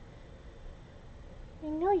 I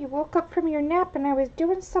know, you woke up from your nap and I was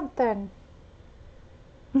doing something.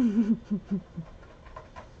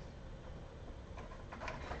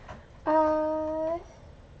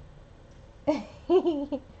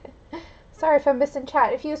 Sorry if I'm missing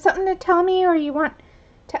chat. If you have something to tell me or you want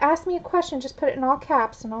to ask me a question, just put it in all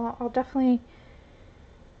caps and I'll definitely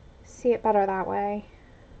see it better that way.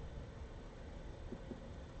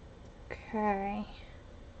 Okay.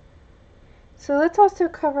 So let's also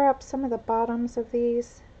cover up some of the bottoms of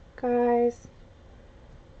these guys.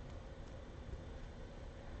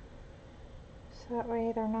 So that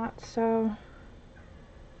way they're not so...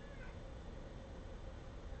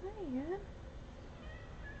 Oh yeah.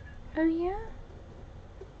 Oh yeah?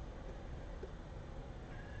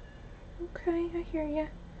 Okay, I hear ya.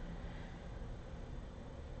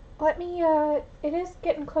 Let me, it is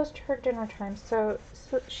getting close to her dinner time, so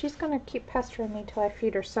she's gonna keep pestering me till I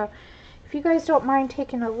feed her. So if you guys don't mind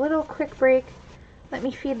taking a little quick break, let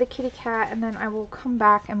me feed the kitty cat and then I will come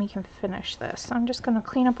back and we can finish this. So I'm just gonna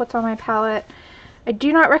clean up what's on my palette. I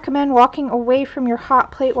do not recommend walking away from your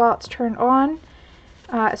hot plate while it's turned on,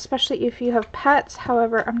 especially if you have pets.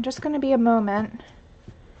 However, I'm just gonna be a moment.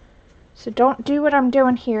 So don't do what I'm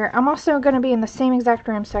doing here. I'm also gonna be in the same exact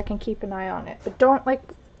room so I can keep an eye on it. But don't like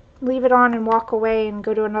leave it on and walk away and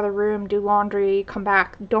go to another room, do laundry, come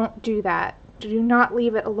back. Don't do that. Do not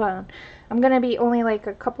leave it alone. I'm going to be only like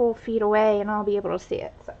a couple feet away and I'll be able to see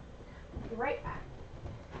it. So, I'll be right back.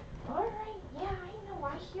 Alright, yeah, I know,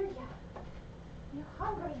 I hear ya. You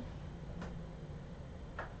hungry?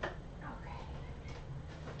 Okay.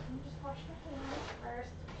 Let me just wash my hands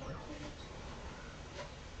first.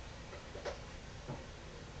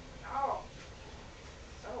 Oh,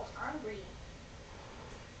 so hungry.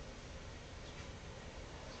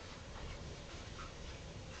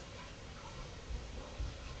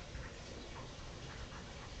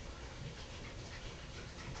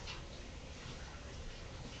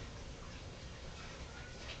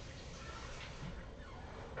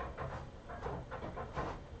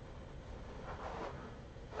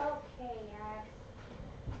 Okay, Alex.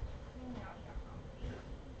 You know you're hungry.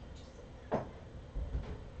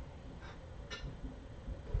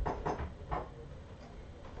 Just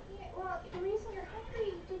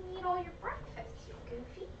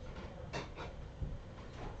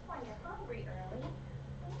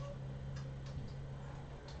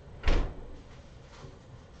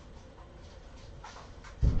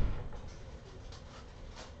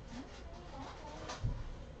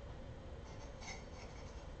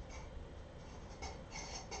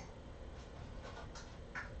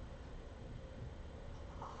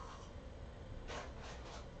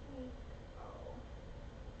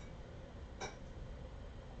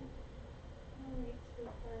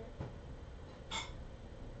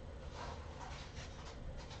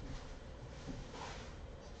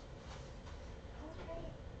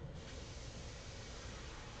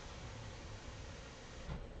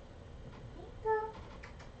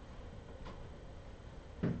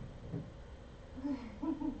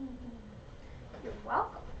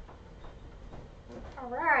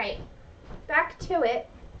to it.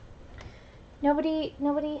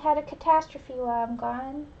 Nobody had a catastrophe while I'm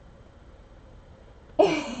gone.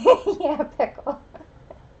 Yeah, pickle.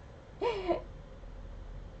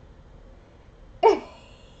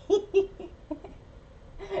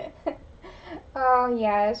 Oh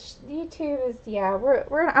yeah, YouTube is, yeah.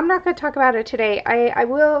 I'm not gonna talk about it today. I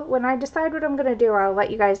will when I decide what I'm gonna do. I'll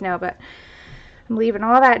let you guys know. But I'm leaving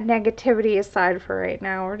all that negativity aside for right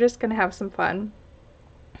now. We're just gonna have some fun.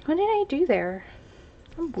 What did I do there?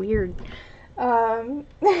 I'm weird. All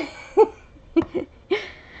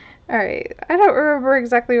right. I don't remember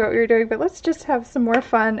exactly what we were doing, but let's just have some more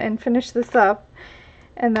fun and finish this up,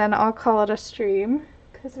 and then I'll call it a stream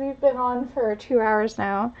because we've been on for 2 hours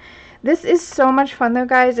now. This is so much fun though,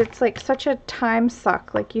 guys. It's like such a time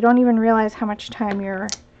suck. Like you don't even realize how much time you're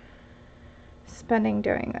spending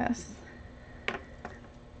doing this.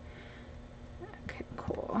 Okay,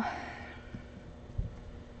 cool.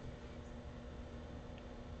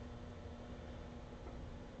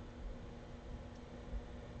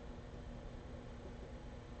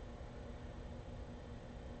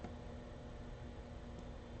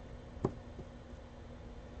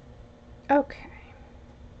 Okay.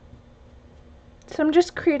 So I'm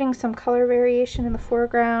just creating some color variation in the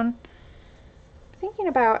foreground. I'm thinking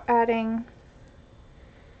about adding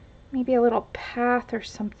maybe a little path or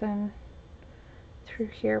something through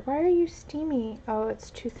here. Why are you steamy? Oh,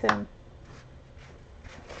 it's too thin.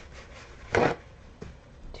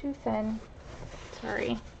 Too thin.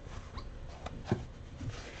 Sorry.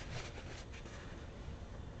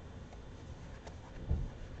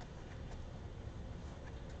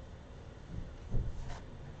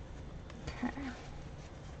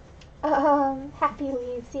 Happy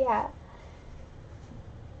leaves, yeah.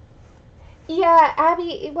 Yeah,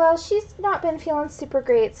 Abby, well, she's not been feeling super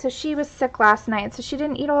great, so she was sick last night, so she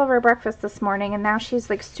didn't eat all of her breakfast this morning, and now she's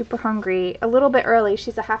like super hungry. A little bit early.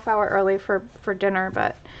 She's a half hour early for dinner,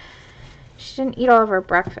 but she didn't eat all of her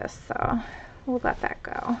breakfast, so we'll let that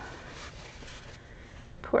go.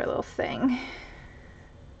 Poor little thing.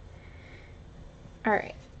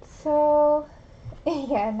 Alright, so,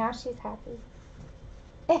 yeah, now she's happy.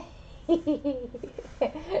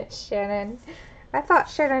 Shannon. I thought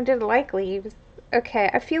Shannon didn't like leaves. Okay,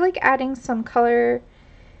 I feel like adding some color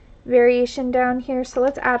variation down here, so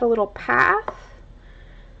let's add a little path.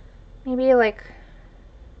 Maybe like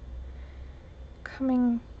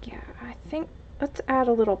coming, yeah, I think let's add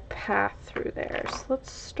a little path through there. So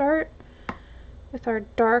let's start with our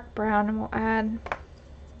dark brown and we'll add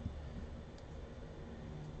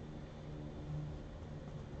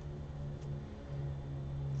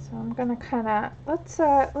so I'm gonna kinda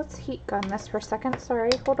let's heat gun this for a second. Sorry,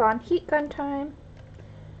 hold on. Heat gun time.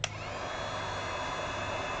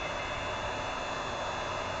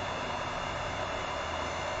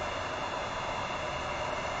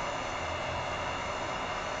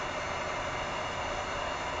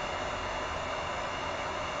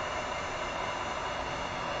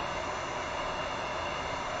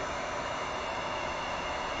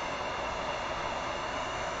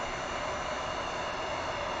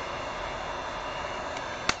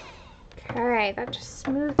 Okay, that just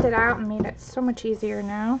smoothed it out and made it so much easier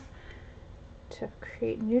now to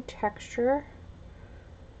create new texture.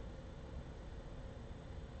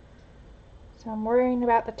 So I'm worrying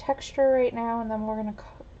about the texture right now, and then we're going to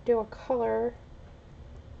do a color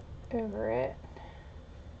over it.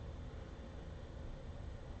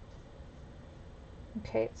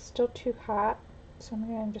 Okay, it's still too hot, so I'm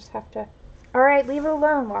going to just have to... Alright, leave it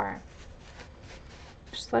alone, Lauren.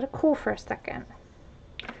 Just let it cool for a second.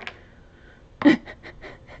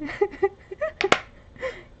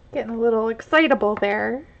 Getting a little excitable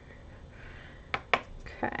there.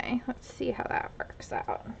 Okay, let's see how that works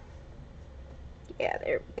out. Yeah,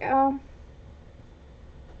 there we go.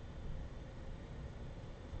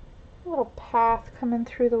 A little path coming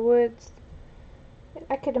through the woods.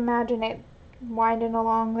 I could imagine it winding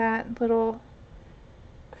along that little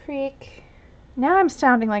creek. Now I'm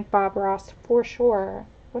sounding like Bob Ross for sure.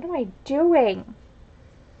 What am I doing?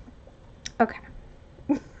 Okay.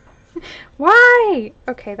 Why?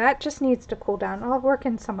 Okay, that just needs to cool down. I'll work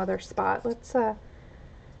in some other spot. Let's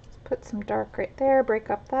put some dark right there, break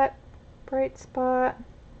up that bright spot.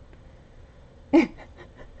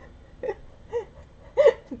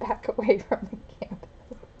 Back away from the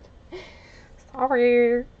camera.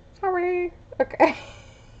 Sorry. Sorry. Okay.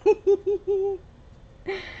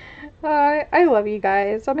 I love you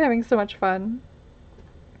guys. I'm having so much fun.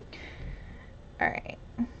 Alright.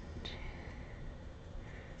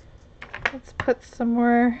 Let's put some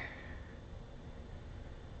more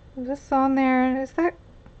of this on there. Is that,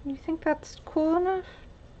 you think that's cool enough?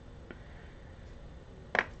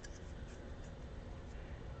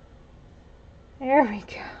 There we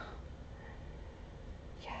go.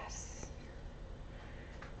 Yes.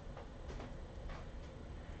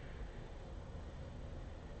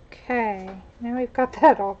 Okay, now we've got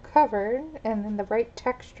that all covered and in the right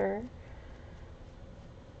texture.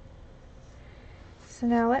 So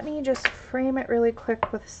now let me just frame it really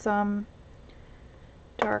quick with some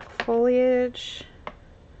dark foliage.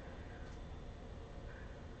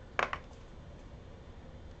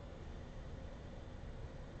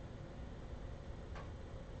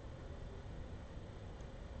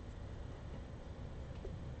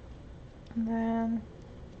 And then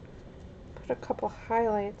put a couple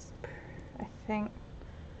highlights, I think.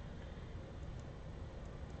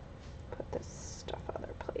 Put this stuff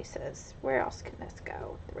other places. Where else can this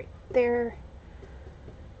go? Right there.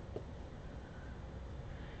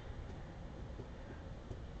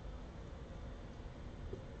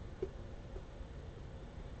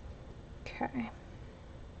 Okay.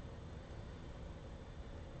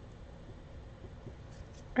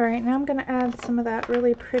 Alright, now I'm going to add some of that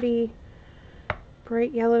really pretty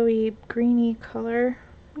bright yellowy greeny color.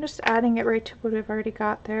 I'm just adding it right to what I've already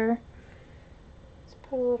got there. Let's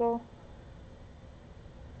put a little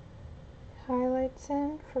highlights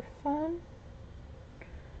in for fun.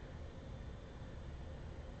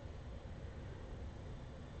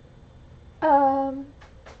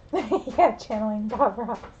 Yeah, channeling Bob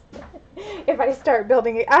Ross. If I start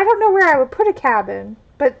building it, I don't know where I would put a cabin,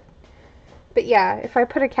 but yeah, if I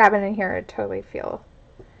put a cabin in here, I'd totally feel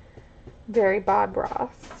very Bob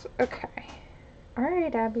Ross. Okay. All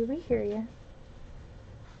right, Abby, we hear you.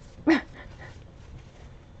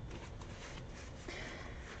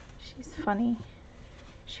 She's funny.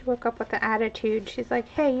 She woke up with an attitude. She's like,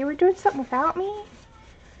 hey, you were doing something without me?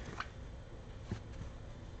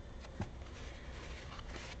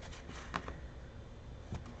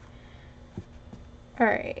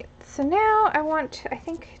 Alright, so now I want, I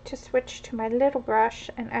think, to switch to my little brush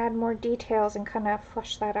and add more details and kind of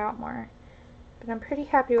flush that out more. But I'm pretty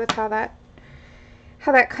happy with how that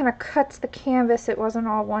kind of cuts the canvas. It wasn't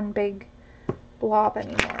all one big blob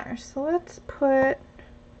anymore. So let's put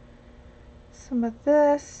some of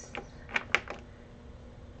this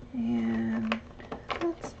and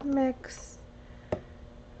let's mix a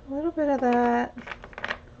little bit of that,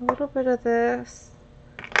 a little bit of this.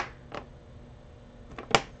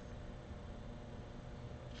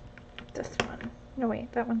 This one. No,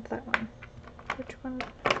 wait, that one's that one. Which one?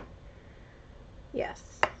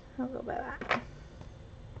 Yes, a little bit of that.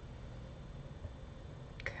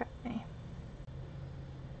 Okay.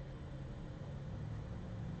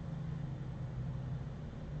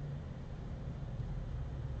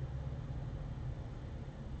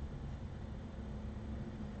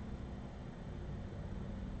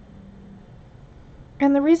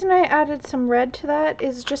 And the reason I added some red to that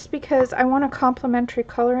is just because I want a complementary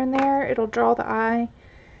color in there. It'll draw the eye.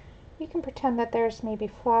 You can pretend that there's maybe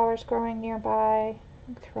flowers growing nearby,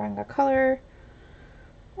 throwing a color.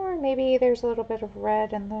 Or maybe there's a little bit of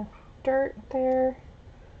red in the dirt there.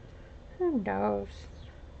 Who knows?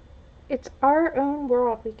 It's our own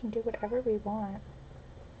world. We can do whatever we want.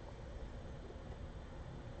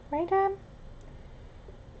 Right, Em?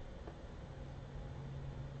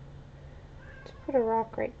 Let's put a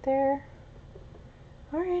rock right there.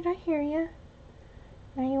 Alright, I hear you.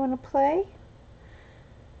 Now you want to play?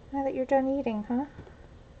 Now that you're done eating, huh?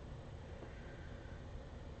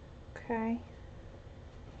 Okay.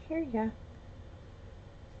 Hear ya.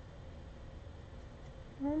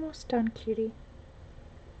 We're almost done, cutie.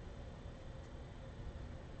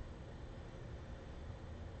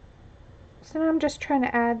 So now I'm just trying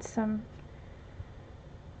to add some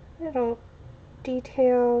little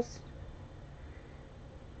details.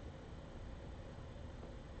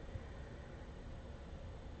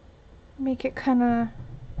 Make it kind of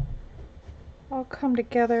all come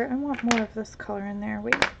together. I want more of this color in there.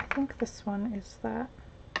 Wait, I think this one is that.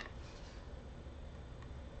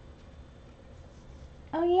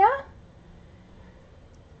 Oh yeah?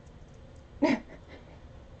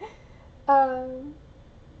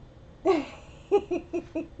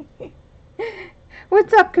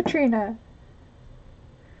 What's up, Katrina?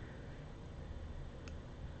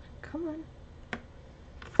 Come on.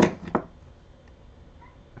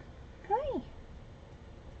 Hi.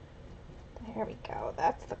 There we go.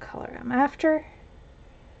 That's the color I'm after.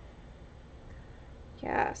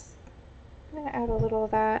 Yes. I'm going to add a little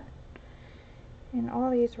of that in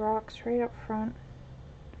all these rocks right up front.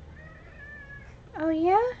 Oh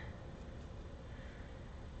yeah?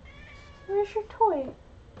 Where's your toy?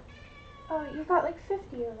 Oh, you got like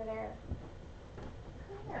 50 over there.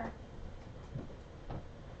 Come here.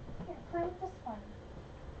 Here, play with this one.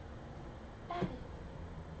 Abby.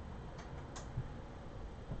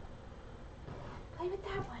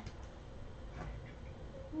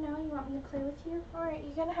 me to play with you? Alright,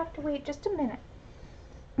 you're gonna have to wait just a minute.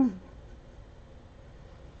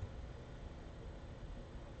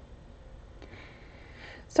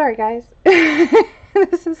 Sorry guys,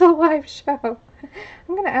 this is a live show.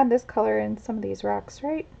 I'm gonna add this color in some of these rocks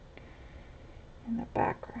right in the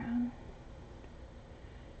background.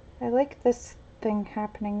 I like this thing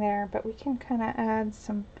happening there, but we can kind of add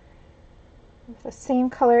some with the same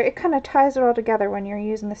color. It kind of ties it all together when you're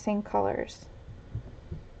using the same colors.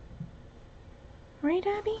 Right,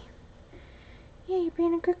 Abby? Yeah, you're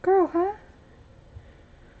being a good girl, huh?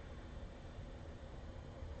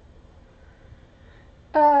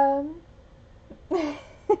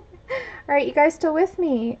 Alright, you guys still with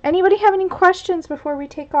me? Anybody have any questions before we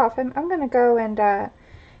take off? I'm gonna go and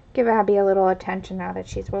give Abby a little attention now that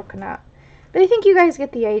she's woken up. But I think you guys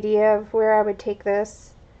get the idea of where I would take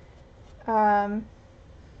this. You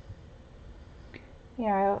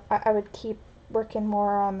know, I would keep working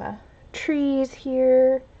more on the trees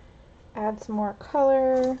here, add some more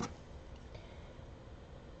color,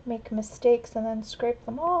 make mistakes and then scrape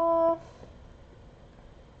them off.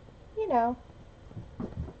 You know,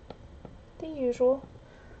 the usual.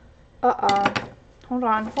 Uh-oh. Hold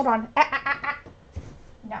on, hold on.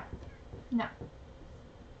 No, no.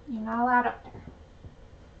 You're not allowed up there.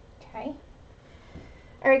 Okay.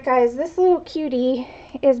 Alright guys, this little cutie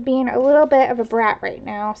is being a little bit of a brat right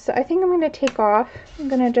now, so I think I'm going to take off. I'm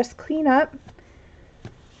going to just clean up.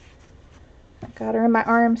 I got her in my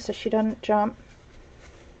arms so she doesn't jump.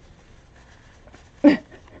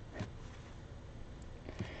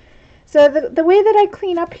 So the way that I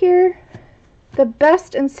clean up here, the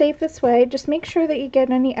best and safest way, just make sure that you get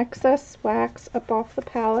any excess wax up off the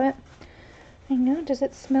palette. I know, does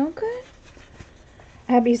it smell good?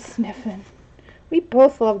 Abby's sniffing. We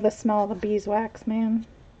both love the smell of the beeswax, man.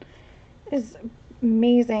 It's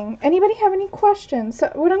amazing. Anybody have any questions?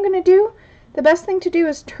 So what I'm going to do, the best thing to do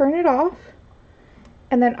is turn it off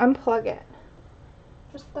and then unplug it.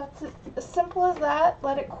 Just that's it. As simple as that.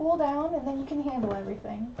 Let it cool down and then you can handle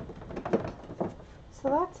everything. So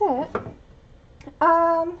that's it.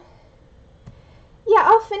 Yeah,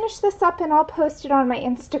 I'll finish this up and I'll post it on my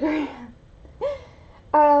Instagram.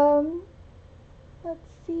 Let's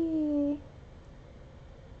see.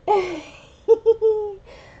 Thank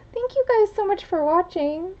you guys so much for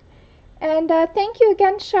watching. And thank you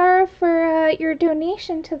again, Shara, for your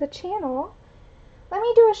donation to the channel. Let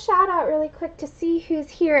me do a shout out really quick to see who's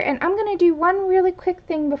here. And I'm going to do one really quick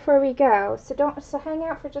thing before we go. So hang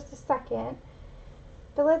out for just a second.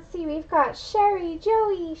 But let's see, we've got Sherry,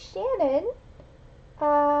 Joey, Shannon,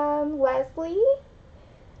 Leslie.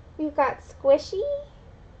 We've got Squishy.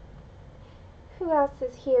 Who else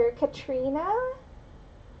is here? Katrina.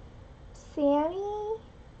 Sammy.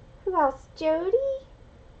 Who else? Jody.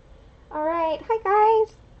 Alright, hi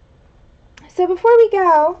guys. So before we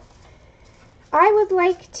go, I would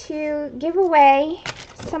like to give away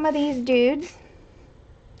some of these dudes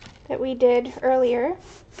that we did earlier.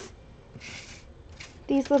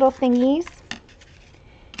 These little thingies.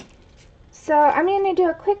 So I'm going to do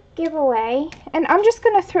a quick giveaway, and I'm just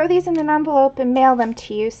going to throw these in an envelope and mail them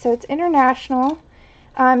to you. So it's international.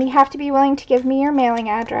 You have to be willing to give me your mailing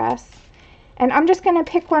address. And I'm just going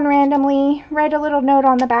to pick one randomly, write a little note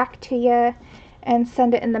on the back to you, and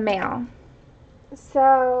send it in the mail.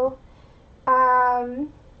 So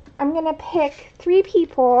I'm going to pick 3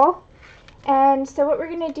 people. And so what we're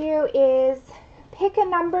going to do is pick a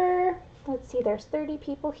number. Let's see, there's 30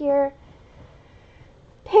 people here.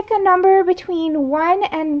 Pick a number between 1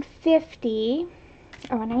 and 50.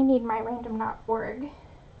 Oh, and I need my random.org.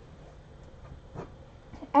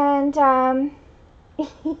 And, hi,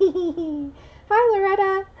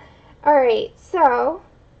 Loretta. Alright, so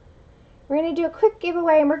we're going to do a quick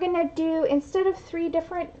giveaway, and we're going to do, instead of 3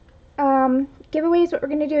 different giveaways, what we're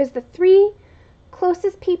going to do is the 3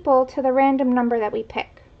 closest people to the random number that we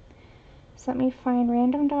pick. So let me find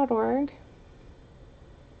random.org.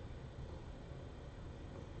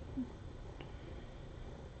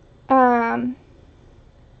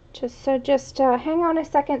 Just hang on a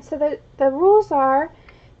second. So the rules are,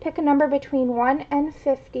 pick a number between 1 and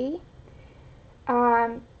 50.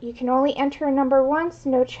 You can only enter a number once,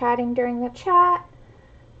 no chatting during the chat.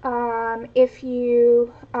 If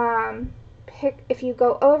you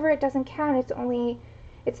go over, it doesn't count.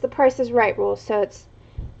 It's the Price is Right rule. So it's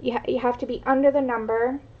you have to be under the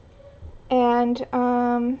number. And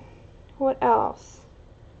what else?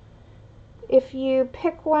 If you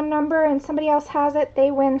pick one number and somebody else has it,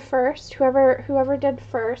 they win first. Whoever did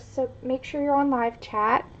first. So make sure you're on live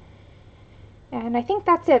chat. And I think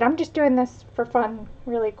that's it. I'm just doing this for fun,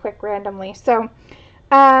 really quick, randomly. So,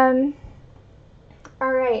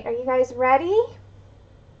 All right, are you guys ready?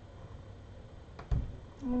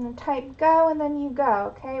 I'm going to type go and then you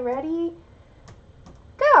go. Okay, ready?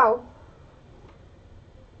 Go.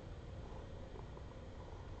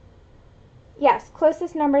 Yes,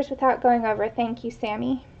 closest numbers without going over. Thank you,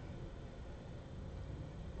 Sammy.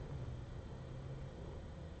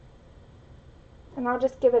 And I'll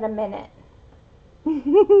just give it a minute.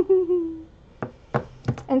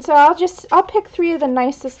 And so I'll pick 3 of the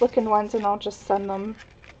nicest looking ones and I'll just send them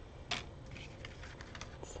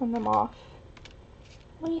off.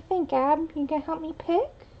 What do you think, Ab? You gonna help me pick?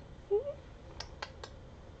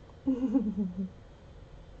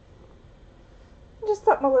 Just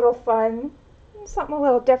something a little fun. Something a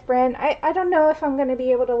little different. I don't know if I'm gonna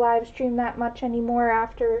be able to live stream that much anymore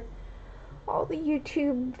after all the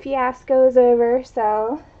YouTube fiasco is over,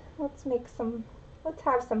 so let's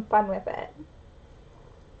have some fun with it.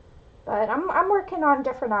 But I'm working on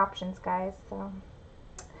different options, guys, so.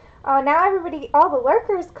 Oh, now all the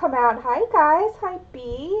lurkers come out. Hi, guys. Hi,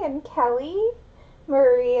 B and Kelly,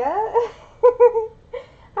 Maria.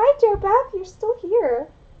 Hi, Joe Beth. You're still here.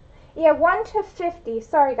 Yeah, 1 to 50.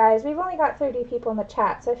 Sorry, guys. We've only got 30 people in the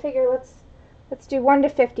chat, so I figure let's do 1 to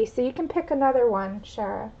 50. So you can pick another one,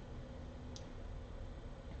 Shara.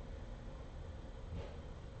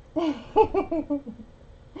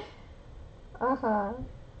 Uh-huh.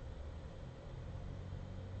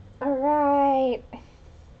 All right. I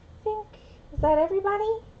think, is that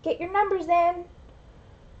everybody? Get your numbers in.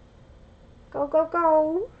 Go, go,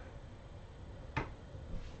 go.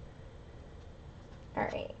 All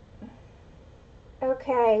right.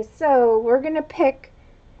 Okay, so we're going to pick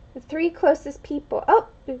the 3 closest people. Oh,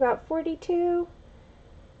 we've got 42.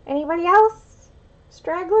 Anybody else?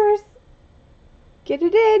 Stragglers? Get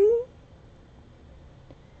it in.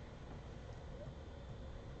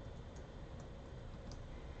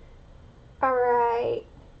 All right.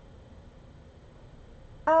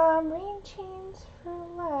 Ring chains for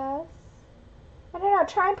less. I don't know.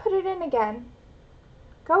 Try and put it in again.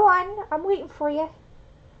 Go on. I'm waiting for you.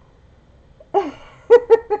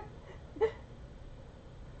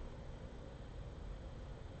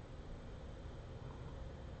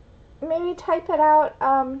 Maybe type it out.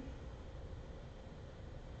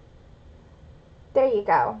 There you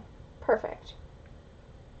go. Perfect.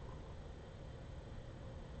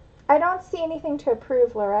 I don't see anything to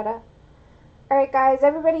approve, Loretta. Alright, guys,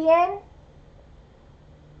 everybody in?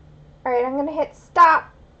 Alright, I'm going to hit stop.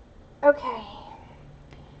 Okay.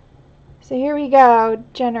 So here we go.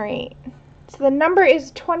 Generate. So the number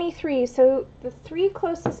is 23. So the 3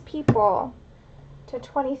 closest people to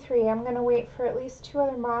 23. I'm going to wait for at least 2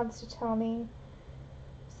 other mods to tell me.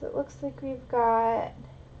 So it looks like we've got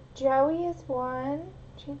Joey is 1.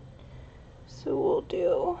 So we'll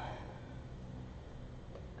do...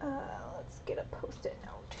 let's get a post-it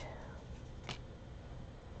note.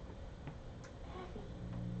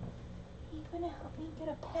 Are you gonna help me get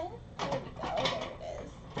a pen? There we go, there it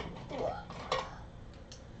is. Whoa.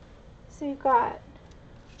 So you've got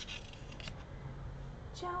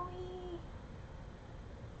Joey,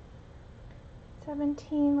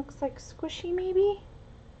 17, looks like Squishy maybe?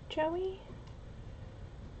 Joey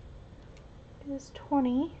is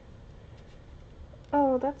 20.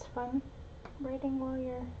 Oh, that's fun. Writing while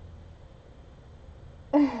you're...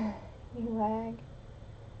 you lag.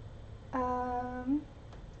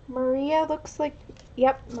 Maria looks like...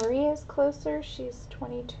 Yep, Maria is closer. She's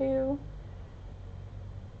 22.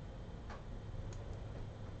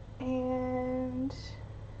 And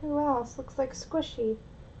who else? Looks like Squishy.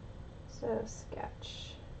 So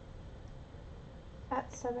sketch.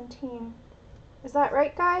 At 17. Is that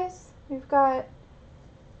right, guys? We've got...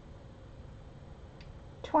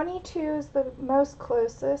 22 is the most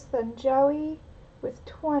closest, then Joey with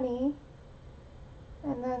 20,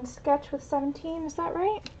 and then Sketch with 17. Is that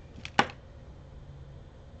right?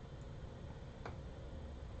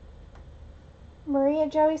 Maria,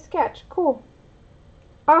 Joey, Sketch. Cool.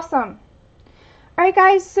 Awesome. Alright,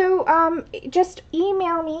 guys, so just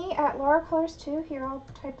email me at lauracolors2. Here, I'll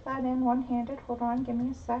type that in one-handed. Hold on, give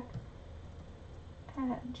me a sec.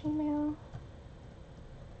 At gmail.com.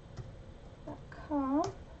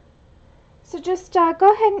 So just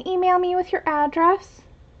go ahead and email me with your address,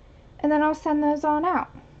 and then I'll send those on out.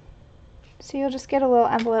 So you'll just get a little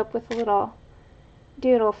envelope with a little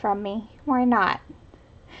doodle from me. Why not?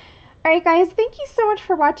 Alright guys, thank you so much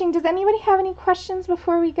for watching. Does anybody have any questions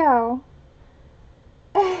before we go?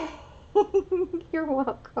 You're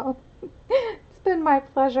welcome. It's been my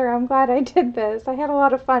pleasure. I'm glad I did this. I had a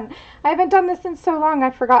lot of fun. I haven't done this in so long, I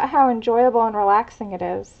forgot how enjoyable and relaxing it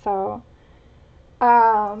is. So,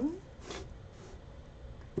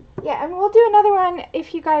 Yeah, and we'll do another one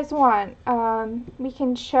if you guys want. We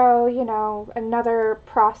can show, you know, another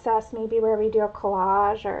process maybe where we do a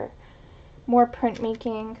collage or more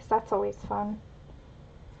printmaking, because that's always fun.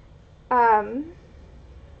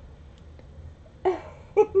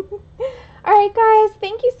 Alright guys,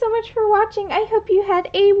 thank you so much for watching. I hope you had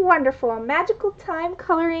a wonderful, magical time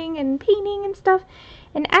coloring and painting and stuff.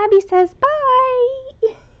 And Abby says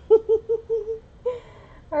bye!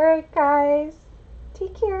 Alright guys,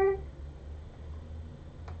 take care.